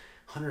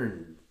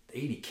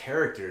 180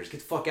 characters? Get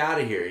the fuck out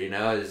of here, you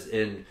know?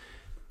 And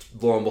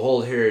lo and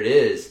behold, here it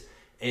is.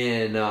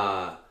 And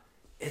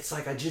it's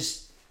like,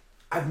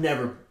 I've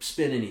never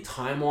spent any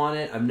time on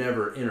it. I've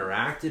never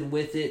interacted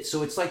with it.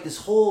 So it's like this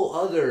whole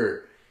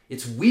other,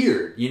 it's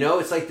weird, you know?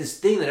 It's like this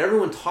thing that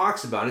everyone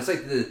talks about. It's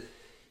like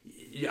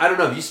I don't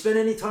know, have you spent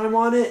any time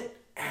on it?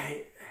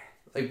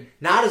 Like,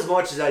 not as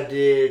much as I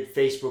did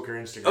Facebook or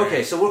Instagram.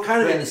 Okay, so we're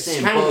kind of in the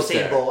same boat. Kind of the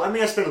same boat. I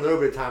mean, I spent a little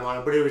bit of time on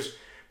it, but it was,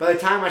 by the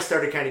time I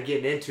started kind of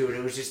getting into it,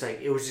 it was just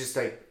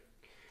like,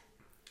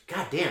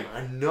 God damn,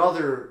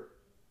 another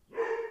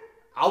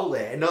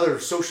outlet, another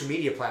social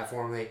media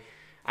platform. Like,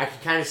 I can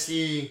kind of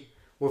see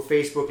what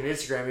Facebook and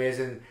Instagram is,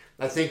 and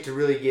I think to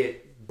really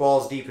get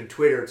balls deep in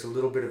Twitter, it's a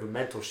little bit of a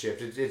mental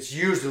shift. It's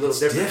used a little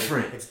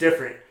different. It's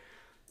different.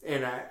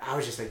 And I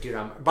was just like, dude,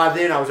 by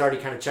then I was already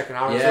kind of checking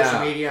out on social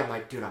media. I'm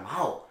like, dude, I'm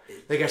out.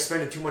 Like, I'm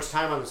spending too much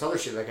time on this other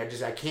shit. Like,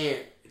 I can't.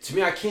 To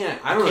me, I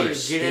don't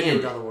understand. Get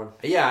into another one.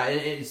 Yeah, and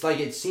it's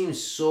like, it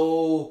seems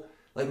so,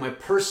 like, my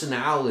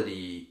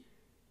personality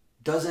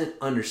doesn't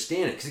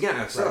understand it. Because again,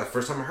 I said, the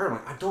first time I heard it,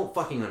 I'm like, I don't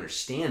fucking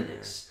understand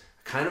this.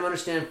 I kind of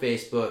understand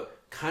Facebook,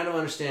 kind of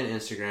understand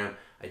Instagram.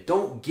 I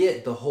don't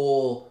get the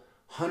whole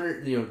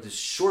the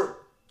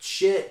short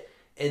shit,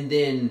 and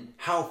then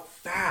how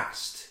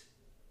fast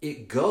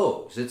it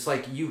goes. It's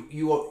like you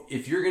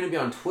if you're gonna be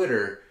on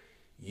Twitter,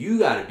 you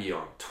gotta be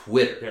on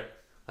Twitter. Yeah.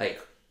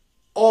 Like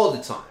all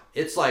the time.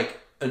 It's like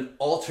an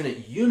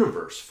alternate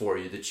universe for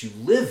you that you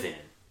live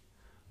in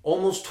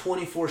almost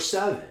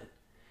 24/7.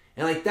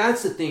 And like,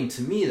 that's the thing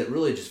to me that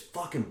really just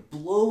fucking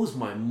blows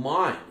my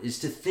mind, is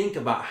to think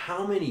about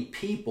how many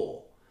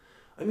people,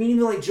 I mean,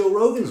 even like Joe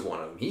Rogan's one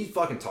of them. He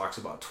fucking talks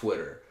about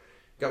Twitter.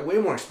 Got way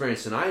more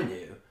experience than I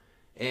do.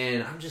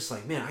 And I'm just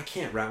like, man, I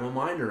can't wrap my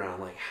mind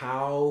around like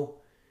how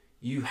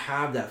you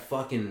have that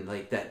fucking,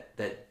 like that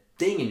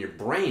thing in your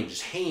brain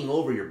just hanging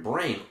over your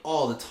brain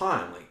all the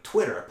time. Like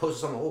Twitter, I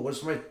posted something, what is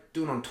somebody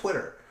doing on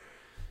Twitter?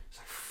 It's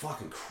like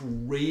fucking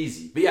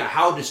crazy. But yeah,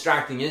 how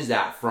distracting is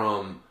that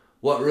from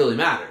what really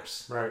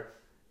matters? Right.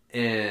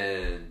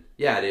 And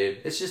yeah, dude,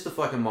 it's just a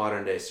fucking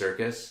modern day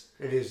circus.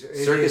 It is.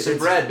 Circus and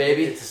bread,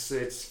 baby.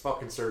 It's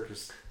fucking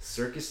circus.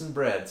 Circus and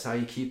bread. That's how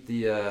you keep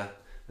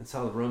that's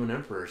how the Roman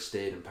emperor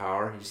stayed in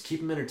power. You just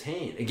keep them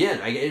entertained. Again,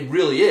 it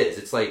really is.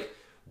 It's like,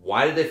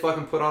 why did they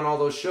fucking put on all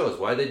those shows?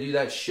 Why did they do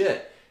that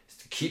shit? It's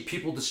to keep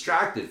people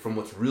distracted from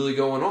what's really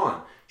going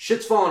on.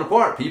 Shit's falling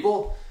apart,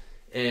 people.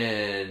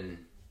 And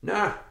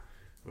nah,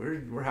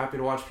 we're happy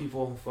to watch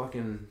people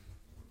fucking,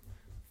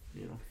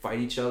 fight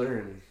each other.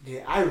 And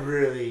yeah, I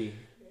really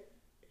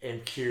am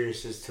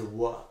curious as to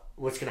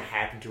what's gonna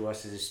happen to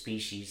us as a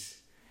species.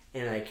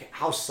 And like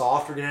how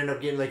soft we're gonna end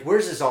up getting. Like,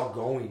 where's this all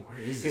going? Where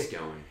is this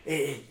going?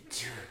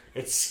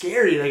 It's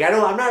scary. Like,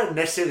 I'm not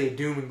necessarily a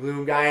doom and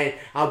gloom guy.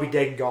 I'll be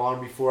dead and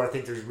gone before I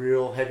think there's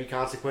real heavy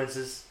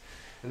consequences.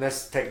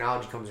 Unless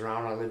technology comes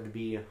around, I live to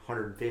be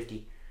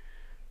 150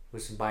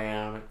 with some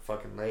bionic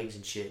fucking legs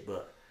and shit.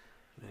 But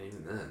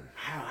even then,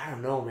 I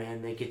don't know,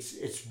 man. Like,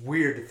 it's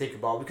weird to think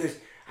about because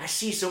I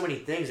see so many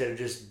things that are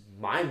just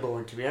mind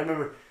blowing to me. I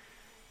remember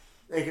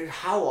like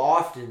how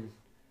often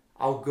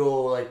I'll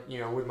go, like,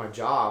 with my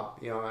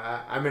job,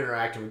 I'm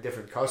interacting with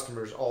different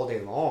customers all day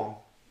long,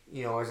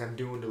 as I'm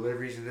doing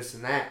deliveries and this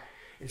and that.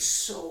 And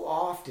so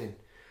often,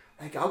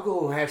 like, I'll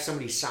go have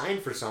somebody sign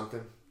for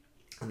something,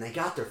 and they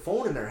got their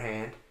phone in their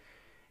hand,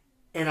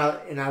 and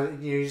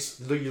you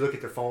look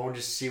at their phone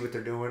just to see what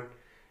they're doing,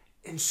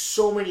 and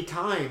so many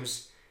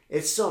times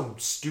it's some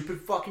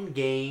stupid fucking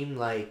game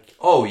like.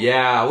 Oh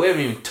yeah, we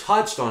haven't even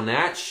touched on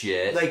that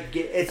shit. Like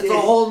it's a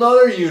whole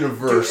nother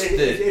universe.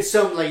 It's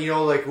something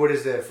like what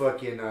is that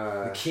fucking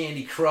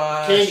Candy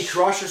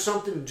Crush or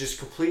something, just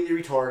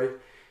completely retarded,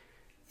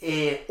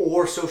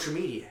 or social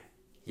media.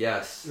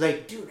 Yes.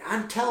 Like, dude,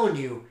 I'm telling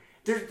you,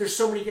 there's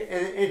so many,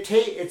 and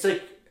it's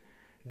like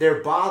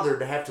they're bothered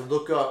to have to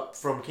look up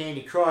from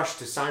Candy Crush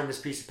to sign this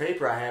piece of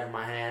paper I have in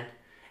my hand,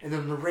 and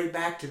then right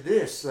back to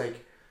this,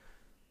 like,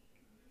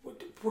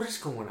 what is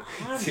going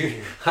on dude,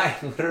 here?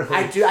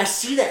 I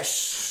see that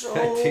so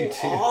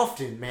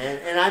often, man,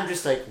 and I'm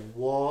just like,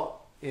 what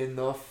in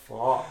the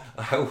fuck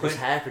is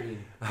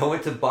happening? I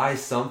went to buy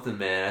something,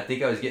 man. I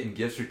think I was getting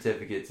gift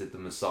certificates at the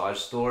massage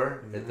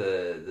store, at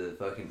the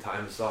fucking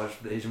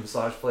the Asian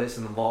massage place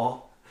in the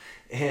mall.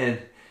 And,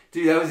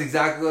 dude, that was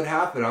exactly what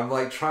happened. I'm,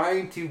 like,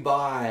 trying to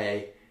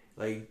buy,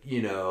 like,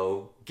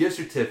 gift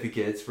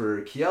certificates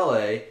for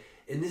Kiele,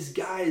 and this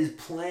guy is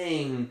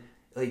playing,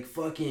 like,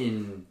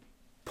 fucking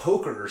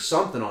poker or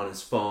something on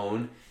his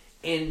phone,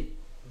 and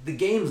the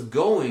game's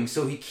going,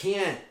 so he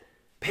can't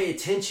pay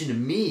attention to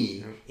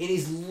me, and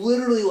he's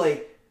literally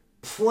like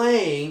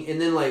playing, and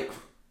then like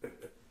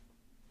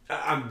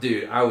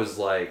I was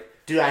like,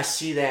 dude, I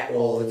see that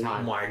all the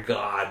time. Oh my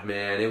god,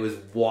 man, it was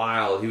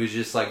wild. He was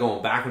just like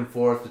going back and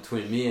forth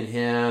between me and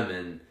him,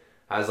 and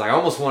I was like, I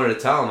almost wanted to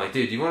tell him, like,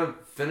 dude, do you want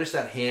to finish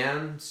that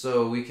hand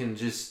so we can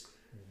just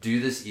do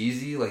this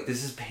easy? Like,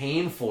 this is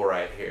painful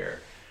right here.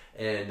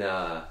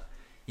 And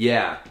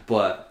yeah,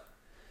 but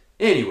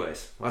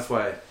anyways, that's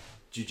why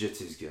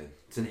jiu-jitsu is good.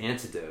 It's an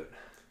antidote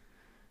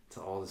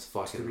to all this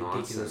fucking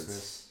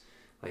nonsense.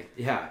 Like,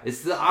 yeah,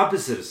 it's the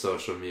opposite of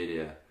social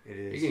media. It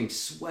is. You're getting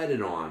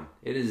sweated on.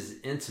 It is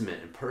intimate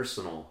and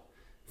personal,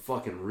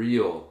 fucking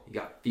real. You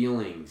got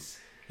feelings,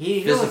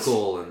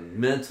 physical and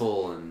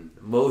mental and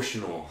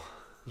emotional.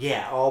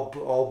 Yeah,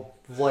 all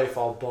life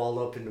all balled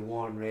up into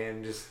one,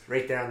 man. Just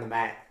right there on the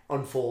mat,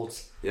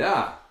 unfolds.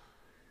 Yeah.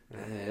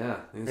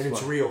 Yeah. And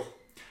it's real.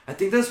 I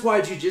think that's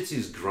why jiu-jitsu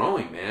is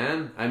growing,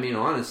 man. I mean,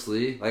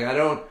 honestly, like,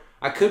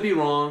 I could be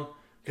wrong.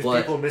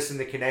 Because people are missing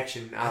the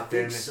connection out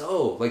there. I think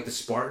so. Like the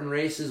Spartan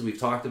races, we've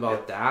talked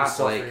about that.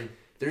 Like,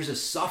 there's a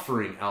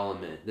suffering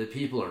element that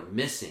people are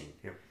missing.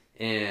 Yep.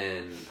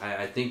 And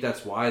I think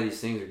that's why these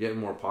things are getting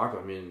more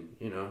popular. I mean,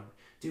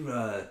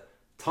 dude,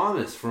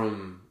 Thomas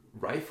from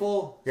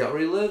Rifle, is that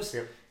where he lives?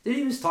 Yep.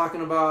 He was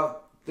talking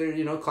about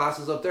their,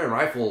 classes up there. And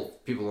Rifle,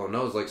 people don't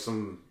know, is like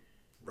some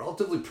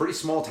relatively pretty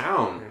small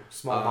town. Yeah,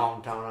 small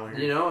mountain town out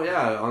here.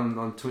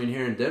 On between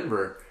here and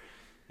Denver.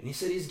 And he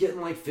said he's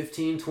getting like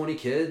 15, 20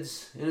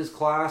 kids in his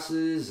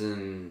classes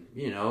and,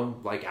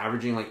 like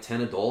averaging like 10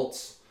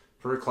 adults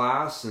per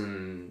class.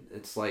 And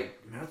it's like,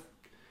 man,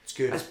 it's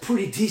good. That's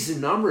pretty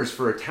decent numbers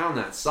for a town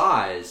that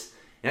size.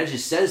 And that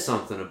just says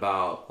something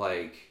about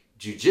like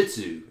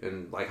jiu-jitsu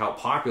and like how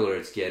popular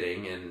it's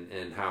getting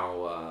and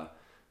how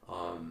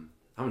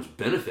much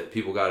benefit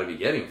people got to be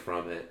getting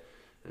from it.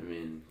 I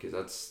mean,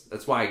 because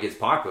that's why it gets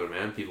popular,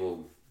 man.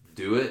 People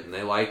do it and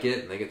they like it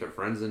and they get their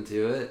friends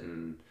into it.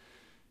 And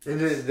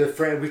the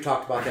friend, we've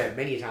talked about that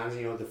many times,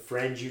 the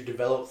friends you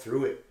develop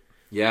through it.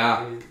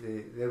 Yeah.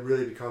 It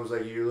really becomes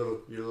like your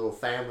little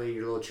family,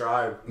 your little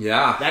tribe.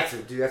 Yeah. That's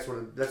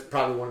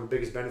probably one of the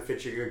biggest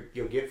benefits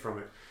you'll get from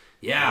it.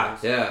 Yeah.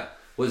 Yeah.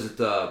 Was it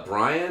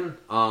Brian,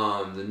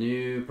 the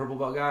new purple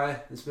belt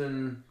guy that's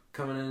been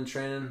coming in and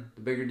training,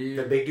 the bigger dude?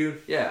 The big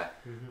dude? Yeah.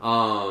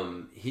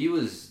 Mm-hmm. He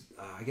was,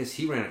 I guess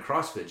he ran a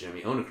CrossFit gym.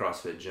 He owned a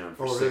CrossFit gym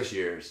for 6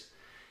 years.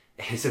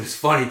 And so it was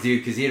funny,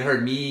 dude, because he had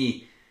heard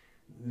me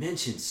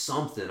mention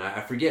something.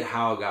 I forget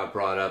how it got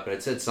brought up, but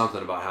it said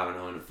something about having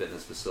owned a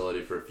fitness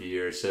facility for a few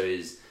years. So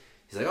he's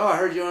like, oh, I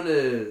heard you owned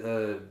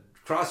a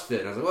CrossFit.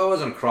 And I was like, well, I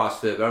wasn't a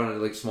CrossFit, but I owned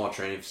a like small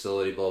training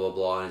facility, blah, blah,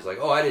 blah. And he's like,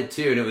 oh, I did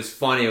too. And it was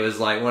funny. It was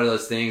like one of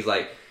those things,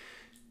 like,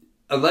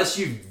 unless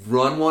you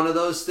run one of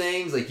those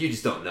things, like, you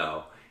just don't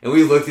know. And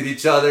we looked at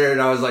each other,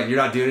 and I was like, you're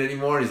not doing it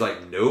anymore? And he's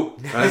like, nope.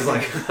 And I was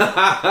like,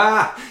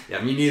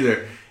 yeah, me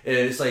neither. And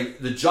it's like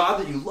the job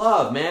that you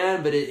love,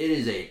 man, but it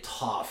is a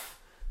tough,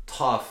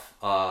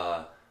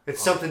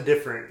 it's something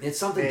different. It's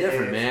something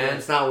different, man.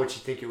 It's not what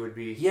you think it would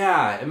be.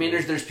 Yeah, I mean,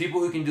 there's people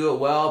who can do it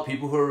well,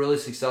 people who are really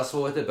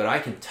successful with it, but I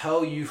can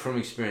tell you from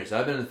experience,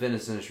 I've been in the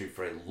fitness industry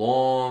for a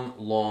long,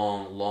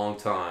 long, long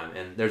time,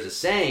 and there's a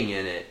saying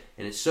in it,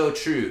 and it's so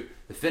true.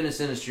 The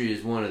fitness industry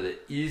is one of the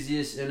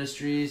easiest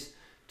industries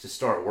to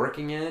start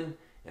working in,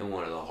 and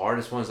one of the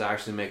hardest ones to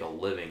actually make a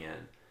living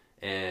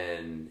in.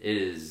 And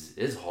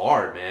it's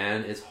hard,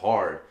 man. It's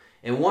hard.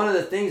 And one of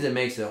the things that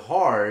makes it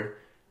hard,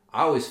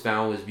 I always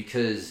found, was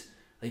because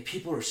like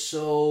people are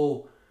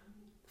so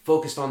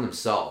focused on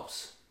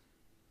themselves.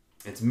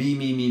 It's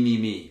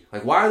me.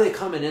 Like, why are they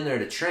coming in there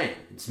to train?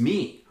 It's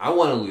me. I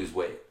want to lose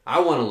weight. I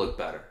want to look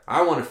better.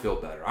 I want to feel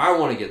better. I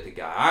want to get the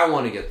guy. I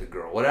want to get the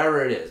girl.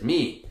 Whatever it is,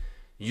 me.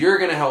 You're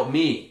going to help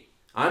me.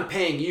 I'm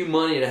paying you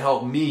money to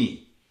help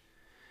me.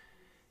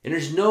 And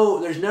there's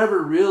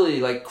never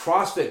really, like,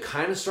 CrossFit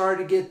kind of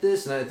started to get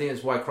this, and I think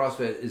that's why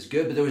CrossFit is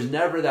good, but there was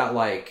never that,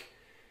 like,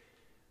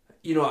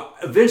 you know,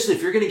 eventually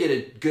if you're going to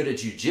get good at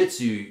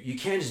jiu-jitsu, you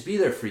can't just be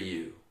there for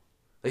you.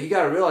 Like, you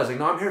got to realize, like,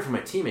 no, I'm here for my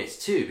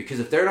teammates too, because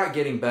if they're not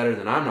getting better,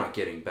 then I'm not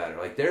getting better.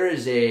 Like,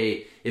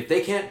 if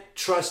they can't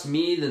trust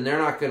me, then they're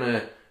not going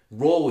to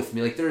roll with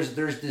me. Like, there's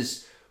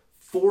this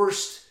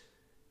forced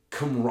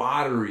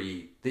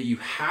camaraderie that you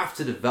have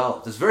to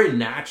develop. It's very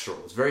natural.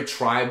 It's very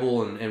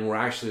tribal, and we're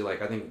actually,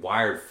 like, I think,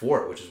 wired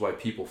for it, which is why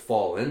people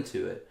fall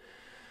into it.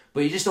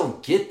 But you just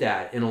don't get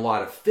that in a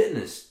lot of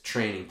fitness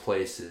training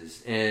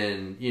places.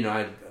 And, you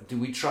know,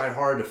 we tried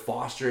hard to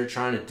foster it,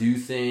 trying to do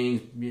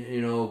things,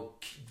 you know,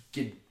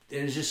 and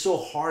it's just so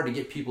hard to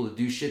get people to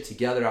do shit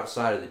together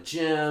outside of the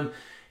gym.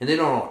 And they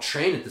don't all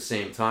train at the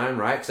same time,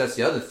 right? Because that's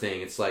the other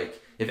thing. It's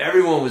like, if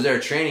everyone was there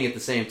training at the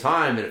same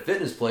time in a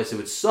fitness place, it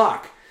would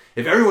suck.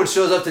 If everyone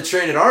shows up to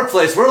train at our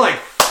place, we're like,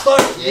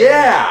 fuck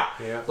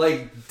yeah!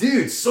 Like,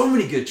 dude, so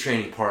many good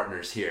training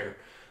partners here.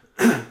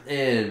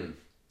 And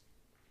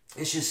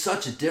it's just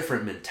such a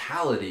different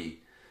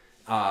mentality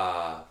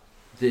that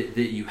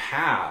you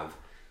have.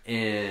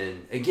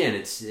 And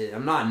again,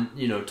 I'm not,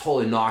 you know,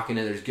 totally knocking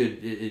it. There's good,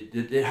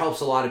 it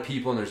helps a lot of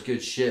people and there's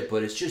good shit,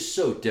 but it's just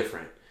so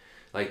different.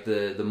 Like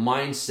the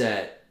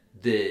mindset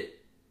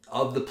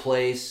of the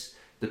place,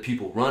 the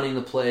people running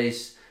the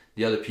place,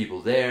 the other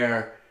people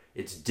there,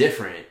 it's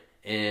different,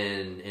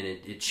 and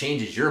it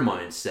changes your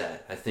mindset,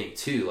 I think,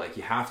 too. Like,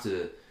 you have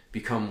to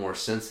become more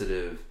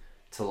sensitive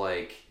to,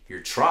 like, your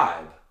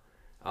tribe.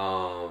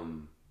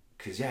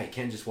 Because, yeah, you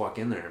can't just walk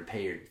in there and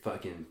pay your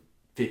fucking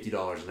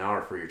 $50 an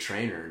hour for your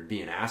trainer and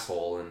be an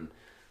asshole and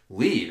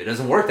leave. It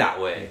doesn't work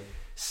that way.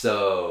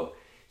 So,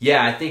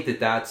 yeah, I think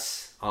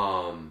that's,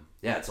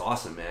 it's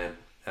awesome, man.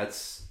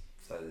 It's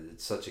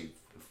such a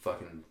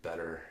fucking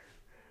better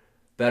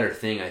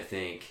thing, I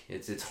think.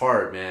 It's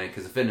hard, man,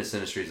 because the fitness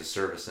industry is a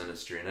service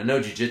industry, and I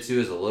know jiu-jitsu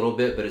is a little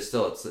bit, but it's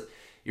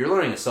you're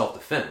learning a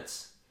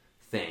self-defense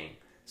thing.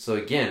 So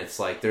again, it's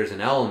like there's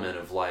an element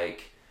of,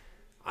 like,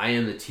 I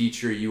am the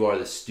teacher, you are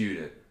the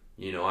student.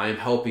 You know, I am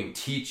helping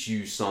teach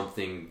you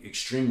something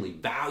extremely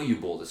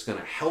valuable that's going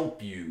to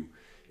help you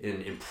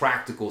in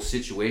practical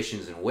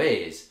situations and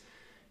ways.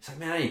 It's like,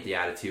 man, I ain't the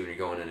attitude when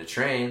you're going in to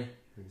train.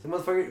 It's like,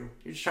 motherfucker,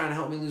 you're just trying to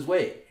help me lose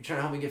weight. You're trying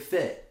to help me get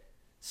fit.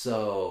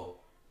 So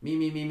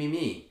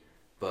me.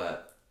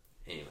 But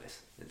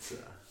anyways, it's a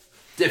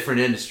different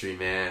industry,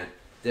 man.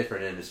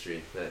 Different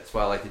industry. That's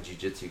why I like the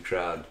jiu-jitsu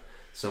crowd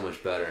so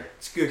much better.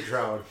 It's a good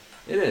crowd.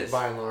 It is.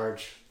 By and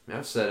large. I mean,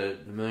 I've said it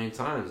a million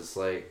times. It's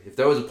like, if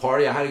there was a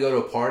party, I had to go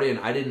to a party and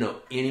I didn't know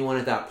anyone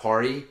at that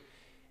party,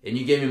 and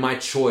you gave me my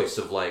choice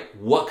of, like,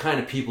 what kind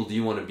of people do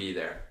you want to be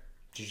there?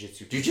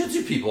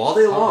 Jiu-jitsu people all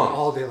day long.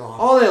 All day long.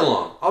 All day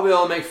long. I'll be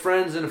able to make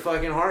friends in a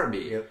fucking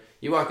heartbeat. Yep.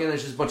 You walk in,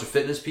 there's just a bunch of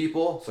fitness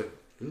people. It's like,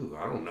 ooh,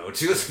 I don't know,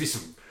 dude. Let's be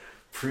some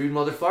prude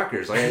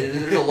motherfuckers. Like,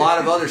 there's a lot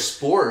of other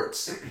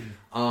sports.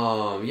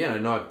 I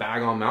know I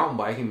bag on mountain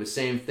biking, but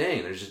same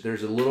thing.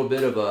 There's a little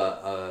bit of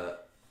a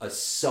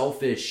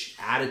selfish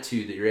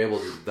attitude that you're able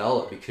to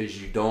develop because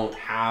you don't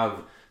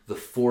have the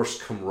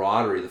forced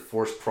camaraderie, the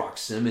forced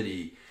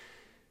proximity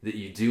that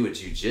you do with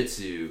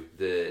jiu-jitsu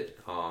that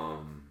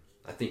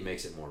I think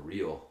makes it more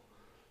real.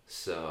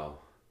 So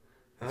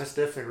that's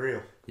definitely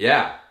real.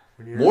 Yeah.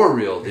 More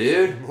real,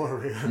 dude.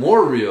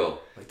 More real.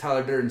 Like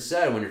Tyler Durden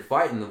said, when you're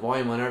fighting, the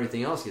volume on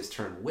everything else gets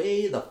turned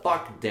way the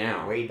fuck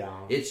down. Way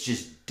down. It's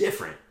just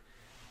different.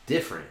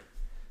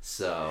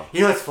 So,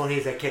 you know what's funny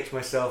is I catch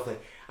myself,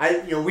 like,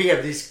 we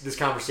have this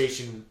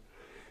conversation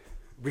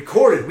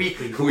recorded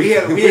weekly. We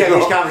have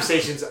these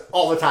conversations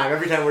all the time.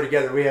 Every time we're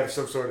together, we have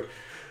some sort of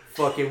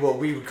fucking what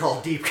we would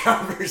call deep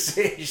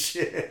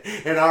conversation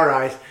in our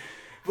eyes.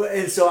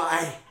 And so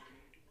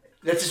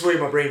that's just the way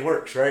my brain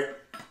works, right?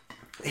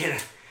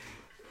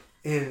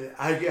 And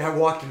I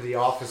walked into the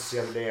office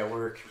the other day at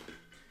work,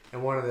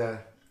 and one of the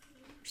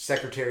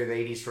secretary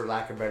ladies, for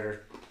lack of a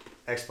better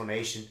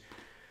explanation,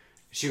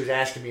 she was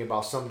asking me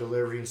about some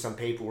delivery and some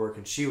paperwork,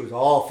 and she was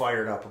all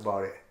fired up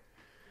about it.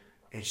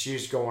 And she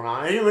was going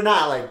on, and it was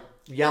not like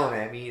yelling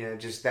at me,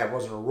 just that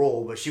wasn't a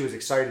role, but she was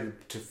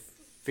excited to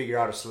figure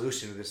out a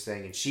solution to this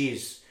thing. And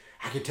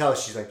I could tell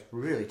she's like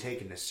really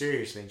taking this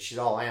seriously, and she's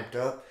all amped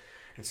up.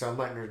 And so I'm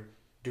letting her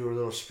do her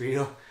little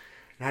spiel,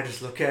 and I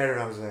just look at her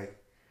and I was like,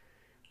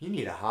 you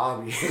need a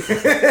hobby.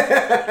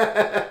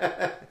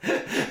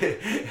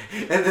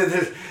 And then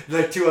there's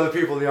like two other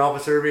people in the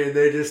office heard me, and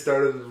they just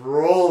started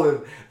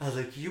rolling. I was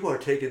like, you are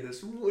taking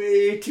this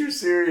way too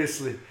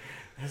seriously.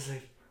 I was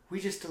like,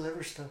 we just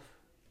deliver stuff.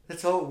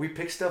 That's all. We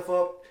pick stuff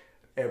up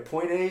at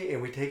point A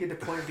and we take it to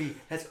point B.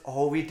 That's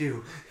all we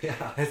do.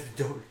 Yeah.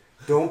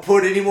 Don't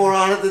put any more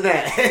on it than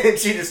that. And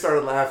she just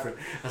started laughing.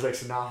 I was like,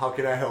 so now how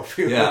can I help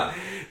you? Yeah.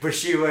 But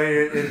she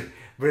went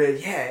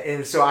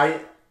and so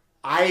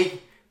I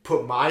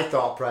put my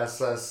thought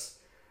process,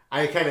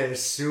 I kind of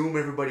assume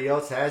everybody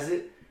else has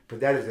it,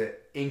 but that is an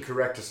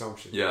incorrect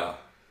assumption. Yeah.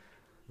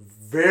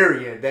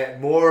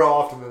 that more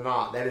often than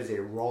not, that is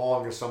a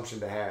wrong assumption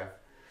to have.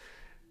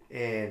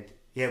 And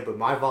yeah, but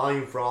my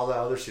volume for all that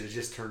other shit is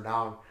just turned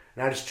down.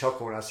 And I just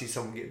chuckle when I see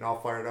someone getting all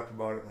fired up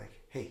about it. Like,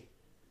 hey,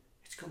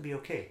 it's going to be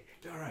okay.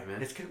 Be all right,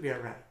 man. It's going to be all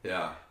right.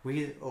 Yeah.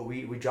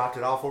 We dropped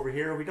it off over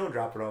here, or we don't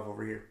drop it off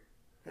over here.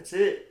 That's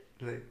it.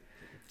 Like,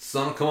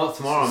 Sun will come up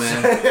tomorrow,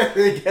 man.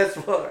 Guess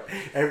what?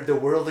 The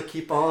world will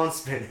keep on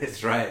spinning.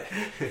 That's right.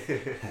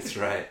 That's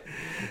right.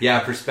 Yeah,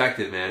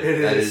 perspective, man.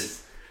 That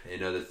is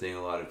another thing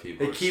a lot of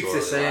people It keeps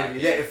us saying,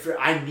 yeah,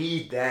 I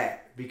need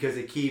that because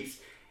it keeps...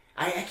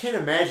 I can't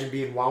imagine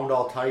being wound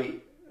all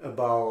tight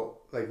about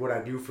like what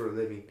I do for a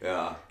living.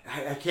 Yeah.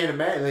 I can't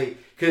imagine, like,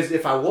 because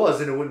if I was,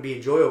 then it wouldn't be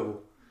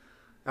enjoyable.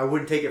 I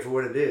wouldn't take it for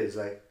what it is.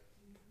 Like,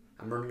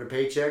 I'm earning a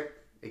paycheck.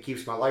 It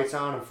keeps my lights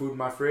on and food in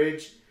my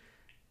fridge.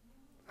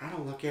 I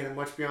don't look at it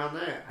much beyond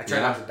that. I try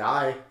not to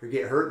die or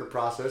get hurt in the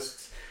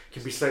process. It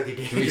can be slightly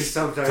dangerous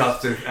sometimes.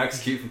 Tough to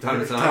execute from time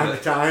to time. Time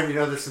to time, you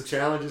know, there's some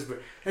challenges,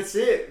 but that's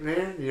it,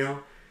 man. You know,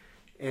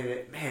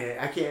 and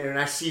I can't. And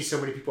I see so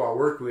many people I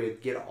work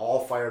with get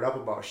all fired up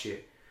about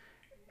shit,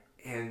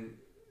 and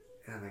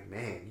I'm like,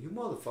 man, you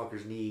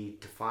motherfuckers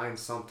need to find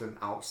something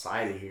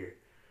outside of here,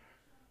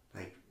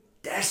 like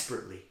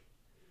desperately.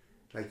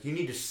 Like, you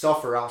need to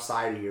suffer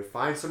outside of here.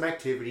 Find some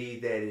activity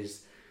that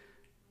is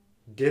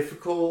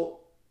difficult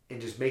and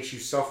just makes you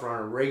suffer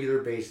on a regular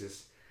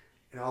basis.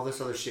 And all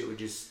this other shit would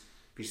just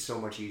be so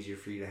much easier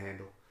for you to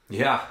handle.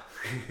 Yeah.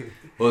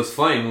 Well, it's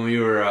funny when we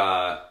were,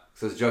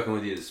 so I was joking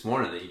with you this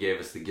morning that you gave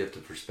us the gift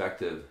of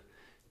perspective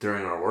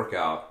during our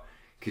workout.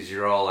 Because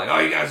you're all like, oh,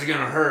 you guys are going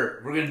to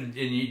hurt. We're going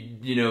to,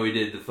 and you know, we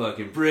did the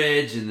fucking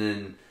bridge and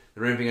then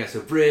the ramping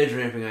ISO bridge,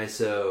 ramping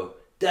ISO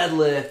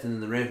deadlift, and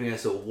then the ramping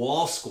ISO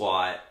wall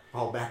squat.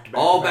 All back to back.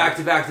 All back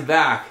to back to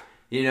back.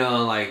 You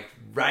know, like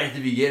right at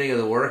the beginning of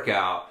the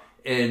workout.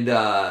 And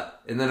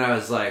then I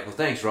was like, well,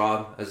 thanks,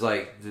 Rob. I was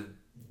like, the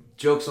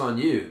joke's on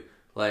you.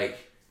 Like,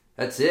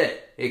 that's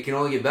it. It can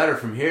only get better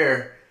from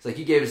here. It's like,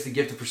 you gave us the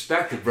gift of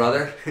perspective,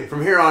 brother.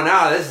 From here on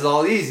out, this is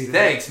all easy.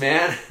 Thanks,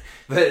 man.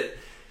 But,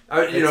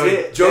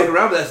 joking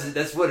around, but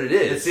that's what it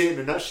is. That's it in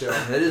a nutshell.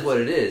 That is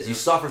what it is. You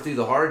suffer through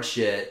the hard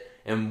shit,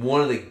 and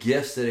one of the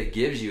gifts that it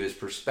gives you is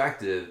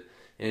perspective,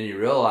 and you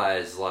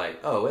realize, like,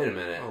 oh, wait a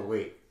minute. Oh,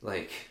 wait.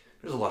 Like,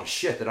 there's a lot of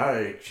shit that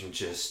I can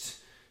just...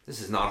 This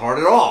is not hard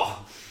at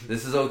all.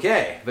 This is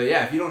okay. But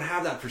yeah, if you don't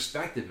have that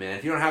perspective, man,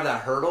 if you don't have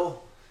that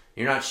hurdle,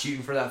 you're not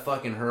shooting for that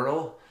fucking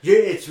hurdle. Yeah,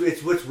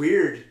 it's what's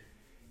weird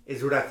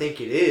is what I think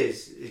it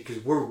is because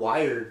we're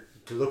wired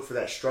to look for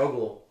that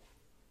struggle,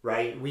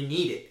 right? We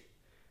need it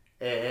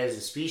as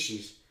a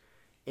species.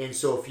 And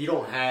so if you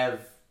don't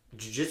have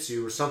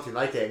jiu-jitsu or something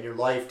like that in your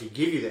life to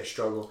give you that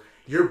struggle,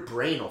 your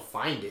brain will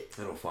find it.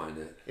 It'll find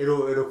it.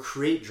 It'll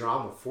create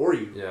drama for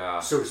you,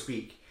 yeah, so to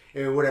speak.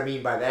 And what I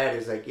mean by that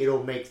is, like,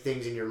 it'll make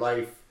things in your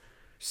life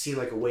seem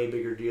like a way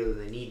bigger deal than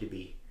they need to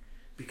be.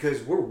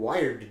 Because we're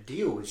wired to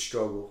deal with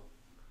struggle.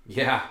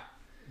 Yeah.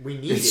 We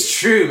need it. It's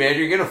true, man.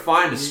 You're going to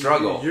find a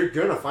struggle. You're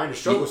going to find a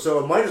struggle,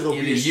 so it might as well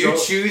either be a struggle.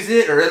 You choose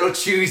it, or it'll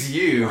choose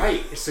you.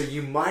 Right. So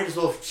you might as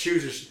well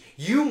choose...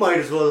 You might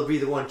as well be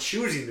the one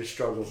choosing the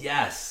struggle.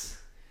 Yes.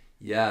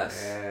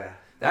 Yes. Yeah.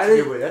 That's a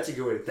good way to think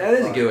about it. That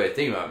is a good way to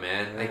think about it,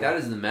 man. Yeah. Like, that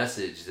is the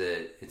message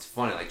that it's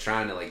funny, like,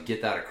 trying to, like,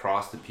 get that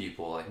across to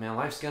people. Like, man,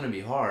 life's gonna be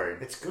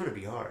hard. It's gonna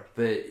be hard.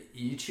 But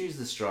you choose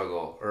the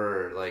struggle,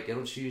 or, like,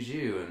 it'll choose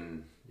you,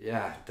 and,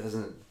 yeah, it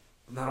doesn't,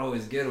 not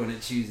always good when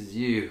it chooses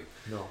you.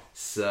 No.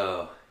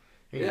 So,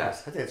 anyways, yeah. I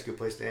think that's a good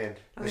place to end.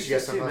 Unless you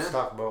got something else to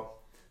talk about.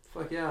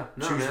 Fuck yeah.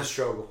 No, choose man. the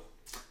struggle.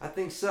 I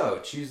think so.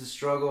 Choose the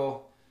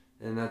struggle,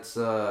 and that's,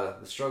 the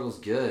struggle's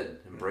good.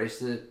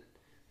 Embrace it,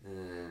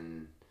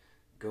 and...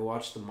 Go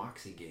watch the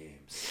Moxie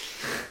games.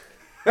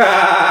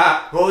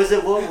 What was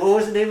it? What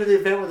was the name of the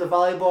event with the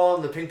volleyball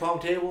and the ping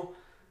pong table?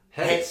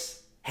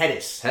 Hedis.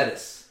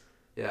 Hedis.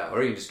 Yeah,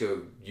 or you can just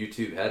go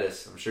YouTube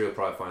Hedis. I'm sure you'll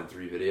probably find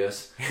 3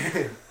 videos.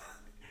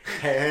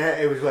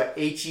 It was what?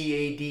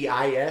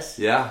 Headis?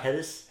 Yeah.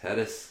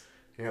 Hedis.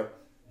 Yep.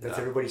 That's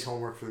everybody's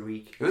homework for the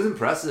week. It was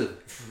impressive.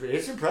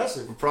 It's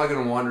impressive. We're probably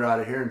going to wander out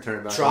of here and turn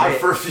it back on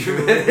for a few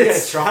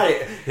minutes. Yeah, try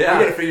it. Yeah.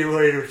 We got to figure out a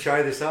way to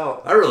try this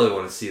out. I really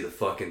want to see the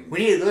fucking...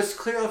 Let's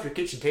clear off your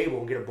kitchen table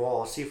and get a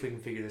ball. See if we can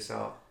figure this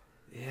out.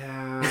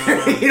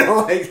 Yeah. You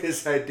don't like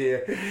this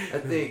idea. I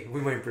think...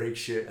 We might break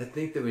shit. I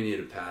think that we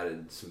need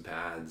some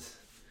pads.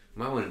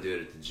 Might want to do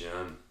it at the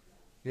gym.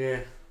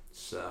 Yeah.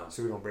 So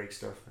we don't break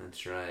stuff.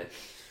 That's right.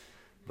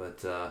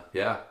 But,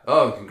 yeah.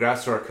 Oh,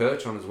 congrats to our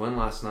coach on his win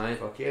last night.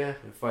 Fuck yeah.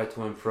 In Fight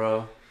to Win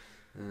Pro.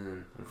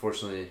 And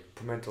unfortunately,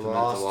 Pimenta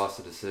lost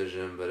the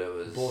decision, but it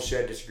was...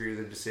 Bullshit, disagree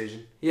with the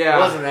decision. Yeah. It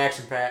wasn't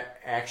an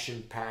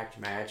action-packed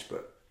match,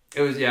 but...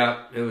 It was,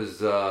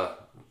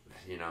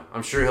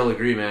 I'm sure he'll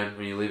agree, man,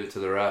 when you leave it to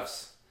the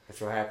refs.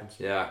 That's what happens.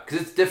 Yeah,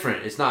 because it's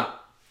different. It's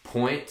not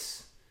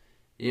points,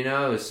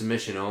 it's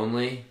submission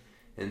only.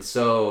 And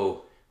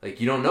so, like,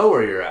 you don't know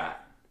where you're at.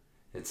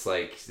 It's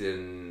like,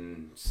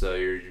 so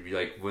you're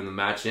like, when the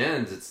match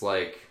ends, it's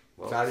like,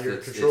 well, it's out of your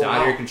control. It's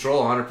out of your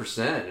control 100%.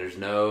 There's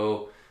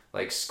no,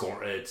 like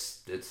score.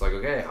 It's like,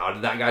 okay, how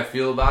did that guy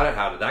feel about it?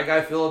 How did that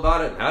guy feel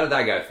about it? And how did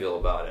that guy feel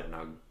about it?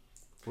 And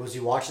was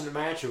he watching the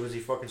match or was he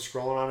fucking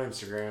scrolling on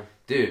Instagram?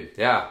 Dude,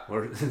 yeah,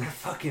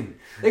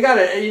 they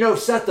gotta,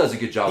 Seth does a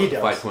good job with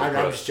the Fight Point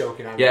Pros. I'm just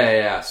joking.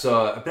 Yeah.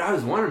 So, but I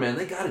was wondering, man,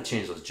 they gotta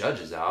change those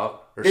judges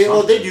out. They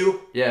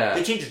do. Yeah.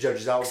 They change the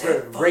judges out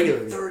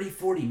regularly. 30,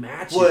 40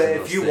 matches. Well,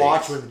 if you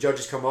watch when the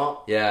judges come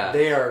up, yeah,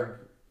 they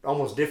are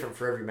almost different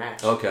for every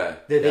match. Okay.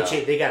 They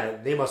change.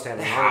 They must have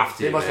an army.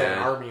 They must have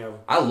an army of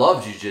them. I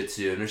love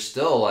jiu-jitsu, and there's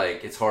still,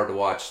 like, it's hard to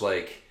watch,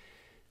 like,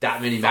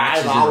 that many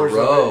matches in a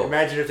row.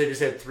 Imagine if they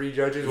just had 3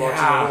 judges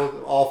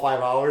watching all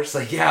 5 hours. It's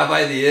like,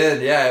 by the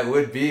end, it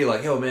would be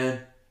like, yo, man,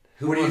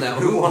 who won that?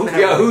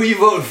 Who are you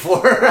voting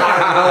for?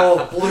 I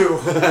don't know, blue.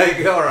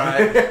 Like, all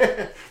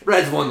right.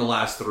 Red's won the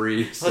last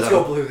 3. So let's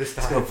go blue this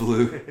time. Let's go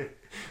blue.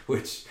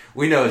 Which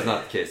we know is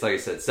not the case. Like I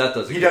said, Seth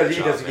does a great job.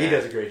 He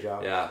does a great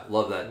job. Yeah,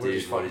 love that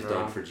dude, what he's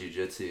done for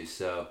jiu-jitsu.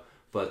 So,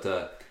 but,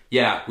 we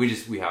have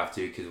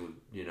to, because,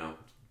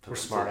 we're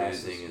smart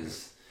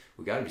asses.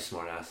 We got to be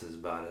smart asses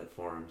about it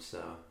for him. So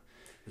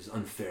it was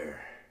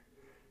unfair.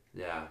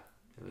 Yeah,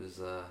 it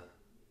was.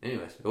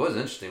 Anyways, it was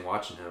interesting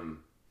watching him.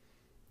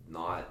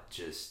 I'm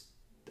just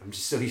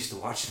so used to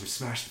watching him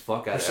smash the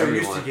fuck out of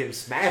everyone. So used to getting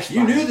smashed.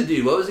 You knew the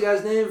dude. What was the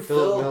guy's name?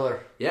 Philip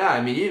Miller. Yeah,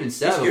 I mean, you even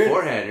said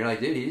beforehand. You're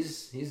like, dude,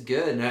 he's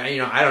good. And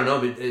I don't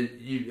know, but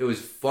it was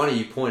funny.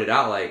 You pointed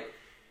out, like,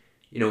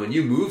 when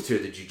you moved here,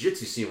 the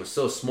jiu-jitsu scene was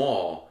so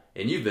small,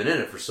 and you've been in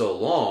it for so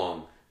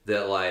long.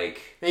 That,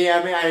 like... Yeah,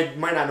 I mean, I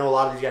might not know a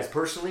lot of these guys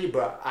personally,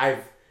 but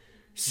I've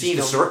seen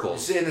the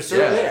circles. In the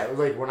circle, yeah.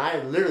 Like, when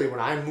I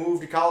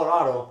moved to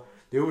Colorado,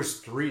 there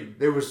was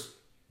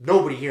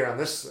nobody here on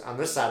this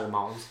side of the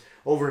mountains.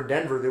 Over in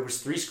Denver, there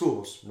was 3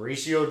 schools.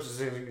 Mauricio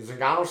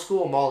Zingano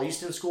School, Mal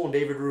Easton School, and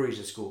David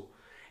Ruiz's school.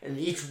 And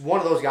each one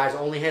of those guys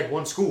only had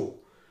 1 school.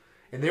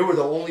 And they were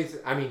the only...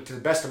 to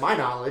the best of my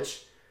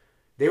knowledge,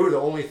 they were the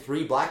only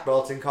 3 black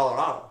belts in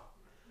Colorado.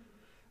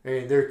 I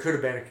mean, there could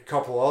have been a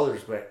couple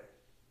others, but...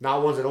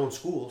 not ones that own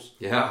schools.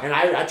 Yeah. And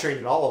I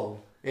trained at all of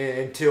them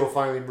until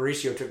finally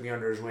Mauricio took me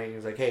under his wing and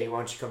was like, hey, why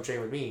don't you come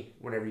train with me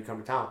whenever you come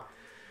to town?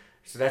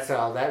 So that's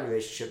how that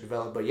relationship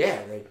developed. But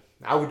yeah,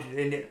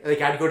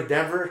 I'd go to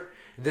Denver.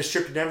 This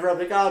trip to Denver, I'd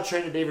be like, I'll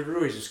train at David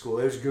Ruiz's school.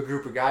 It was a good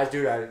group of guys,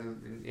 dude.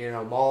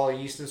 Mal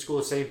Easton School,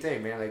 the same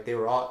thing, man. Like, they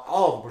were all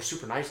of them were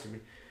super nice to me.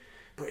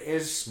 But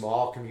it's a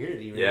small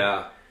community, man.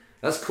 Yeah.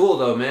 That's cool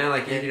though, man.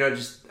 Like, I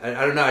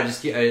don't know.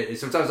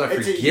 Sometimes I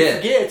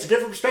forget. It's a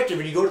different perspective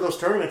when you go to those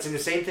tournaments. And the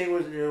same thing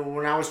was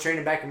when I was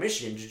training back in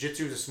Michigan.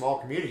 Jiu-Jitsu is a small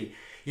community.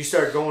 You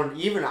start going.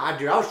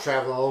 I was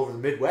traveling all over the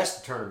Midwest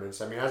to tournaments.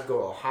 I mean, I was go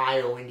to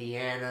Ohio,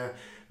 Indiana,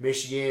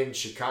 Michigan,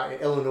 Chicago,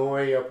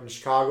 Illinois, up in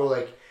Chicago,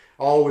 like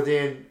all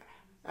within.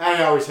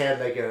 I always had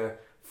like a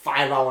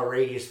 5-hour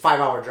radius,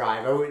 5-hour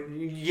drive.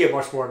 You get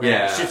much more than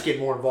that. Shit's get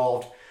more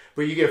involved,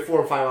 but you get a 4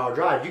 or 5 hour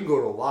drive. You can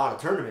go to a lot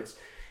of tournaments.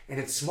 And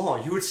it's small.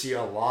 You would see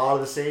a lot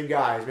of the same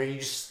guys, man. You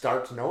just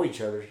start to know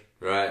each other.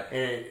 Right.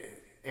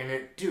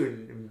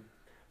 Dude,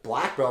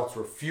 black belts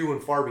were few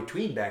and far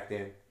between back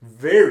then.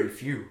 Very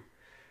few.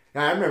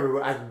 Now, I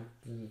remember, I'm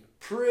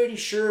pretty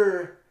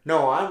sure,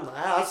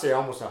 I'd say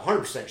almost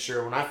 100%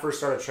 sure, when I first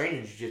started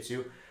training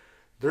jiu-jitsu,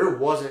 there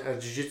wasn't a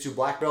jiu-jitsu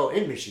black belt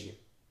in Michigan.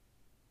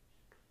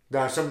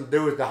 Now,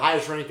 there was the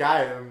highest ranked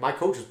guy. My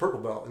coach was purple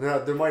belt,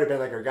 and there might have been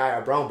like a guy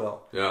a brown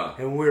belt. Yeah.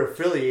 And we were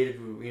affiliated,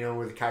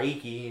 with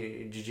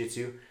Kaiki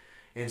Jiu-Jitsu,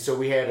 and so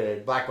we had a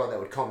black belt that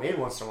would come in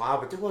once in a while,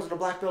 but there wasn't a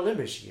black belt in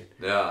Michigan.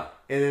 Yeah.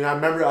 And then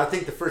I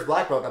think the first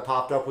black belt that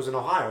popped up was in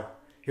Ohio.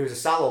 He was a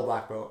solo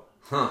black belt.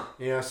 Huh.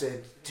 So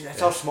dude,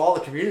 that's how small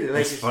the community. Like,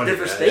 it's funny,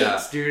 different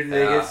states, dude.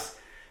 Like,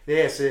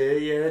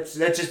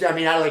 that's just. I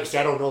mean, like I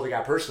said, I don't know the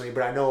guy personally,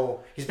 but I know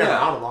he's been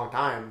around a long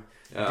time.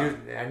 Yeah. Dude,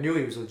 I knew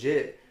he was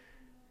legit.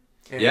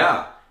 And,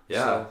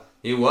 so.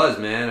 He was,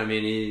 man. I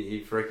mean,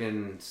 he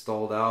freaking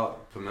stalled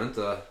out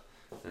Pimenta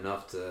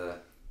enough to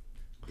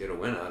get a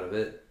win out of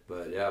it.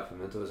 But yeah,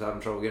 Pimenta was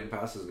having trouble getting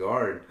past his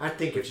guard. I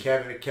think if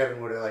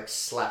Kevin would have like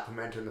slapped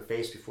Pimenta in the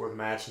face before the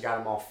match and got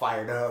him all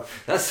fired up.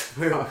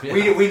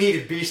 We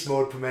needed beast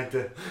mode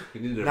Pimenta. We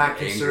needed not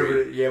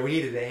conservative. Angry. Yeah, we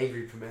needed an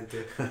angry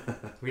Pimenta.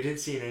 We didn't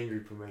see an angry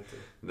Pimenta.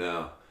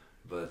 No,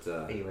 but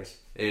anyways,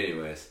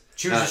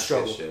 choose a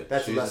struggle.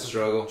 That's choose a lesson.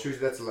 Struggle.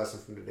 That's a lesson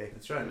from today.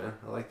 That's right, man.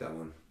 I like that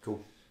one.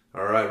 Cool.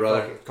 All right,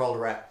 brother. Okay, call it a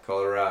wrap.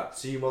 Call it a wrap.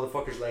 See you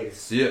motherfuckers later.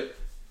 See ya.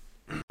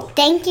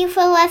 Thank you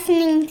for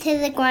listening to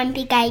the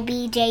Grumpy Guy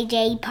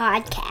BJJ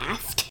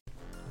podcast.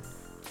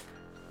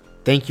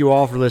 Thank you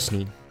all for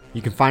listening.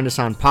 You can find us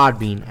on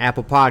Podbean,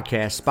 Apple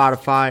Podcasts,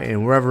 Spotify,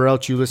 and wherever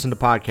else you listen to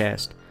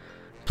podcasts.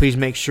 Please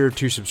make sure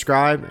to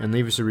subscribe and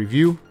leave us a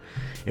review.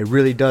 It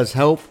really does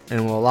help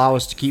and will allow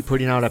us to keep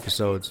putting out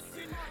episodes.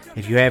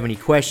 If you have any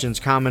questions,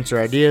 comments, or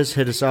ideas,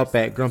 hit us up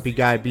at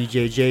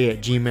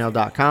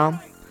grumpyguybjj@gmail.com.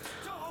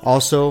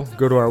 Also,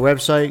 go to our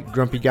website,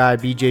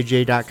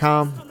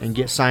 grumpyguybjj.com, and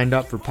get signed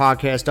up for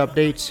podcast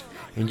updates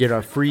and get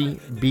our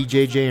free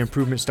BJJ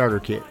Improvement Starter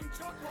Kit.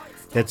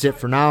 That's it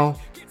for now,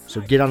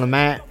 so get on the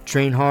mat,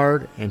 train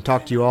hard, and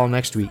talk to you all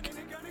next week.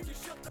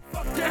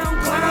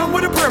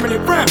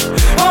 breath,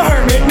 a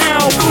hermit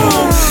now.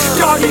 Boom,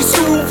 doggy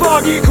stool,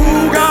 foggy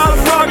cool, got a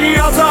froggy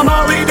outside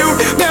Molly dude.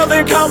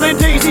 Melancholy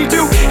Daisy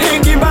Duke,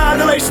 hanging by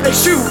the lace of their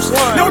shoes.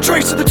 No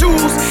trace of the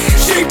tools,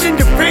 shaped in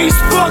your face,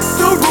 fuck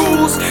the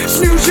rules.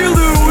 Snooze, you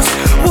lose.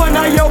 One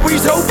eye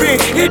always open,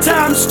 at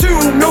times two,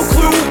 no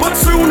clue, but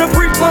soon a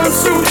brief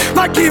monsoon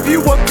might give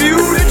you a view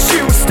to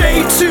choose.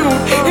 Stay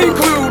tuned,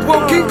 include,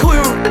 won't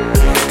conclude.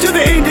 To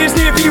the end is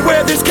near,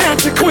 beware there's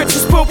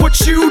consequences, but what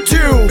you